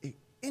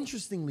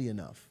interestingly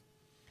enough,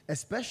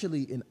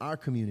 especially in our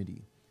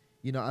community,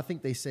 I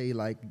think they say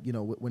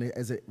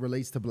as it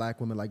relates to black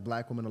women, like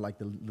black women are like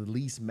the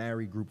least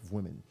married group of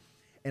women,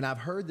 and I've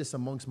heard this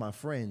amongst my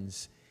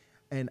friends.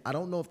 And I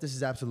don't know if this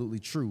is absolutely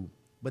true,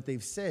 but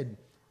they've said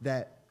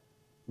that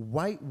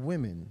white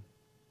women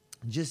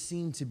just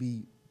seem to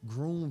be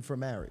groomed for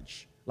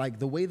marriage. Like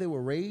the way they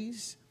were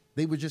raised,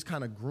 they were just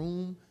kind of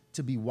groomed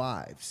to be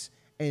wives.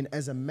 And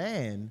as a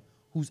man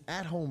who's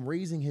at home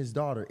raising his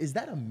daughter, is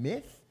that a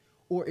myth?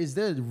 Or is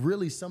there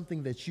really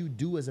something that you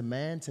do as a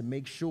man to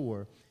make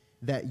sure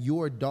that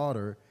your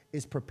daughter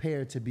is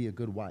prepared to be a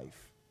good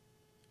wife?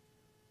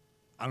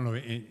 I don't know.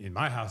 In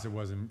my house, it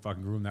wasn't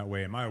fucking groomed that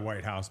way. In my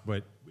white house,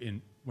 but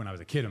when I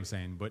was a kid, I'm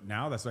saying. But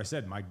now, that's what I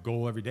said. My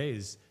goal every day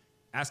is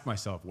ask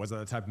myself: was I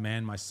the type of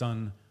man my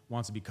son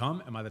wants to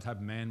become? Am I the type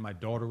of man my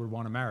daughter would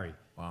want to marry?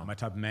 Wow. Am I the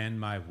type of man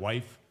my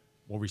wife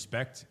will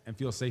respect and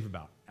feel safe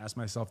about? Ask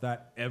myself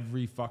that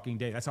every fucking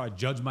day. That's how I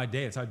judge my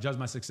day. That's how I judge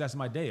my success in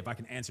my day. If I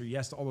can answer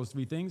yes to all those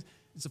three things,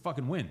 it's a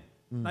fucking win.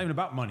 Not even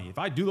about money. If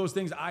I do those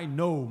things, I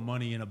know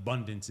money in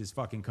abundance is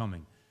fucking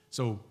coming.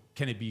 So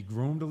can it be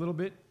groomed a little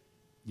bit?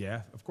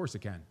 Yeah, of course it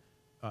can.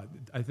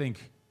 I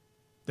think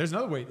there's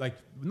another way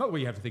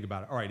you have to think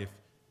about it. All right, if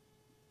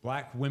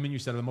black women, you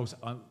said, are the most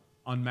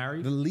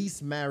unmarried? The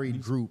least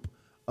married group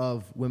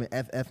of women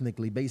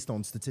ethnically based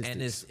on statistics.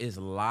 And it's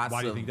lots of...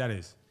 Why do you think that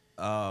is?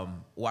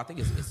 Well, I think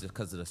it's just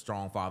because of the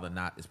strong father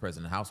not is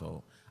present in the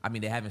household. I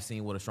mean, they haven't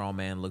seen what a strong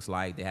man looks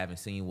like. They haven't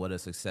seen what a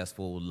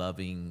successful,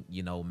 loving,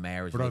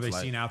 marriage But are looks they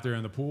like. seen out there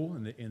in the pool,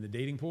 in the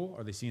dating pool?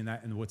 Are they seeing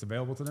that in what's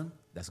available to them?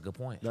 That's a good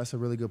point. That's a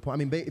really good point.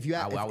 I mean, if you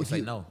I would if say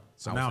you- no.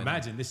 So I would now say no.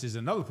 imagine this is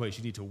another place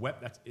you need to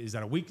is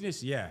that a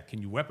weakness? Yeah.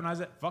 Can you weaponize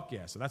it? Fuck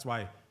yeah. So that's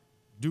why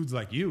dudes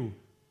like you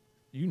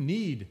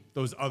need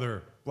those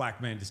other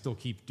black men to still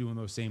keep doing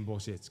those same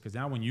bullshits. Because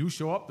now when you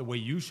show up the way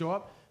you show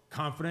up,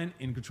 confident,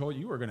 in control,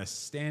 you are going to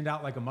stand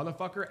out like a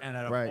motherfucker. And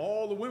out of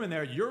all the women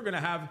there, you're going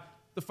to have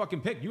the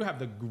fucking pick. You have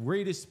the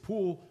greatest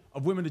pool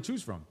of women to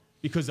choose from.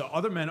 because the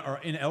other men are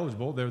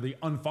ineligible. They're the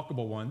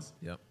unfuckable ones.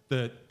 Yep.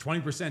 The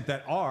 20%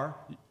 that are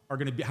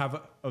going to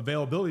have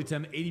availability to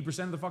them 80%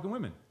 of the fucking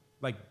women.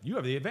 Like, you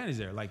have the advantage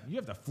there. Like, you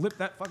have to flip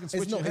that fucking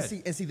switch in your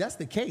head. And see, that's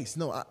the case.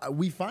 No,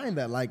 we find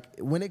that, like,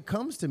 when it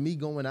comes to me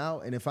going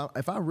out, and if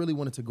I really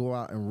wanted to go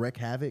out and wreak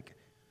havoc,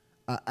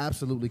 I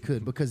absolutely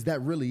could, because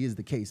that really is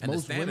the case. And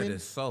Most the standard women,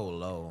 is so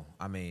low.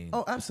 I mean,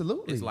 oh,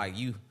 absolutely. it's like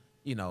you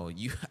know,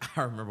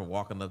 I remember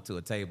walking up to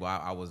a table.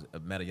 I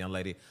met a young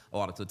lady. I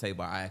walked up to a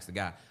table. I asked the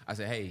guy, I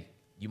said, hey,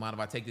 you mind if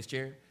I take this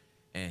chair?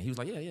 And he was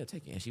like, yeah,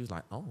 take it. And she was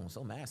like, oh,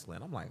 so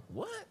masculine. I'm like,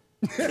 what?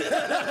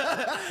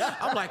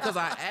 I'm like,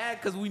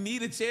 because we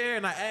need a chair,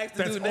 and I asked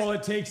the That's dude. all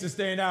it takes to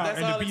stand out That's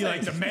and all to it be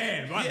like takes. the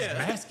man. Wow, Yeah.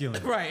 that's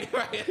masculine. Right.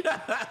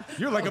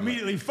 You're like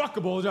immediately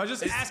fuckable. I was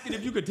just asking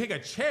if you could take a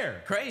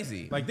chair.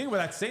 Crazy. Like, think what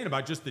that's saying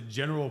about just the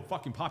general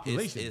fucking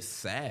population. It's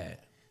sad.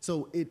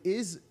 So it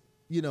is,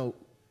 you know,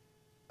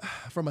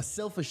 from a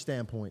selfish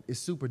standpoint, it's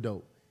super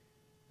dope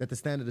that the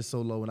standard is so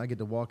low and I get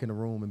to walk in the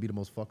room and be the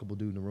most fuckable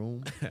dude in the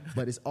room.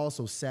 But it's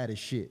also sad as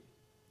shit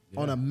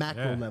on a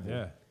macro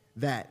level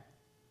that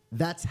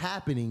that's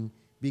happening,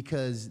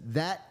 because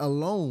that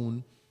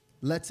alone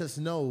lets us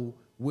know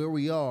where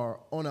we are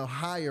on a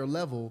higher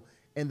level.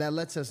 And that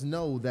lets us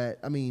know that,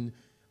 I mean,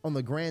 on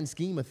the grand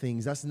scheme of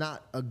things, that's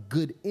not a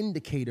good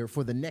indicator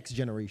for the next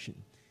generation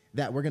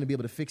that we're going to be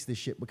able to fix this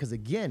shit. Because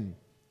again,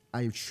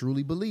 I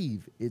truly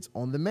believe it's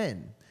on the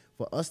men.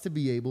 For us to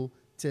be able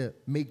to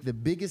make the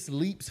biggest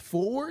leaps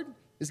forward,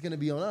 it's going to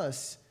be on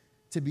us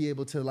to be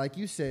able to, like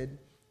you said,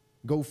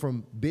 go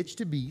from bitch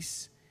to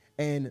beast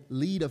and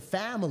lead a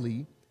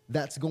family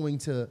that's going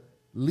to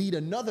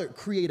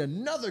create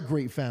another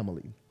great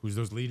family. Who's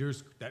those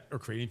leaders that are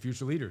creating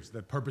future leaders?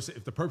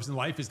 If the purpose in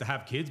life is to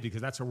have kids,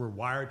 because that's how we're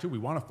wired to, we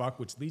want to fuck,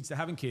 which leads to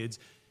having kids,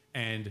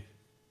 and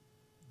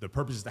the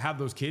purpose is to have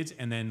those kids,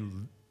 and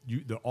then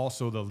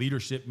also the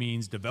leadership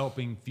means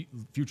developing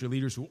future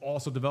leaders who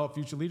also develop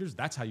future leaders.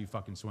 That's how you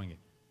fucking swing it.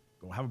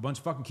 Go have a bunch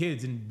of fucking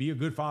kids and be a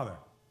good father.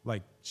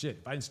 Like, shit,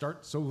 if I didn't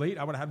start so late,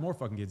 I would have had more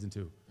fucking kids than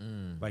two.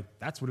 Like,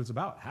 that's what it's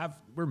about.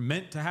 We're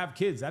meant to have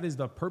kids. That is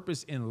the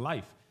purpose in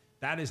life.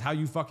 That is how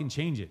you fucking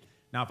change it.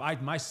 Now,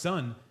 if my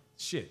son,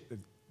 shit,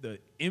 the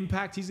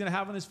impact he's gonna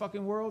have on this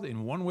fucking world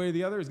in one way or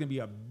the other is gonna be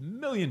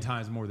 1,000,000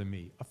 times more than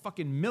me.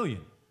 1,000,000.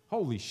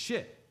 Holy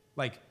shit.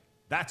 Like,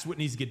 that's what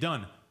needs to get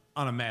done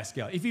on a mass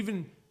scale. If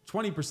even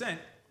 20%,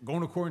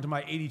 going according to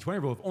my 80-20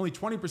 rule, if only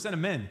 20% of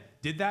men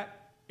did that,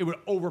 it would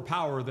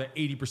overpower the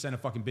 80% of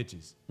fucking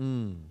bitches.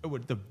 It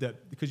would,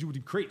 because you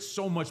would create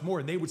so much more,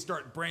 and they would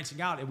start branching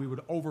out, and we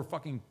would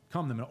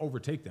come them and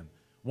overtake them.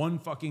 One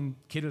fucking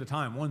kid at a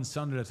time, one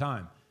son at a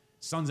time.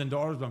 Sons and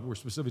daughters, but we're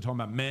specifically talking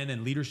about men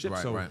and leadership.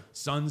 Right.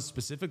 Sons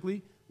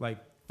specifically, like,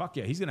 fuck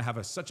yeah, he's gonna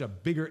have such a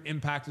bigger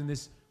impact in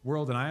this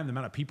world than I am. The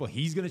amount of people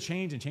he's gonna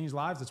change and change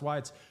lives. That's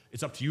why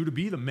it's up to you to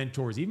be the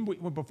mentors, even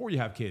before you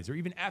have kids, or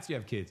even after you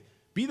have kids.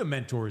 Be the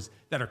mentors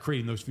that are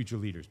creating those future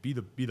leaders. Be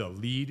the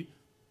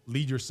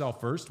lead yourself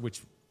first,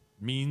 which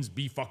means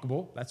be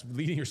fuckable. That's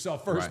leading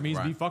yourself first means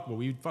be fuckable.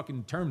 We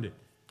fucking termed it.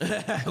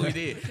 We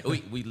did.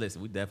 We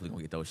listen. We definitely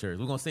gonna get those shirts.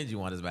 We're gonna send you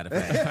one, as a matter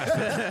of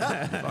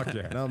fact. Fuck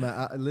yeah. No,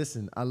 man.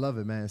 Listen, I love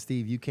it, man.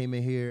 Steve, you came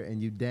in here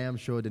and you damn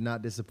sure did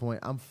not disappoint.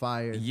 I'm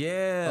fired.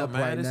 Yeah, up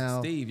man. right This now.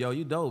 is Steve. Yo,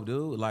 you dope,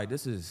 dude. Like,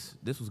 this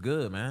was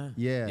good, man.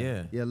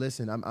 Yeah.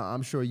 Listen,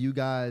 I'm sure you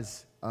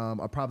guys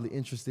are probably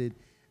interested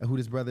in who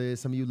this brother is.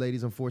 Some of you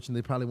ladies,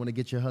 unfortunately, probably want to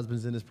get your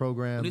husbands in this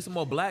program. We need some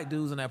more black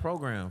dudes in that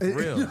program, for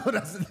real. No,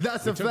 that's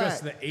a It took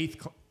us fact. to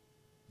the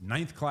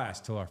ninth class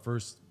till our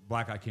first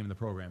black guy came in the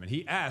program, and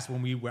he asked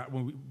when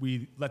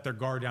we let their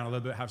guard down a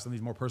little bit, have some of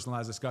these more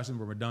personalized discussions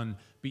where we're done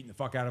beating the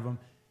fuck out of them,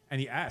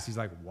 and he asked, he's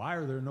like, "Why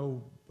are there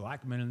no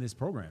black men in this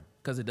program?"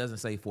 Because it doesn't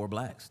say for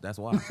blacks. That's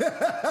why.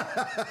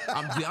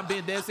 I'm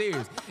being dead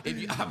serious.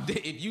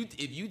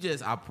 If you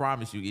just, I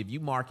promise you, if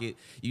you market,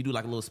 you do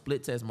like a little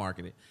split test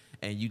marketing,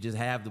 and you just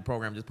have the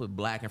program just put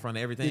black in front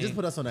of everything. You just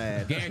put us on the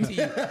ad. Guarantee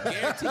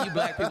you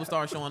black people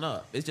start showing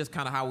up. It's just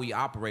kind of how we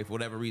operate for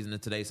whatever reason in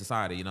today's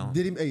society, you know?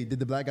 Did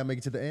the black guy make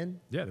it to the end?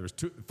 Yeah, there was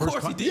two. Of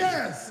course he did.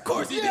 Yes! Of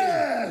course he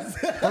Yes!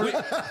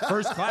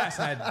 First class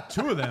had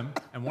two of them,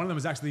 and one of them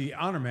was actually the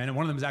honor man, and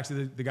one of them is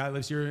actually the guy that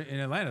lives here in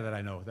Atlanta that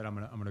I know that I'm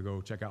gonna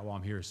go check out while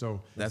I'm here.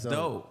 So That's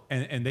dope.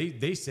 And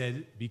they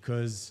said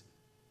because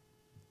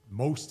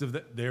most of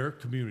their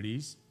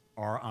communities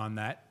are on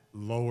that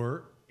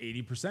lower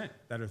 80%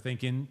 that are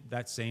thinking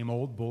that same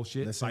old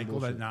bullshit cycle,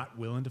 that not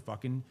willing to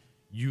fucking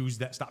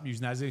stop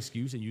using that as an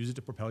excuse and use it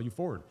to propel you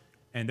forward.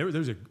 And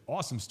there's an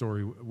awesome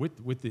story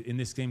in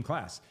this same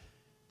class.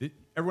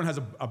 Everyone has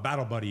a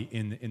battle buddy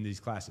in these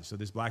classes. So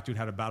this black dude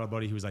had a battle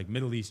buddy who was like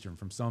Middle Eastern,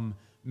 from some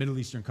Middle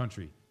Eastern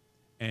country.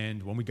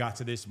 And when we got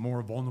to this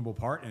more vulnerable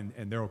part,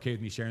 and they're okay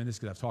with me sharing this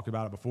because I've talked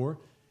about it before,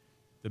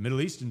 the Middle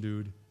Eastern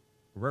dude,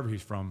 wherever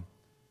he's from,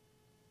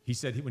 he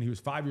said when he was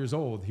 5 years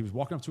old, he was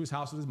walking up to his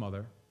house with his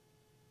mother.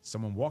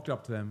 Someone walked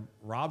up to them,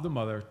 robbed the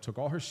mother, took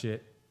all her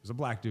shit. It was a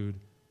black dude.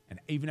 And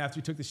even after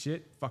he took the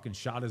shit, fucking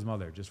shot his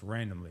mother just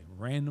randomly.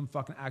 Random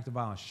fucking act of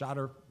violence. Shot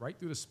her right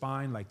through the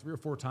spine like 3 or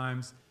 4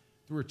 times,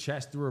 through her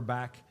chest, through her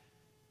back.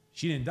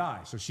 She didn't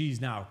die. So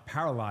she's now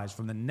paralyzed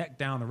from the neck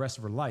down the rest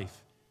of her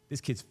life. This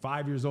kid's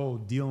 5 years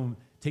old,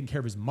 taking care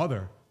of his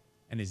mother,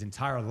 and his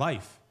entire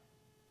life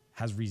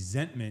has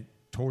resentment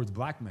towards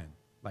black men.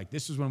 Like,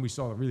 this is when we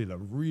saw the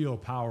real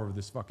power of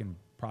this fucking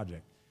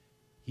project.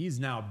 He's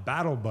now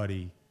battle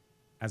buddy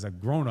as a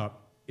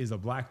grown-up is a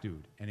black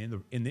dude.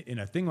 And in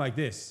a thing like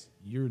this,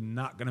 you're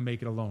not gonna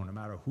make it alone. No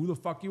matter who the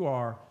fuck you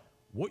are,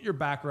 what your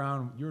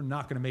background, you're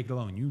not gonna make it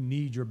alone. You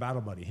need your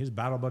battle buddy. His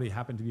battle buddy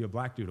happened to be a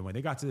black dude. And when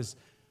they got to this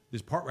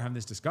part where having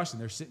this discussion,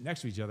 they're sitting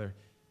next to each other.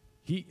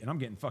 And I'm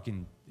getting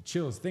fucking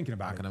chills thinking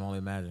about it. I can only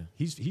imagine.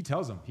 He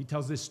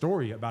tells this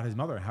story about his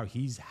mother and how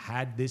he's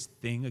had this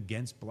thing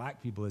against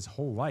black people his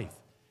whole life.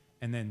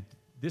 And then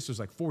this was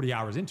like 40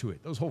 hours into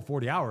it. Those whole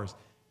 40 hours,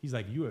 he's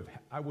like,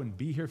 I wouldn't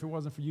be here if it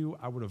wasn't for you.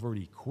 I would have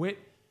already quit.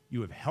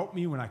 You have helped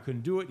me when I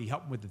couldn't do it. He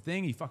helped me with the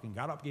thing. He fucking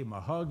got up, gave him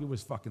a hug. It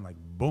was fucking like,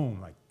 boom.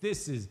 Like,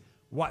 this is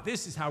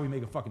how we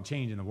make a fucking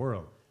change in the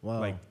world.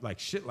 Wow. Like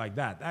shit like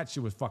that. That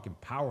shit was fucking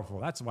powerful.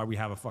 That's why we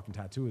have a fucking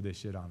tattoo of this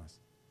shit on us.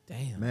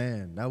 Damn.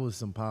 Man, that was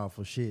some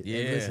powerful shit. Yeah,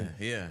 And listen,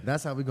 yeah.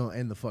 That's how we're going to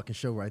end the fucking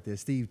show right there.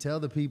 Steve, tell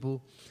the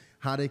people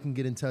how they can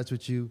get in touch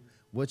with you,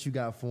 what you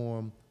got for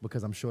them,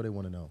 because I'm sure they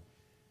want to know.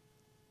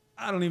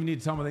 I don't even need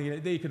to tell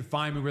them they could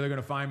find me where they're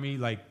going to find me.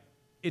 Like,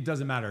 it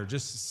doesn't matter.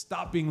 Just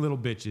stop being little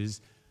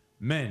bitches.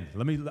 Men,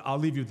 I'll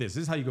leave you with this.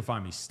 This is how you can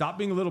find me. Stop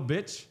being a little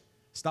bitch.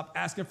 Stop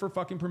asking for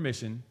fucking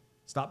permission.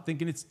 Stop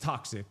thinking it's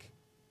toxic.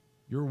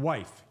 Your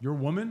wife, your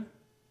woman,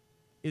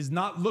 is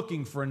not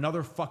looking for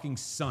another fucking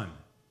son.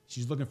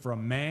 She's looking for a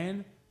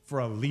man, for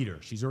a leader.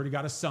 She's already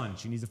got a son.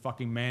 She needs a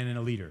fucking man and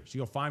a leader.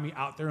 She'll find me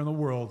out there in the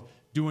world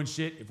doing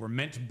shit. If we're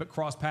meant to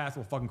cross paths,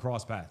 we'll fucking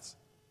cross paths.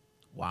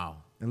 Wow.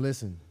 And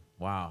listen,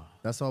 Wow.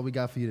 that's all we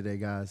got for you today,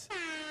 guys.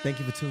 Thank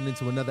you for tuning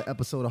into another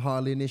episode of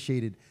Hardly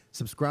Initiated.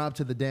 Subscribe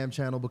to the damn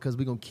channel because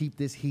we're going to keep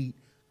this heat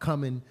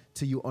coming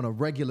to you on a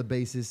regular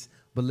basis.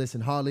 But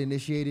listen, Hardly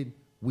Initiated,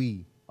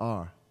 we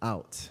are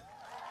out.